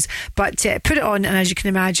things, but put it on, and as you can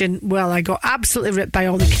imagine, well, I got absolutely ripped by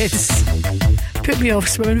all the kids. Put me off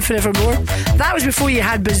swimming forevermore. That was before you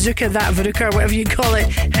had bazooka, that verruca, or whatever you call it.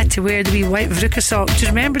 Had to wear the wee white verruca sock. Do you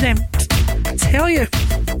remember them? I tell you,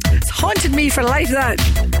 it's haunted me for life, that.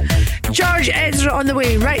 George Ezra on the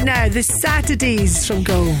way right now. The Saturdays from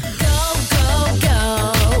Go. Go, go,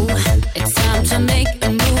 go. It's time to make a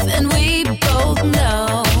move, and we both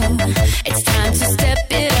know it's time to step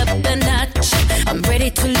it up a notch. I'm ready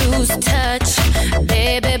to lose touch.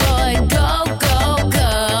 Baby boy, go, go,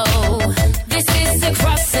 go. This is the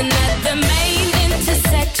crossing at the main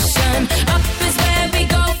intersection. Up is where we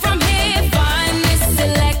go from here. Find this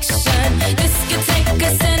selection. This could take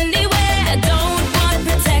us anywhere. Don't want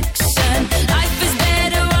protection. Life is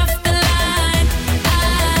better off the line.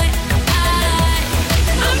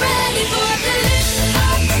 I'm ready for the lift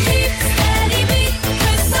up, keep steady beat.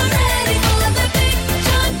 'Cause I'm ready for the big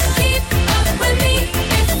jump. Keep up with me.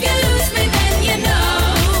 If you lose me, then you know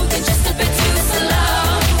you're just a bit too slow.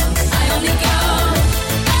 I only go.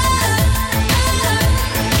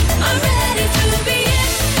 I'm ready to be in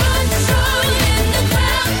control. In the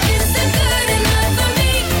crowd isn't good enough for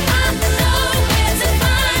me. I know where to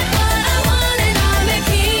find what I want, and I'ma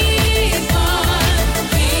keep on,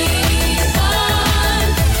 keep on.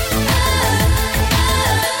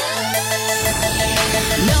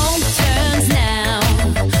 No turns now.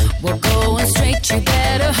 We're going straight. You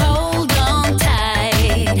better hold on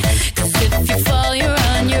tight. 'Cause if you fall, you're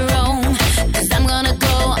on your own. 'Cause I'm gonna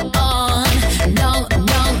go on. No,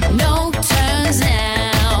 no, no turns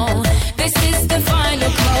now. This is the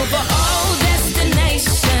final call for all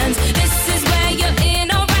destinations. This is where you're in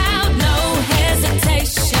or out, no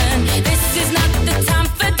hesitation. This is not the time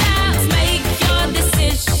for doubts. Make your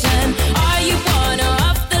decision. Are you on or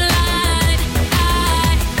off the line?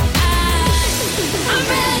 I'm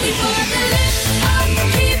ready for the lift up,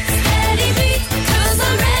 keep steady beat. 'Cause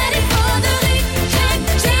I'm ready for the leap.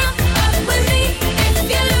 Jump up with me. If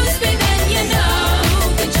you lose me, then you know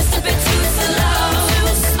you're just a bit too slow.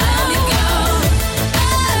 I only go.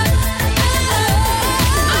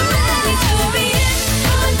 I'm ready to be in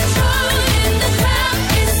control. In the crowd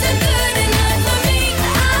isn't good enough for me.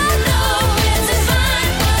 I know where to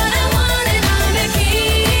find what I want, and I'ma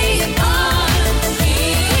keep on,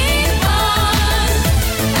 keep on.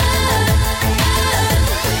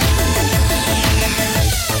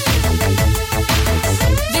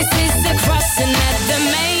 This is the crossing at the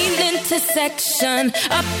main intersection.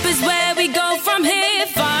 Up is where we go from here.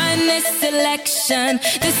 Find this selection.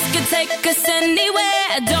 This could take us anywhere.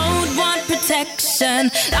 I don't want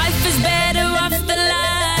protection. Life is better off the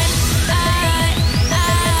line.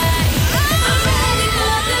 I'm ready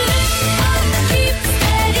for the lift up, keep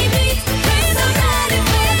steady beat. 'Cause I'm ready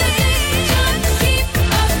for the big jump. Keep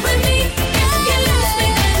up with me. If you lose me,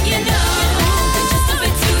 then you know you're just a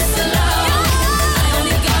bit too slow. I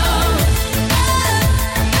only go.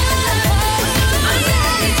 I'm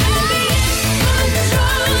ready to be in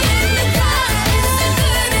control. In the crowd isn't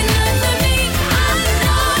good enough for me. I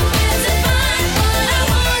know where to find what I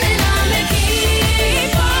want, and I'ma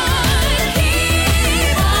keep on,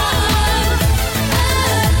 keep on.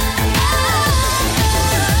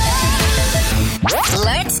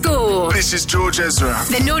 Let's go. This is George Ezra.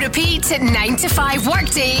 The no repeat 9 to 5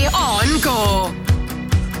 workday on Go.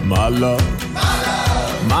 My love,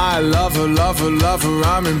 my lover, lover, lover,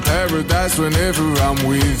 I'm in paradise whenever I'm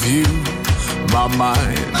with you. My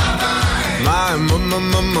mind, my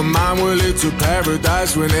mind, well, it's a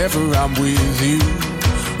paradise whenever I'm with you.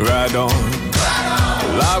 Ride on,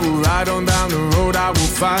 well, I will ride on down the road, I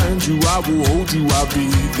will find you, I will hold you, I'll be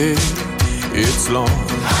there. It's long,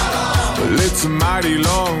 Well, it's a mighty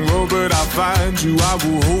long road, but I'll find you. I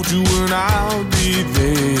will hold you and I'll be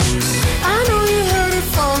there. I know you heard it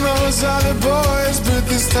from those other boys, but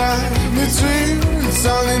this time it's real. It's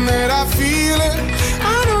something that I feel it.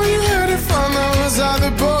 I know you heard it from those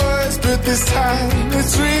other boys, but this time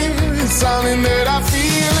it's real. It's something that I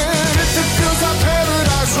feel it. If it feels like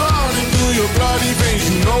paradise running through your bloody veins,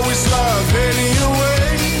 you know it's love heading your way.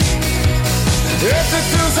 If it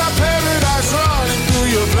feels like paradise running through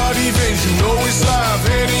your bloody veins, you know it's love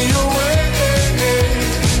heading your way.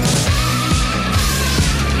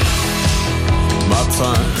 My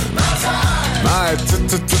time, my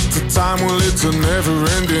time, well it's a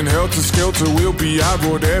never-ending helter-skelter. We'll be out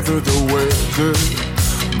whatever the weather.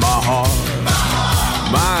 My heart,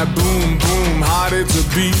 my boom boom heart, it's a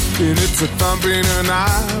beating, it's a thumping, and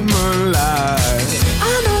I'm alive. I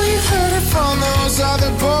know you heard it from those other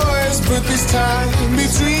boys, but this time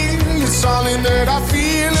it's real. It's something that I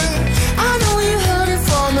feel it. I know you heard it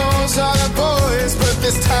from those other boys, but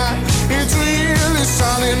this time it's real. It's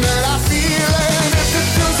something that I feel it. If it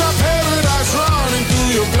feels like paradise running through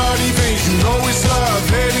your bloody veins, you know it's love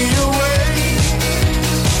heading your way.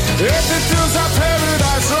 If it feels like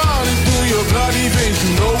paradise running through your bloody veins,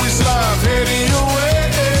 you know it's love heading your way.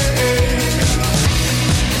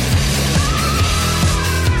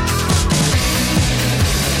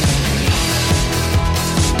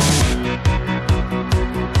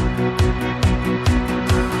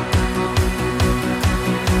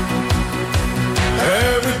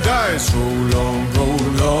 Paradise, roll on,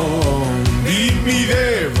 roll on. Meet me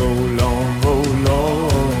there, roll on, roll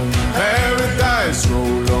on. Paradise,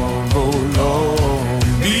 roll on, roll on.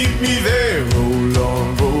 Meet me there, roll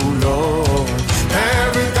on, roll on.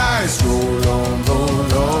 Paradise, roll on,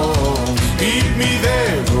 roll on. Meet me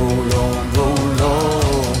there, roll on, roll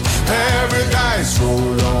on. Paradise,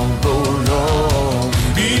 roll on, roll on.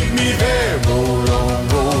 Meet me there, roll on,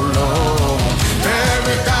 roll on.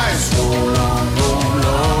 Paradise, roll on, roll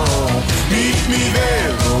on. Meet me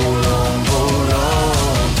there, roll on, roll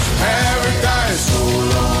on. Paradise,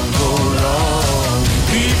 roll on, roll on.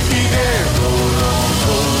 Meet me there, roll on,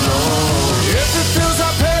 roll on. If it feels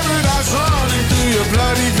like paradise running through your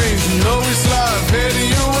bloody veins, you know it's love heading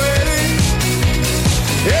your way.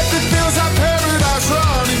 If it feels like paradise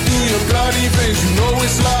running through your bloody veins, you know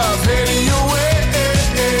it's love heading your way.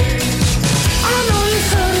 I know you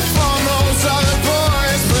heard it from those other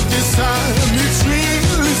boys, but this time it's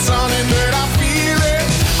real. It's something that I feel it.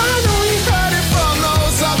 I know you heard it from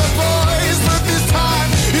those other boys, but this time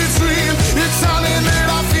it's real. It's something that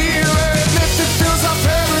I feel it. If it feels like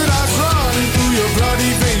paradise running through your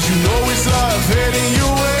bloody veins, you know it's love heading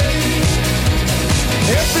your way.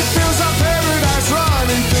 If it feels like paradise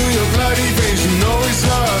running through your bloody veins, you know it's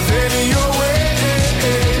love heading your way.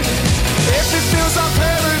 If it feels like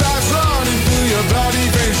paradise running through your bloody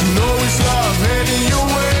veins, you know it's love heading your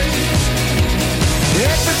way.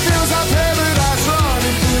 If it feels like paradise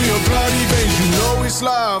running through your bloody veins, you know it's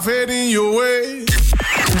love heading your way.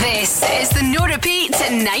 This is the No Repeat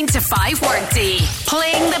 9 to 5 workday,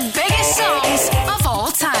 playing the biggest songs of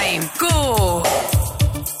all time. Go!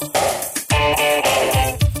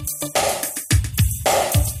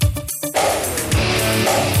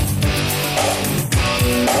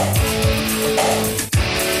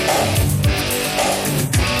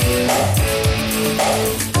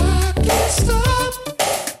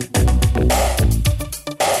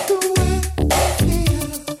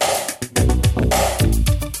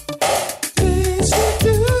 Things we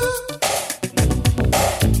do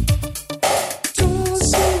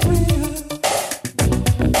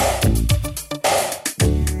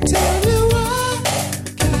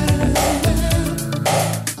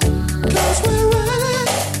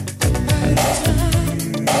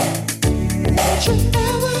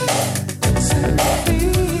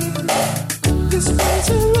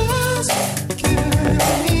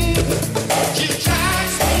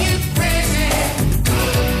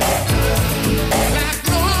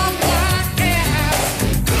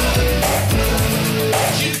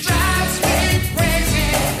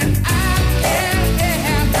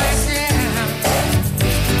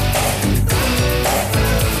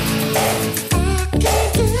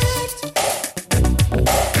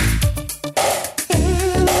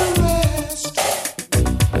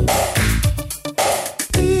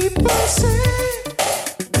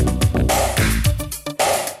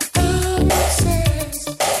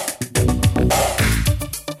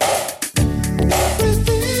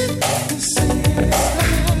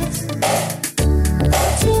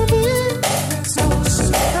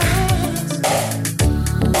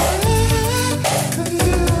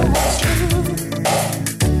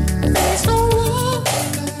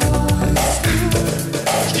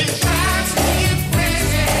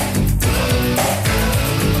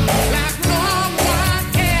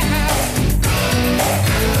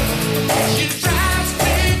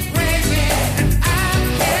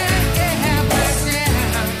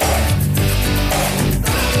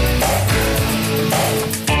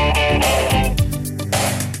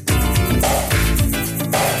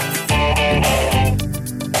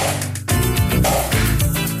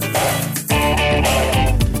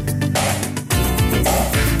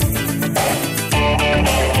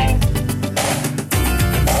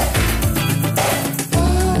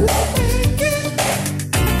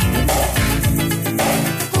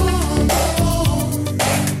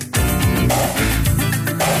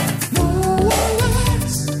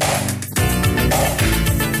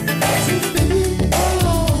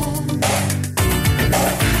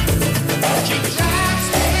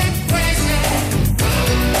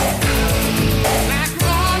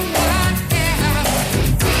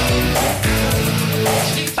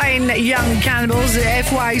Fine Young Cannibals,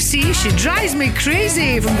 FYC. She drives me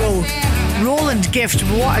crazy from Go. Roland Gift,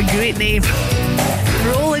 what a great name.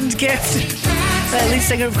 Roland Gift. Lead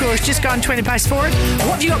singer, of course. Just gone 20 past 4. What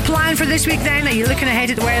have you got planned for this week then? Are you looking ahead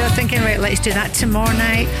at the weather thinking, right, let's do that tomorrow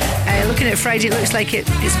night? Looking at Friday, it looks like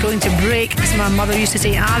it's going to break, as my mother used to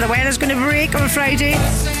say. The weather's going to break on Friday.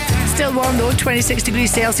 Still warm though, 26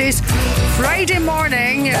 degrees Celsius. Friday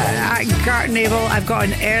morning at Gartnavel, I've got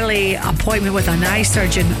an early appointment with an eye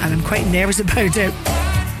surgeon and I'm quite nervous about it.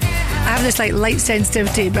 I have this light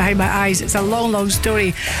sensitivity behind my eyes. It's a long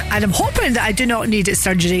story and I'm hoping that I do not need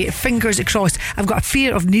surgery. Fingers crossed. I've got a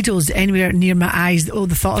fear of needles anywhere near my eyes. Oh,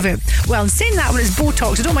 the thought of it. Well, I'm saying that when it's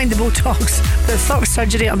Botox, I don't mind the Botox, but the thought of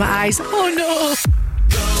surgery on my eyes, oh no.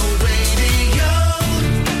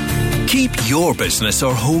 Keep your business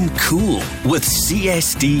or home cool with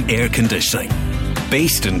CSD Air Conditioning.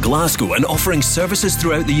 Based in Glasgow and offering services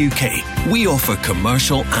throughout the UK, we offer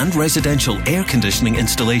commercial and residential air conditioning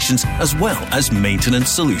installations as well as maintenance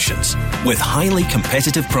solutions. With highly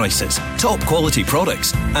competitive prices, top quality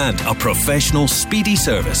products and a professional, speedy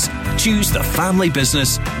service. Choose the family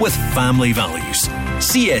business with family values.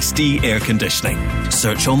 CSD Air Conditioning.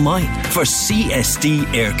 Search online for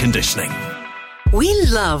CSD Air Conditioning. We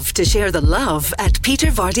love to share the love at Peter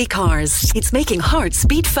Vardy Cars. It's making hearts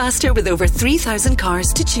beat faster with over 3,000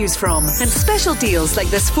 cars to choose from. And special deals like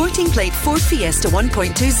this 14-plate Ford Fiesta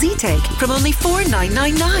 1.2 Z-Tech from only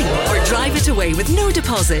 $4,999. Or drive it away with no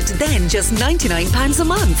deposit, then just £99 a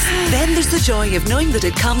month. Then there's the joy of knowing that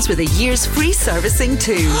it comes with a year's free servicing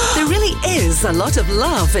too. There really is a lot of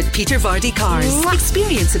love at Peter Vardy Cars.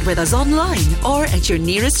 Experience it with us online or at your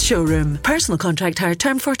nearest showroom. Personal contract hire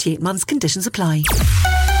term 48 months, conditions apply.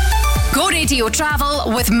 Go Radio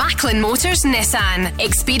Travel with Macklin Motors Nissan.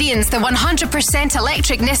 Experience the 100%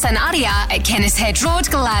 electric Nissan Ariya at Kennishead Road,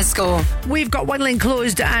 Glasgow. We've got one lane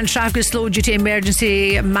closed and traffic is slow due to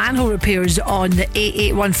emergency manhole repairs on the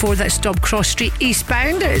A814, that's Stob Cross Street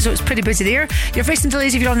eastbound, so it's pretty busy there. You're facing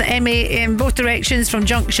delays if you're on the M8 in both directions from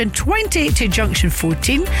junction 20 to junction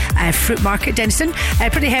 14, Fruit Market, Denison.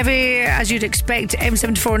 Pretty heavy as you'd expect.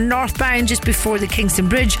 M74 northbound just before the Kingston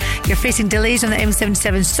Bridge. You're facing delays on the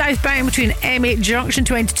M77 southbound between M8 junction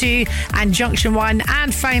 22 and junction 1,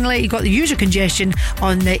 and finally you've got the usual congestion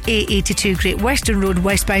on the A82 Great Western Road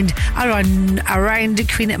westbound around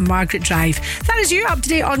Queen Margaret Drive. That is you up to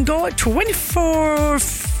date on Go. 4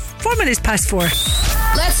 minutes past 4.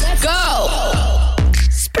 Let's go.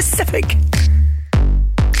 Specific.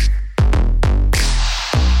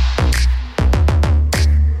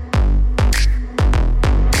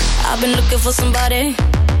 I've been looking for somebody,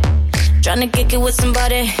 trying to kick it with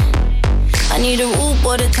somebody. I need a rude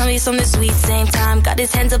boy to tell me something sweet. Same time, got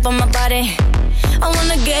his hands up on my body. I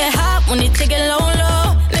wanna get hot when he take it low.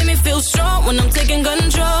 Make me feel strong when I'm taking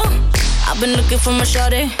control. I've been looking for my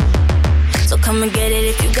shorty, so come and get it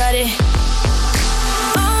if you got it.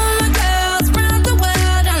 All my girls round the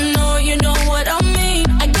world, I know you know what I mean.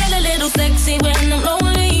 I get a little sexy when I'm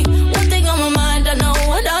lonely. One thing on my mind, I know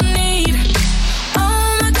what I need.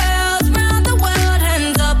 All my girls round the world,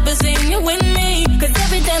 hands up and sing it with me. Cause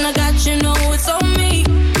everything I got, you know it's on me.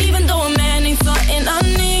 Even though a man ain't something I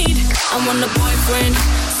need. I want a boyfriend,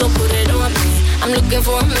 so put it on me. I'm looking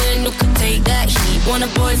for a man who could take that heat. Want a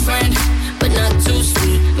boyfriend, but not too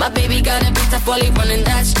sweet. My baby got a big tough while he running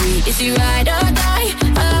that street. Is he ride or die?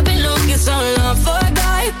 I've been looking so long for a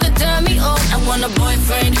guy who could turn me on. I want a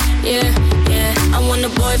boyfriend, yeah. I want a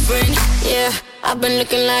boyfriend, yeah. I've been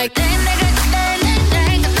looking like where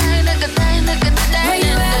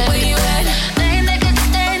you at, where you at?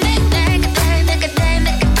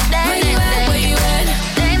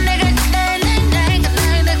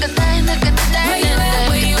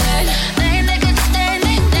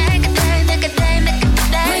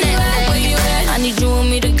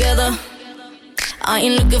 I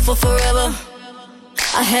ain't looking for forever.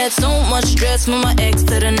 I had so much stress from my ex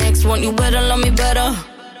to the next one. You better love me better.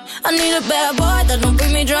 I need a bad boy that don't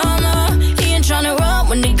bring me drama. He ain't tryna run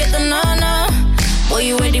when they get the nana. Boy,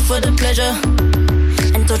 you ready for the pleasure?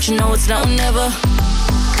 And don't you know it's now or never?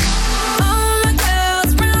 All my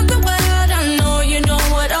girls round the world, I know you know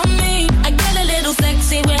what I mean. I get a little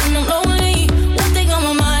sexy when I'm lonely. One thing on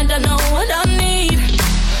my mind, I know what I need.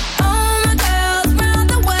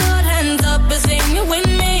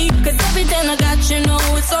 I got you know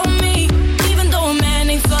it's on me. Even though a man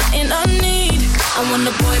ain't something I need. I want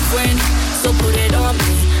a boyfriend, so put it on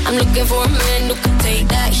me. I'm looking for a man who can take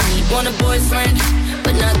that heat. Want a boyfriend,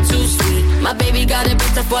 but not too sweet. My baby got a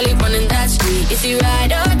bit tough while he running that street. Is he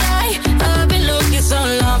ride or die? I've been looking so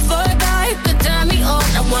long for a guy who could turn me on.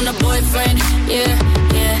 I want a boyfriend, yeah.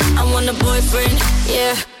 I want a boyfriend,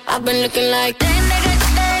 yeah. I've been looking like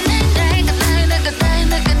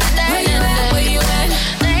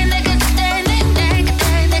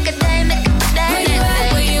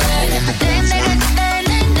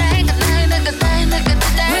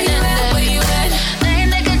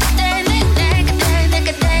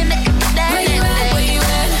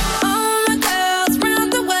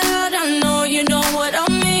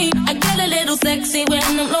sexy when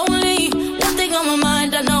I'm lonely. One thing on my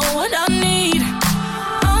mind, I know what I need.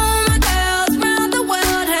 All my girls round the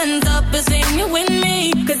world, hands up and sing it with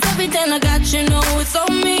me. Cause everything I got, you know it's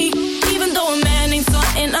on me. Even though a man ain't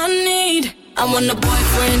something I need. I want a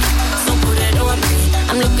boyfriend, so put it on me.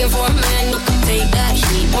 I'm looking for a man who can take that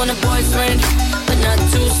heat. Want a boyfriend, but not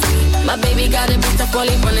too sweet. My baby got a bit of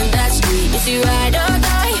poly running that street. Is he ride or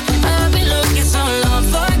die? I've been looking so long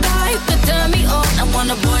for a guy who could turn me on. I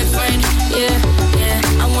want a boyfriend, yeah, yeah.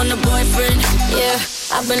 I want a boyfriend, yeah.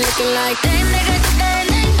 I've been looking like where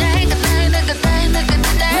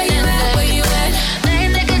you at? Where you at?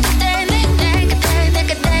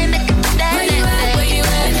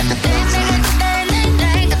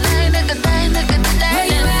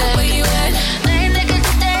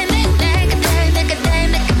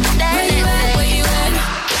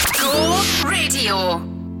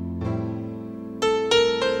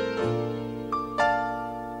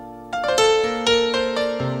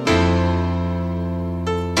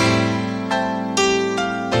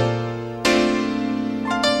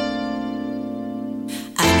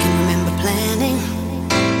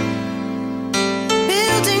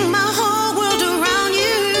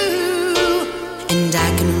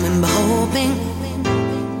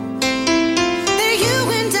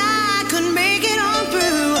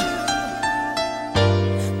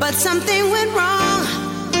 Something went wrong.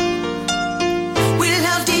 We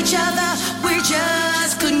loved each other, we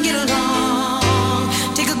just couldn't get along.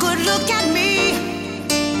 Take a good look at me.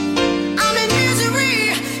 I'm in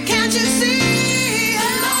misery, can't you see?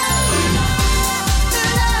 The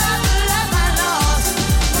love I lost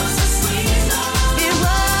was a sweet love. It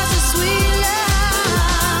was a sweet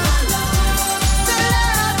love. The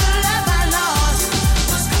love I lost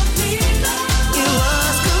was complete love. It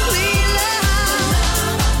was complete love.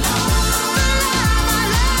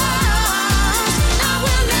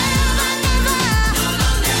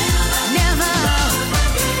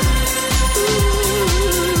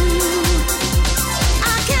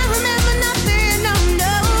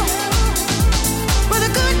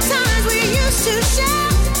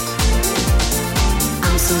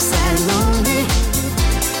 So sad and lonely.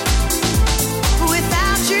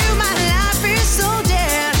 Without you, my life is so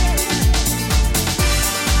dead.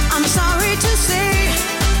 I'm sorry to say,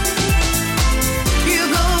 you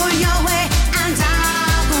go your way and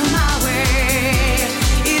I'll go my way.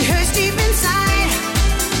 It hurts deep inside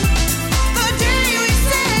the day we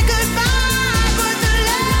said goodbye. But the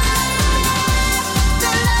love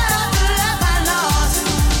I lost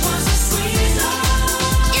was a sweet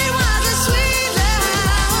love. It was a sweet love.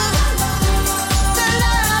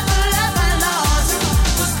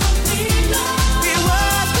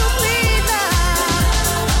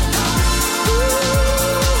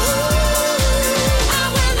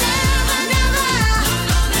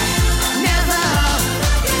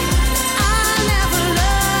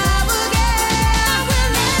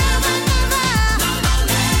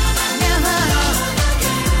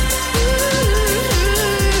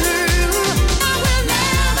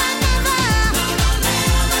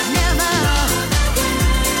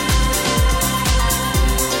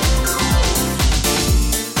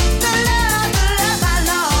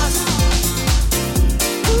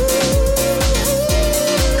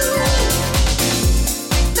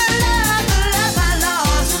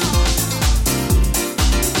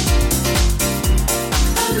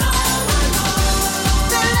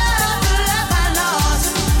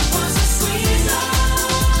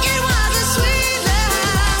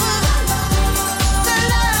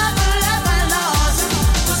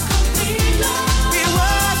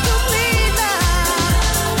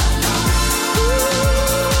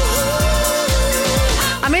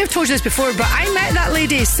 Told you this before, but I met that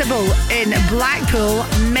lady Sybil in Blackpool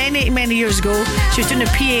many years ago. She was doing a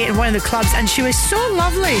PA in one of the clubs and she was so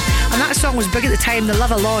lovely, and that song was big at the time, The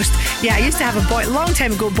Love I Lost. Yeah, I used to have a long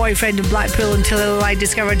time ago boyfriend in Blackpool until I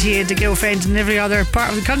discovered he had a girlfriend in every other part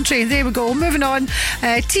of the country. There we go, moving on.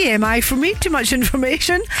 TMI for me, too much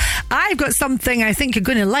information. I've got something I think you're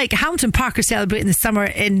going to like. Hamilton Park are celebrating the summer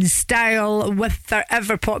in style with their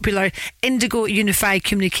ever popular Indigo Unified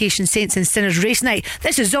Communication Saints and Sinners race night.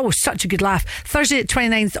 This is all always such a good laugh. Thursday,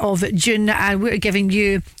 29th of June, and we're giving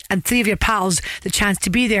you and 3 of your pals the chance to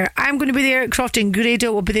be there. I'm going to be there. Crofton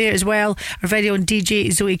Grado will be there as well. Our very own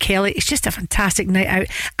DJ Zoe Kelly. It's just a fantastic night out,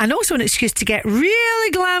 and also an excuse to get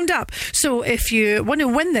really glammed up. So if you want to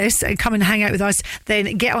win this and come and hang out with us,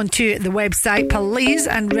 then get onto the website, please,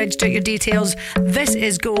 and register your details.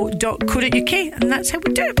 Thisisgo.co.uk, and that's how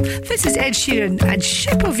we do it. This is Ed Sheeran and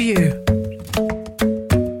Shape of You.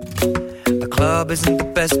 The club isn't the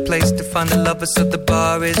best place to find a lover, so the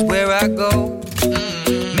bar is where I go.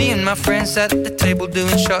 Me and my friends sat at the table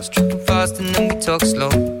doing shots, tripping fast, and then we talk slow.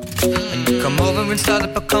 And you come over and start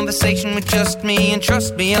up a conversation with just me, and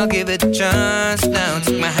trust me, I'll give it a chance. Now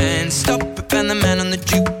take my hand, stop it, and the man on the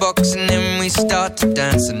jukebox, and then we start to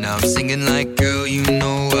dance. And now I'm singing like, girl, you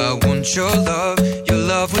know I want your love. Your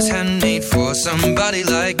love was handmade for somebody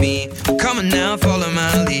like me. Come on now, follow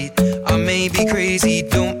my lead. I may be crazy,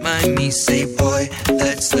 don't mind me. Say, boy,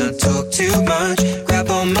 let's not talk too much. Grab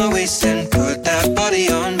on my waist and put that body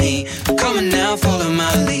on me. Come on now, follow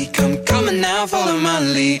my lead. Come on now, follow my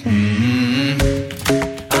lead. I'm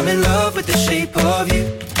in love with the shape of you.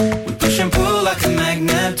 We push and pull like a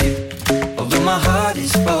magnet do. Although my heart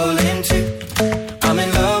is falling too. I'm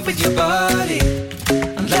in love with your body.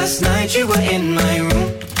 And last night you were in my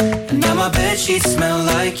room, and now my bedsheets smell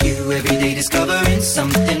like you. Every day discovering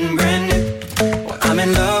something brand new. Well, I'm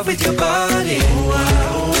in love with your body.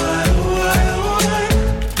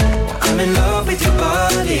 I'm in love with your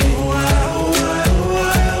body.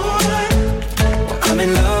 I'm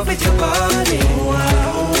in love with your body.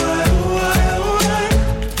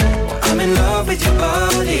 I'm in love with your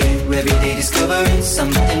body. Every day discovering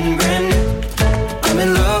something brand new. I'm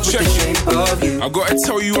in love with the shape of you. I gotta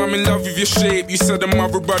tell you, I'm in love with your shape. You said the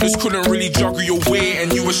mother brothers couldn't really juggle your weight,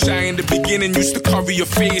 and you were shy in the beginning, used to cover your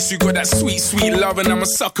face. You got that sweet, sweet love, and I'm a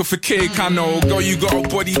sucker for cake. I know, girl, you got a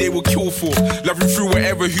body they will kill for. Loving through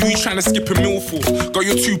whatever, who you trying to skip a meal for? Girl,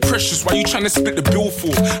 you're too precious, why you trying to split the bill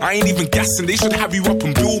for? I ain't even gassing, they should have you up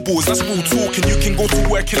on billboards. That's real talk, and you can go to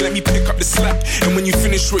work and let me pick up the slack. And when you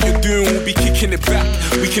finish what you're doing, we'll be kicking it back.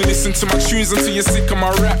 We can listen to my tunes until you're sick of my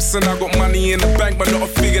raps. And I got money in the bank, but not a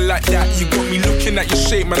figure like that. You got me looking at your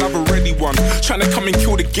shape, man, I've already won. Trying to come and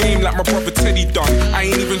kill the game like my brother Teddy done. I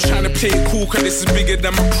ain't even trying to play it cool, cause this is bigger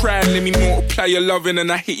than my pride. Let me multiply your loving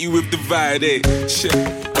and I hit you with divide, eh? Shit.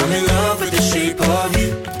 I'm in love with the shape of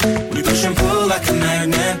you. We push and pull like a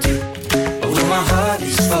magnet do. Although my heart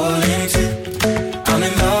is falling too. I'm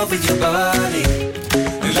in love with your body.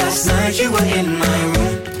 And last night you were in my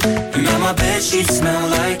room, and now my bedsheets smell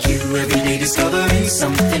like you. Every day discovering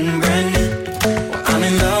something brand new. I'm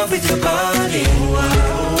in love with your body.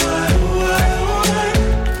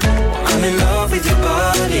 I'm in love with your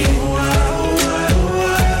body.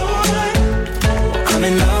 I'm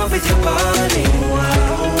in love with your body.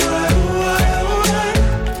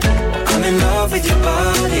 I'm in love with your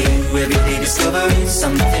body. Every day discovering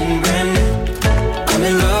something brand new. I'm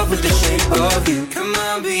in love with the shape of you. Come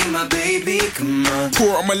on, be my baby, come on.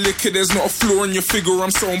 Pour out my liquor, there's not a flaw in your figure, I'm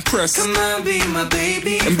so impressed. Come on, be my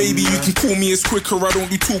baby. And baby, you can call me as quicker, I don't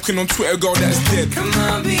be talking on Twitter, girl, that's dead. Come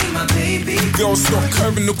on, be my baby. Girl, stop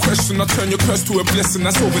curving the question, I turn your curse to a blessing,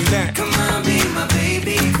 that's overnight. Come on, be my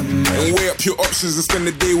baby, come on. And weigh up your options and spend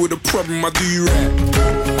the day with a problem, I do you right.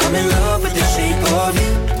 I'm in love with the shape of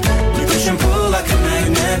you. We push and pull like a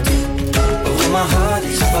magnet do. Although my heart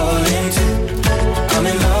is falling too. I'm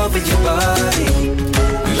in love with your body.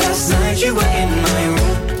 Last night you were in my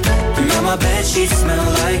room, and now my bedsheets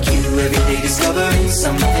smell like you. Every day discovering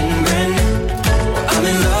something brand new. I'm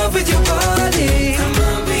in love with your body. Come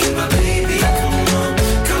on, be my baby. Come on,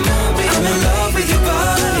 come on, be. I'm in love with your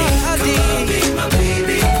body. Come on, be my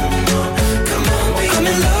baby. Come on, come on, be. I'm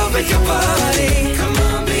in love with your body. Come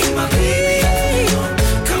on, be my baby.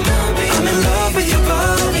 Come on, be. I'm in love with your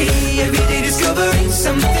body. Every day discovering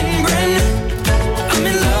something brand new. I'm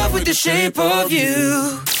in love with the shape of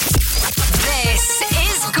you. This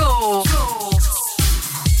is Go.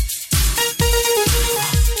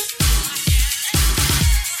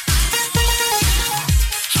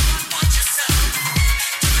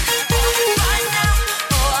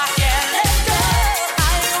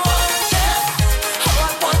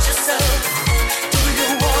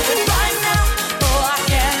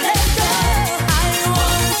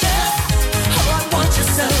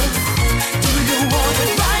 Do you want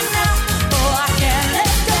it right now? Oh, I can't let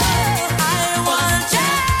go.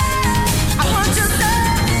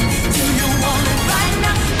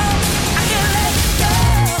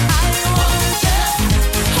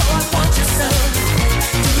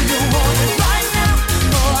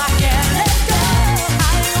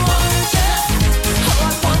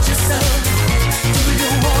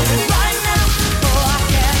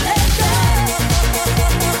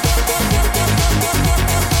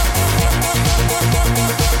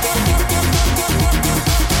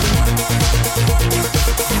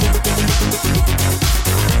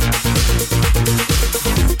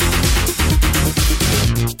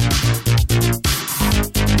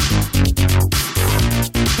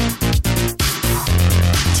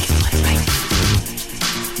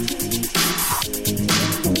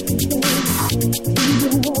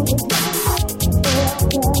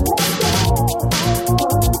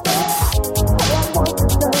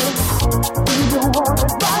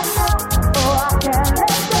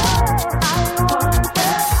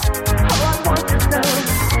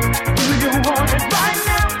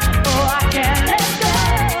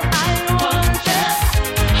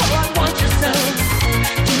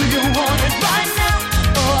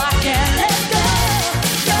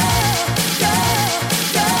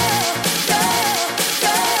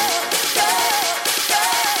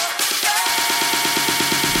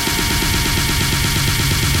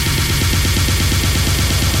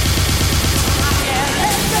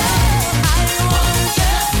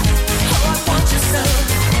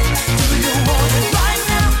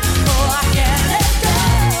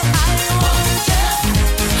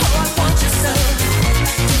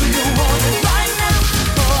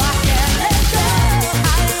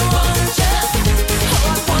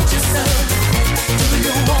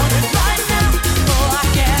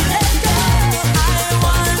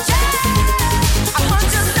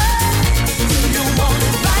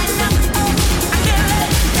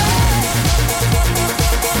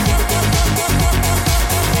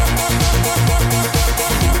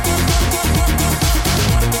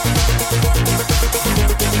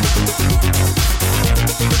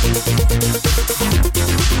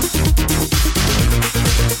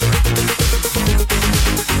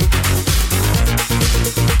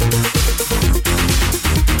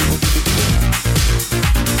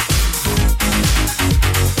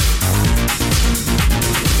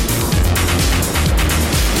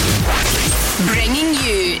 Bringing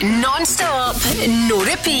you non-stop, no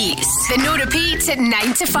repeats. The no repeat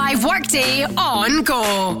 9 to 5 workday on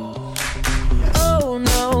Go. Oh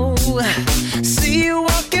no, see you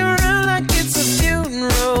walking around like it's a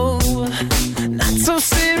funeral. Not so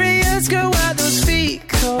serious, girl, why those feet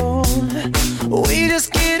cold? We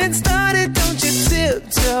just getting started, don't you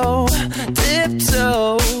tiptoe,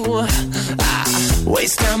 tiptoe.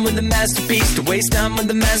 Waste time with the masterpiece, to waste time with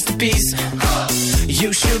the masterpiece.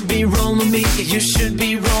 You should be rolling me, you should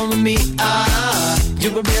be rolling me.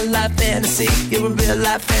 You're a real life fantasy, you're a real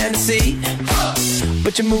life fantasy.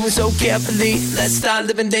 But you're moving so carefully, let's start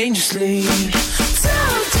living dangerously.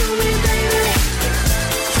 Talk to me, baby.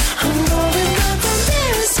 I'm going up from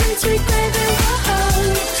there, sweet, sweet baby.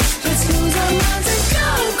 Whoa. Let's lose our minds and go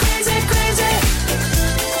crazy, crazy.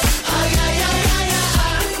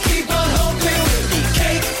 Keep on hoping we'll be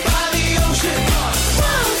cake by the ocean.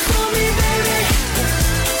 Walk for me, baby.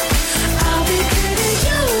 I'll be pretty,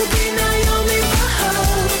 you'll be Naomi. Whoa.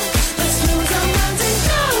 Let's lose our minds and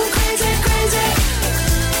go crazy, crazy.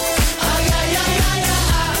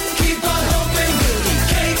 Keep on hoping we'll be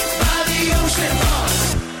cake by the ocean.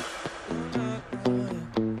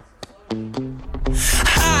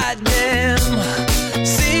 Hot damn.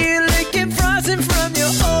 See you licking frosting from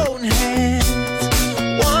your own hands.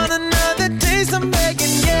 Want another taste? I'm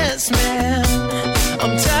begging, yes, ma'am.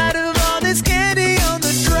 I'm tired of all this candy on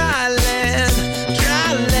the dry land,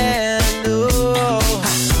 dry land.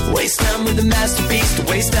 Oh, waste time with the masterpiece, to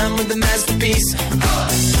waste time with the masterpiece.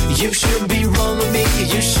 You should be rolling me,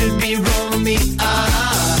 you should be rolling me.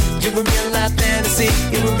 You're a real life fantasy,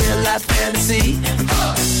 you're a real life fantasy.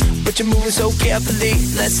 But you're moving so carefully,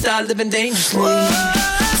 let's start living dangerously. Talk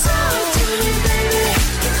to me, baby.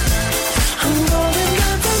 I'm rolling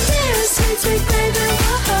up from there, sweet, sweet baby.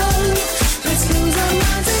 Whoa. Let's lose our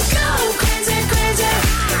minds and go crazy, crazy.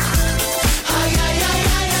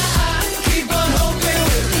 Keep on hoping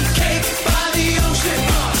we'll be cake by the ocean.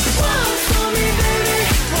 Walk for me, baby.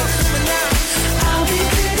 Walk for me now. I'll be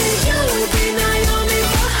pretty, you'll be Naomi.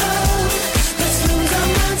 Whoa. Let's lose our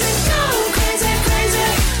minds and go crazy, crazy.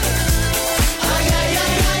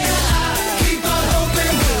 Keep on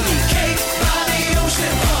hoping we'll be cake by the ocean.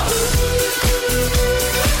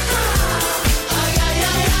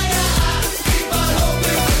 Keep on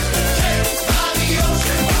hoping we'll be cake by the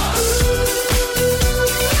ocean.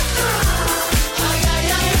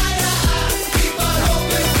 Keep on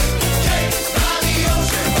hoping we'll be cake by the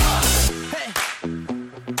ocean. Hey,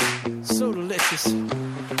 so delicious.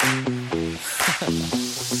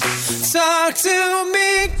 Talk to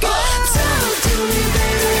me, girl. Talk to me,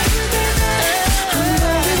 baby. I'm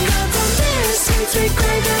rolling up from there, sweet, sweet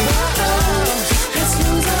baby. Whoa. Let's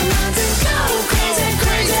lose our minds and go crazy,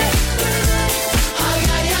 crazy.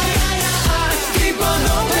 Keep on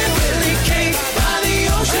hoping we'll be cake by the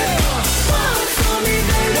ocean. Walk for me,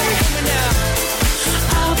 baby.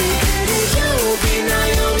 I'll be pretty, you'll be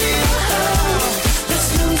Naomi. Whoa. Let's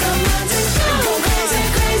lose our minds and go crazy,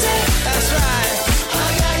 crazy. That's right.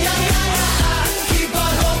 Keep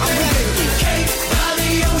on hoping we'll be cake by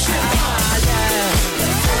the ocean.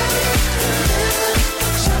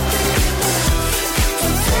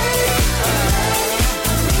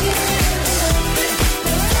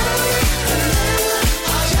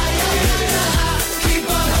 Keep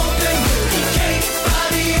on hoping we'll be cake by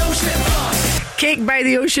the ocean. Cake by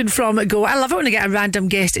the Ocean from Go. I love it when I get a random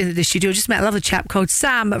guest into the studio. Just met a lovely chap called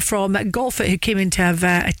Sam from Golfit who came in to have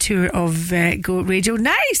a tour of Go Radio.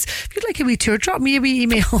 Nice! If you'd like a wee tour, drop me a wee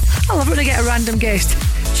email. I love it when I get a random guest.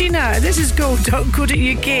 Gina, this is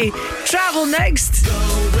go.co.uk. Travel next.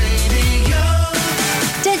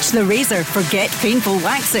 Ditch the razor, forget painful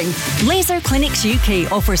waxing. Laser Clinics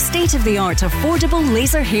UK offers state-of-the-art affordable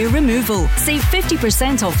laser hair removal. Save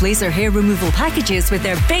 50% off laser hair removal packages with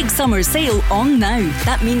their big summer sale on now.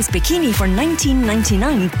 That means bikini for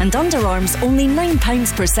 $19.99 and underarms only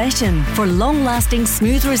 £9 per session. For long-lasting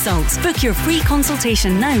smooth results, book your free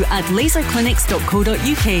consultation now at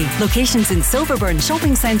laserclinics.co.uk. Locations in Silverburn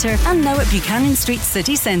Shopping Centre and now at Buchanan Street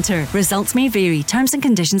City Centre. Results may vary. Terms and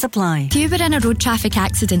conditions apply. If you were in a road traffic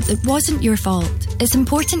accident that wasn't your fault, it's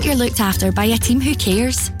important you're looked after by a team who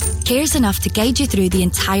cares. Cares enough to guide you through the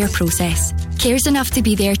entire process. Cares enough to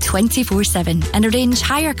be there 24/7 and arrange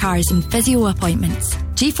hire cars and physio appointments.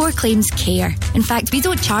 G4 Claims care. In fact, we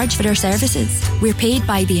don't charge for our services. We're paid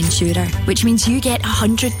by the insurer, which means you get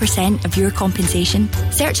 100% of your compensation.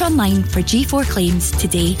 Search online for G4 Claims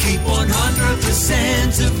today. Keep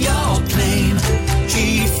 100% of your claim.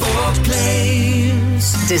 G4 Claims.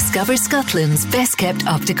 Discover Scotland's best kept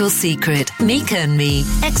optical secret. Mika and Me.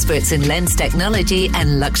 Experts in lens technology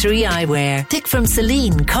and luxury eyewear. Pick from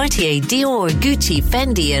Celine, Cartier, Dior, Gucci,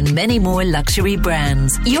 Fendi and many more luxury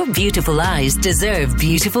brands. Your beautiful eyes deserve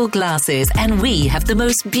beautiful glasses, and we have the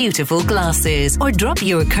most beautiful glasses. Or drop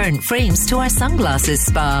your current frames to our sunglasses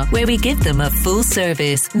spa, where we give them a full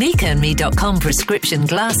service. MikaandMe.com prescription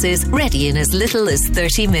glasses, ready in as little as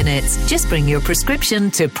 30 minutes. Just bring your prescription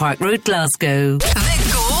to Park Road, Glasgow. The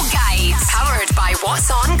Go Guides, powered by What's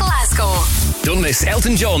On Glasgow. Don't miss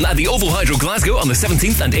Elton John at the Oval Hydro Glasgow on the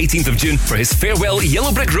 17th and 18th of June for his Farewell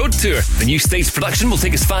Yellow Brick Road Tour. The new stage production will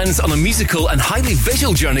take his fans on a musical and highly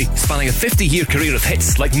visual journey spanning a 50-year career of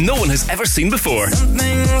hits like no one has ever seen before.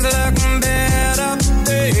 Things look better,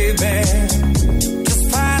 baby. Just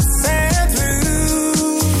passing through.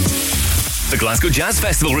 The Glasgow Jazz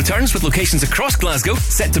Festival returns with locations across Glasgow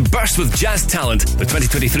set to burst with jazz talent. The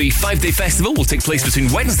 2023 5-day festival will take place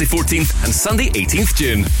between Wednesday 14th and Sunday 18th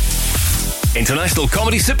June. International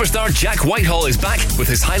comedy superstar Jack Whitehall is back with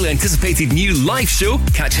his highly anticipated new live show.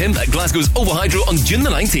 Catch him at Glasgow's Oval Hydro on June the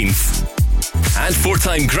 19th. And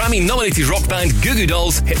 4-time Grammy-nominated rock band Goo Goo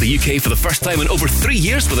Dolls hit the UK for the first time in over 3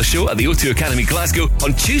 years with a show at the O2 Academy Glasgow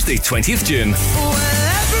on Tuesday 20th June. Well,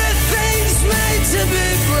 everything's made to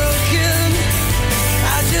be broken.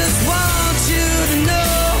 I just want you to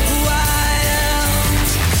know who I am.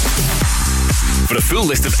 For a full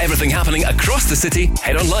list of everything happening across the city,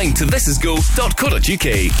 head online to thisisgo.co.uk.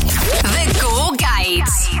 The Go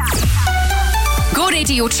Guides. Go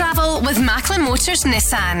Radio Travel with Macklin Motors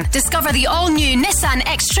Nissan. Discover the all-new Nissan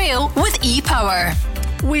X-Trail with e-Power.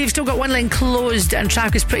 We've still got one lane closed and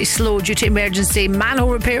traffic is pretty slow due to emergency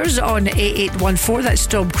manhole repairs on A814. That's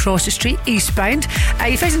Stob Cross Street eastbound.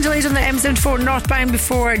 You're facing delays on the M74 northbound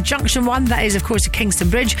before Junction 1. That is, of course, the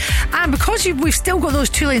Kingston Bridge. And because we've still got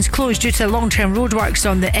those two lanes closed due to long-term roadworks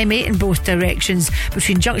on the M8 in both directions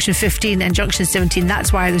between Junction 15 and Junction 17,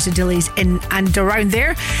 that's why there's the delays in and around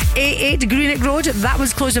there. A8 Greenock Road, that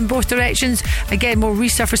was closed in both directions. Again, more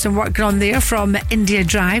resurfacing work going on there from India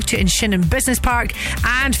Drive to Inshinnan Business Park.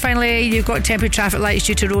 And finally, you've got temporary traffic lights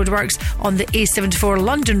due to roadworks on the A74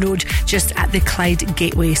 London Road just at the Clyde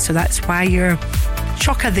Gateway. So that's why you're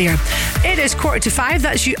chocker there. It is 4:45.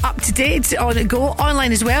 That's you up to date on Go.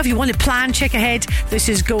 Online as well. If you want to plan, check ahead. This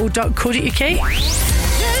is go.co.uk.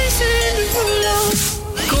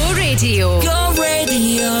 Go Radio. Go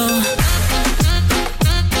Radio.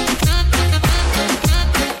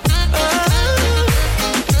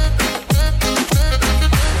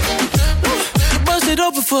 It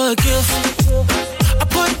open for a gift. I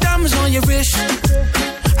put diamonds on your wrist.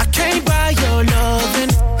 I can't buy your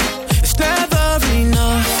loving. It's never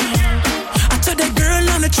enough. I took that girl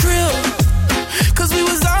on a trip, 'cause we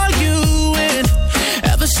was arguing.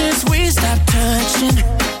 Ever since we stopped touching,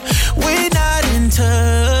 we're not in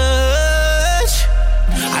touch.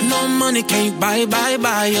 I know money can't buy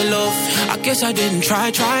your love. I guess I didn't try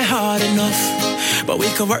hard enough. But we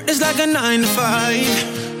could work this like a 9 to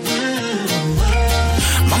 5.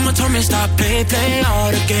 Mama told me stop play all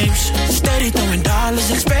the games. Steady throwing dollars,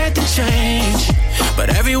 expecting change. But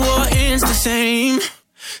every war ends the same.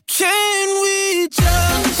 Can we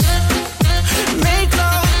just make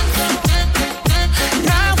love?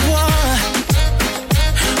 Not war.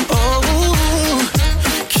 Oh,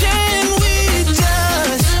 can we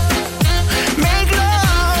just make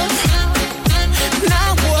love?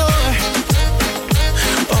 Not war.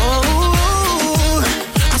 Oh,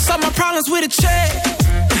 I solved my problems with a check.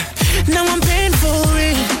 Now I'm paying for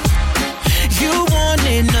it. You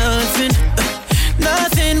wanted nothing,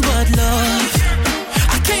 nothing but love.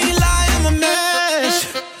 I can't lie, I'm a mess.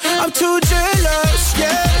 I'm too jealous,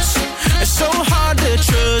 yes. It's so hard to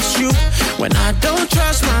trust you when I don't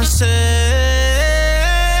trust myself.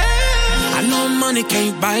 I know money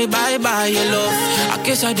can't buy your love. I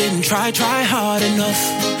guess I didn't try hard enough.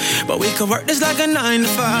 But we could work this like a 9 to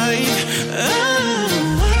 5.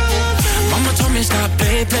 Mama told me stop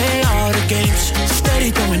play all the games.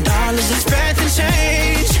 Steady throwing dollars, expecting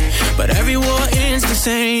change. But every war ends the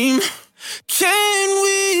same. Can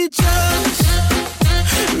we just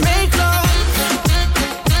make love?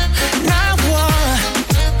 Not war.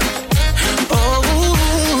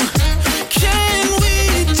 Oh, can we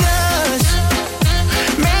just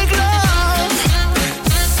make love?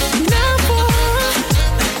 Not war.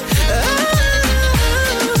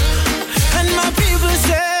 Oh, and my people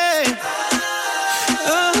say,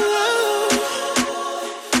 oh,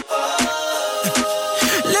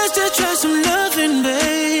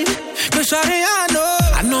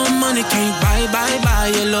 I can't buy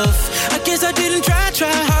your love. I guess I didn't try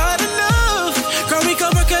hard enough. Girl, we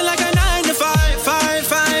could work it like a 9 to 5, 5.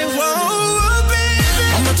 Whoa, baby.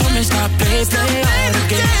 I'ma tell me stop, play all the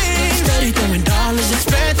games. Steady throwing dollars,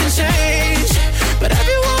 expecting change, but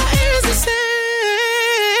everyone is the same.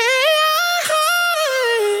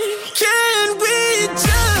 Can we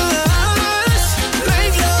just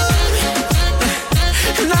make love?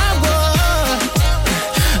 And I want,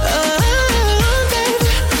 baby,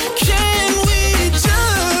 can we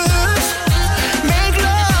just make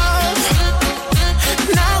love?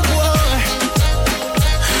 Not war.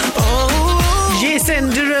 Oh, Jason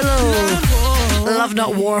Derulo. Love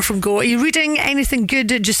Not War from Go. Are you reading anything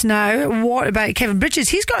good just now? What about Kevin Bridges?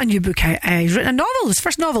 He's got a new book out. He's written a novel, his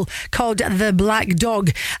first novel, called The Black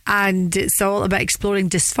Dog, and it's all about exploring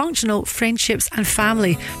dysfunctional friendships and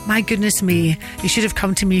family. My goodness me, he should have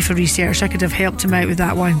come to me for research. I could have helped him out with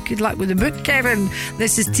that one. Good luck with the book, Kevin.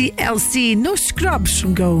 This is TLC, No Scrubs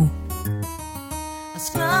from Go. A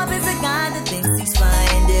scrub is a guy that thinks he's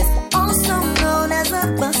fine, is also known as a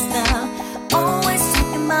buster. Always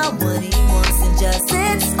talking about what he wants and just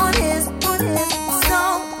sits on his so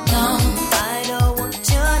no, I don't want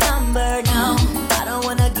your number, no. I don't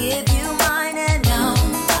wanna give you mine, and no,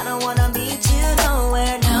 I don't wanna meet you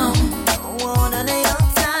nowhere, no. Don't want none of your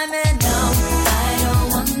time, and no, I don't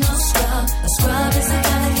want no scrub. A scrub is a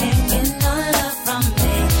guy that can't get no love from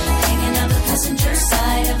me. Hanging out the passenger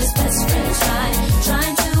side of his best friend's ride,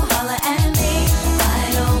 trying to holler at me.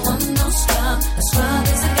 I don't want no scrub. A scrub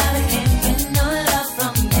is a guy that can't get no love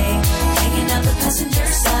from me. Hanging out the passenger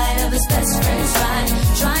side of his best friend's ride,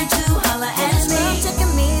 trying to holler at me.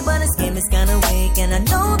 Checking me, but his game is kinda weak, and I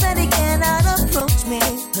know that he cannot approach me,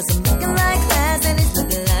 'cause I'm looking like class and he's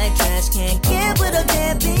looking like trash. Can't get with a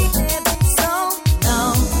deadbeat. So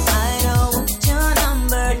no, I don't want your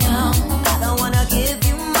number, no. I don't wanna give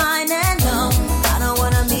you mine, and no, I don't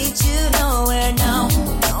wanna meet you nowhere, no.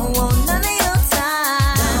 Don't want none of your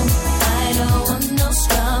time. I don't want no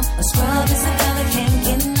scrub. A scrub is a guy that can't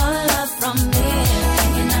get no love from me.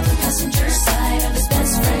 Hanging out the passenger side of his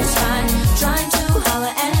best friend's ride, trying to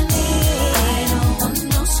holler at me. I don't want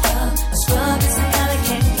no scrub. A scrub is a guy that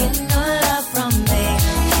can't get no love from me.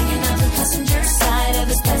 Hanging out the passenger side of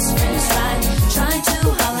his best friend's ride, trying to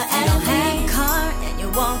holler at me. You don't have a car and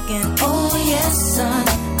you're walking. Oh yes, son,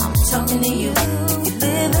 I'm talking to you. If you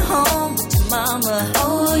live at home with your mama.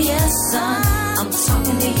 Oh yes, son, I'm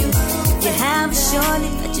talking to you. If you have a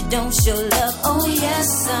shorty that you don't show love. Oh yes,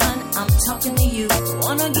 son, I'm talking to you.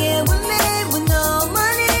 Wanna get with me with no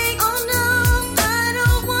money? Oh no, I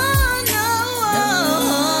don't want no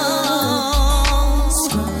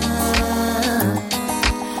scrub.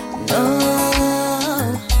 No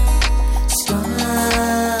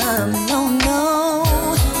scrub. No, no.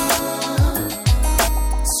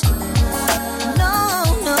 Scrub. No,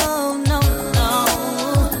 no, no, no.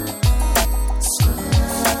 Scrub.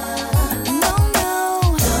 No, no.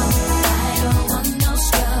 I don't want no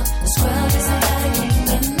scrub. A scrub is a guy that can't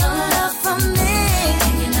get no love from me.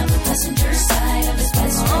 Hanging out the passenger side of his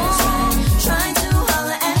best friend's ride, trying to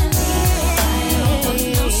holler at me. I don't want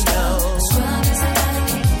no scrub. A scrub is a guy that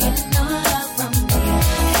can't get no love from me.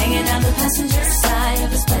 Hanging out the passenger side of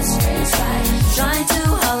his best friend's ride, trying to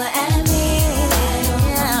holler at me. I don't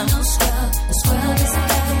want no scrub. A scrub is a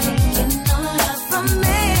guy that can't get no love from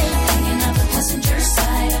me. Hanging out the passenger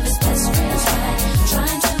side of his best friend's ride,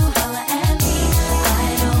 trying to holler at me. I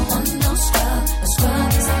don't want no scrub. A scrub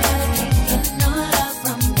is a guy that can't get no love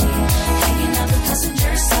from me. Hanging out the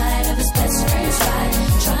passenger side of his best friend's ride,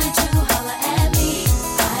 trying to holler at me.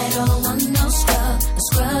 I don't want no scrub. A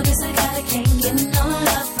scrub is a guy that can't get no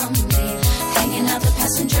love from me. Hanging out the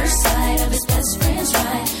passenger side of his best friend's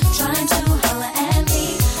ride, trying to holler at me.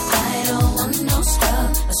 I don't want no scrub.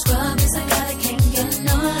 A scrub is a guy that can't get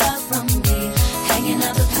no love from me. Hanging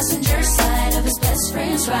out the passenger side of his best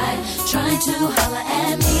friend's ride, trying to holler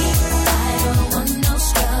at me. I don't want no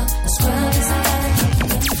scrub. A scrub is a guy that can't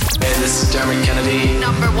get. Hey, this is Dermot Kennedy.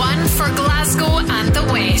 Number 1 for Glasgow and the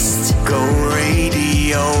West. Go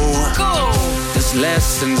radio. Go! There's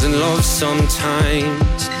lessons in love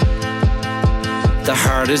sometimes. The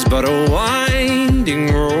heart is but a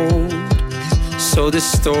winding road. So this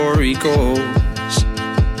story goes.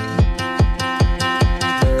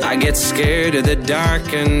 I get scared of the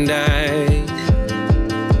dark and I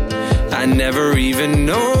never even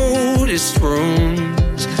noticed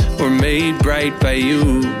rooms were made bright by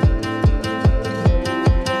you.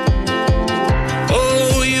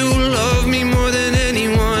 Oh, you love me more than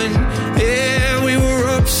anyone. Yeah, we were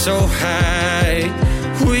up so high.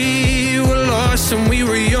 We were lost and we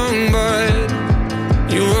were young, but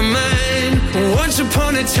you were mine once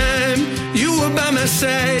upon a time you were by my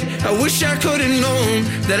side, I wish I could have known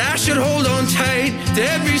that I should hold on tight to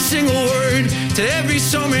every single word, to every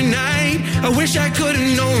summer night. I wish I could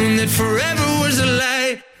have known that forever was a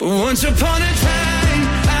lie. But once upon a time,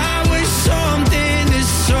 I was something to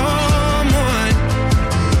someone.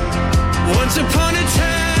 Once upon a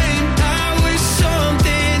time, I was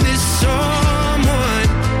something to someone.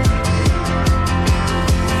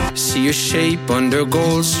 See your shape under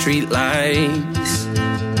gold street lights,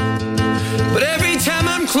 but every time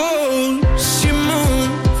I'm close, you move,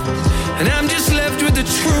 and I'm just left with the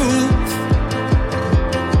truth.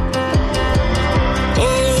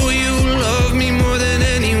 Oh, you love me more than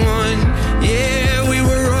anyone. Yeah, we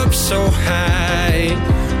were up so high.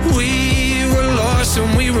 We were lost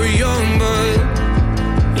when we were young, but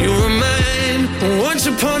you were mine. Once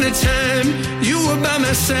upon a time, you were by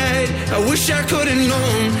my side. I wish I could have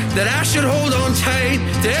known that I should hold on tight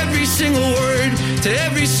to every single word, to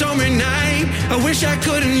every summer night. I wish I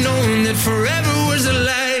could have known that forever was a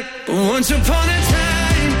lie. But once upon a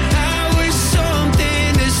time, I was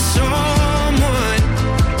something to someone.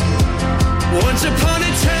 Once upon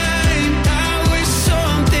a time, I was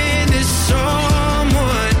something to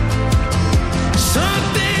someone.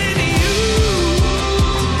 Something to you.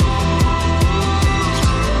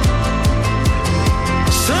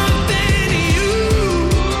 Something to you.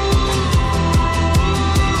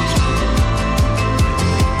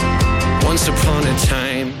 Once upon a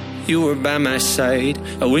time, you were by my side.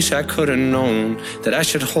 I wish I could have known that I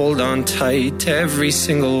should hold on tight to every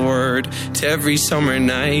single word, to every summer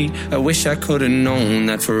night. I wish I could have known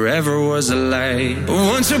that forever was a lie. But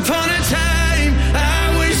once upon a time,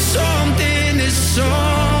 I was something to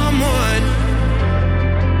someone.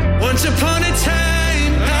 Once upon a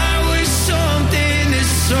time, I was something to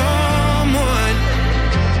someone.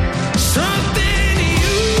 Something to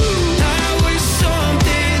you. I was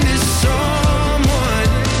something to someone.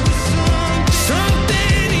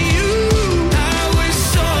 Something to you. I was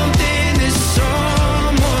something to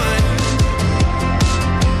someone.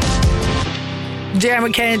 Gina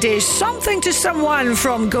McKie, something to someone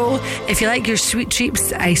from Go. If you like your sweet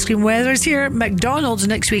treats, ice cream weather's here. McDonald's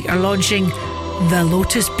next week are launching the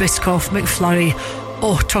Lotus Biscoff McFlurry.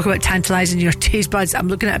 Oh, talk about tantalising your taste buds. I'm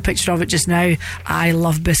looking at a picture of it just now. I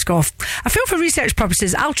love Biscoff. I feel for research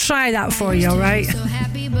purposes, I'll try that for you, alright?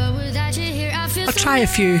 I'll try a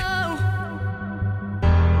few.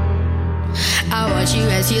 I watch you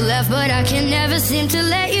as you left, but I can never seem to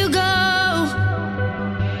let you go.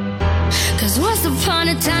 Cause once upon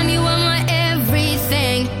a time you were my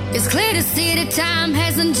everything. It's clear to see that time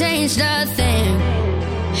hasn't changed a thing.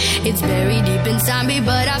 It's buried deep inside me,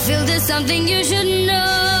 but I feel there's something you should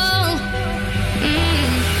know.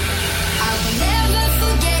 I will never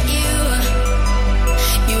forget you.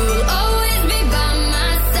 You will always be by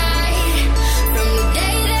my side. From the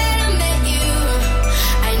day that I met you,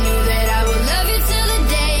 I knew that I would love you till the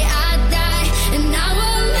day I die. And I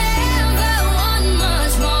will never want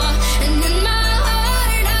much more. And in my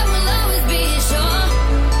heart I will always be sure.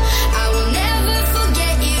 I will never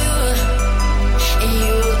forget you. And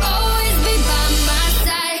you will always be by my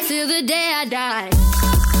side till the day I die.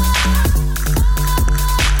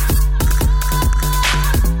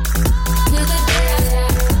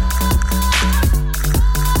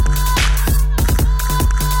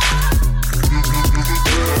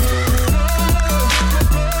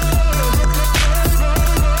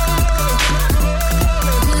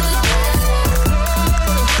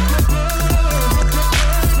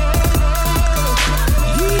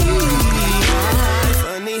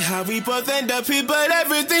 Funny how we both end up here, but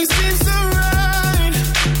everything seems so right.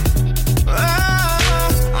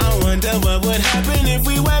 I wonder what would happen if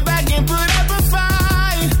we went back and put up a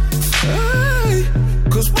fight.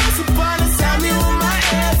 Cause once upon a time you were my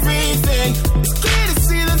everything. It's clear to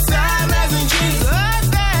see that time hasn't changed a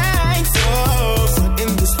thing. So in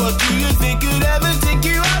this world, do you think could ever take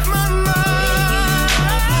you off my mind?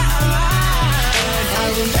 I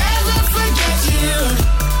will never forget you.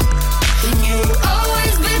 You will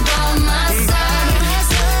always be by my side.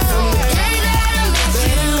 From the day that I met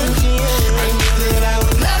you, I knew that I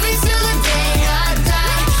would love you till the day I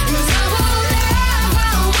die. Cause I will never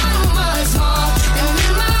want much more. And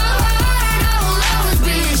in my heart I will always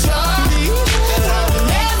be sure that I will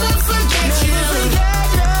never forget you.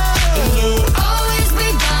 And you will always be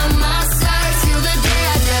by my side till the day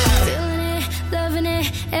I die. Feeling it, loving it,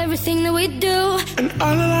 everything that we do. And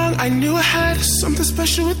all along I knew I had something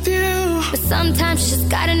special with you. But sometimes you just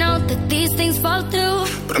gotta know that these things fall through.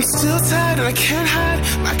 But I'm still tired and I can't hide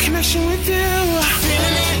my connection with you.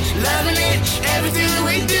 Feeling it, loving it, everything that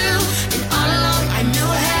we do. And all along I knew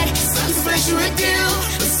I had something special with you.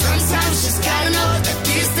 But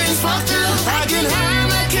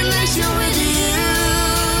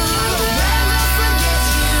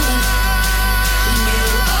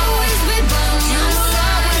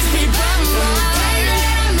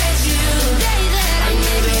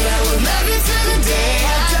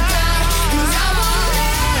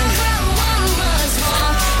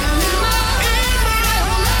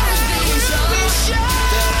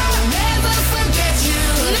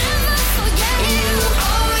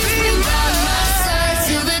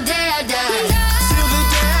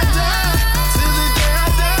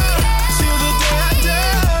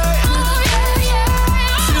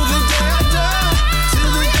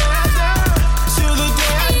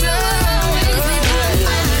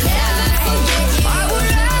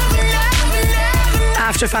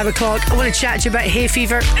after 5 o'clock. I want to chat to you about hay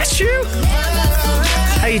fever. It's true.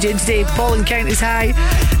 How are you doing today? Paul in Counties High.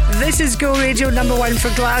 This is Go Radio, number 1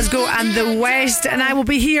 for Glasgow and the West, and I will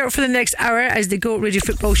be here for the next hour as the Go Radio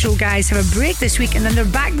Football Show guys have a break this week, and then they're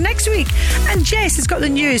back next week. And Jess has got the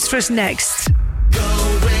news for us next.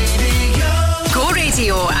 Go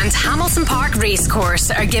Radio and Hamilton Park Racecourse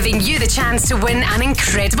are giving you the chance to win an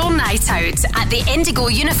incredible night out at the Indigo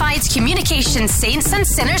Unified Communications Saints and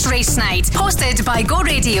Sinners Race Night, hosted by Go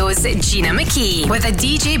Radio's Gina McKie, with a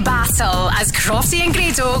DJ battle as Crofty and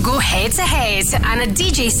Grado go head to head, and a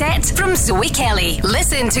DJ set from Zoe Kelly.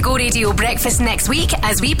 Listen to Go Radio Breakfast next week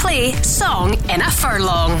as we play Song in a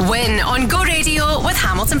Furlong. Win on Go Radio with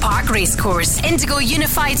Hamilton Park Racecourse. Indigo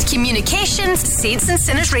Unified Communications Saints and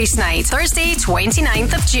Sinners Race Night, Thursday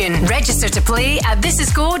 29th of June. Register to play at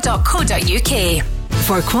thisisgo.co.uk.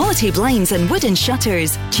 For quality blinds and wooden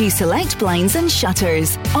shutters, choose Select Blinds and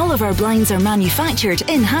Shutters. All of our blinds are manufactured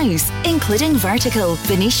in-house, including vertical,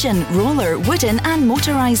 Venetian, roller, wooden and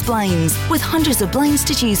motorised blinds, with hundreds of blinds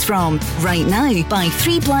to choose from. Right now, buy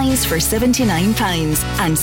 3 blinds for £79 and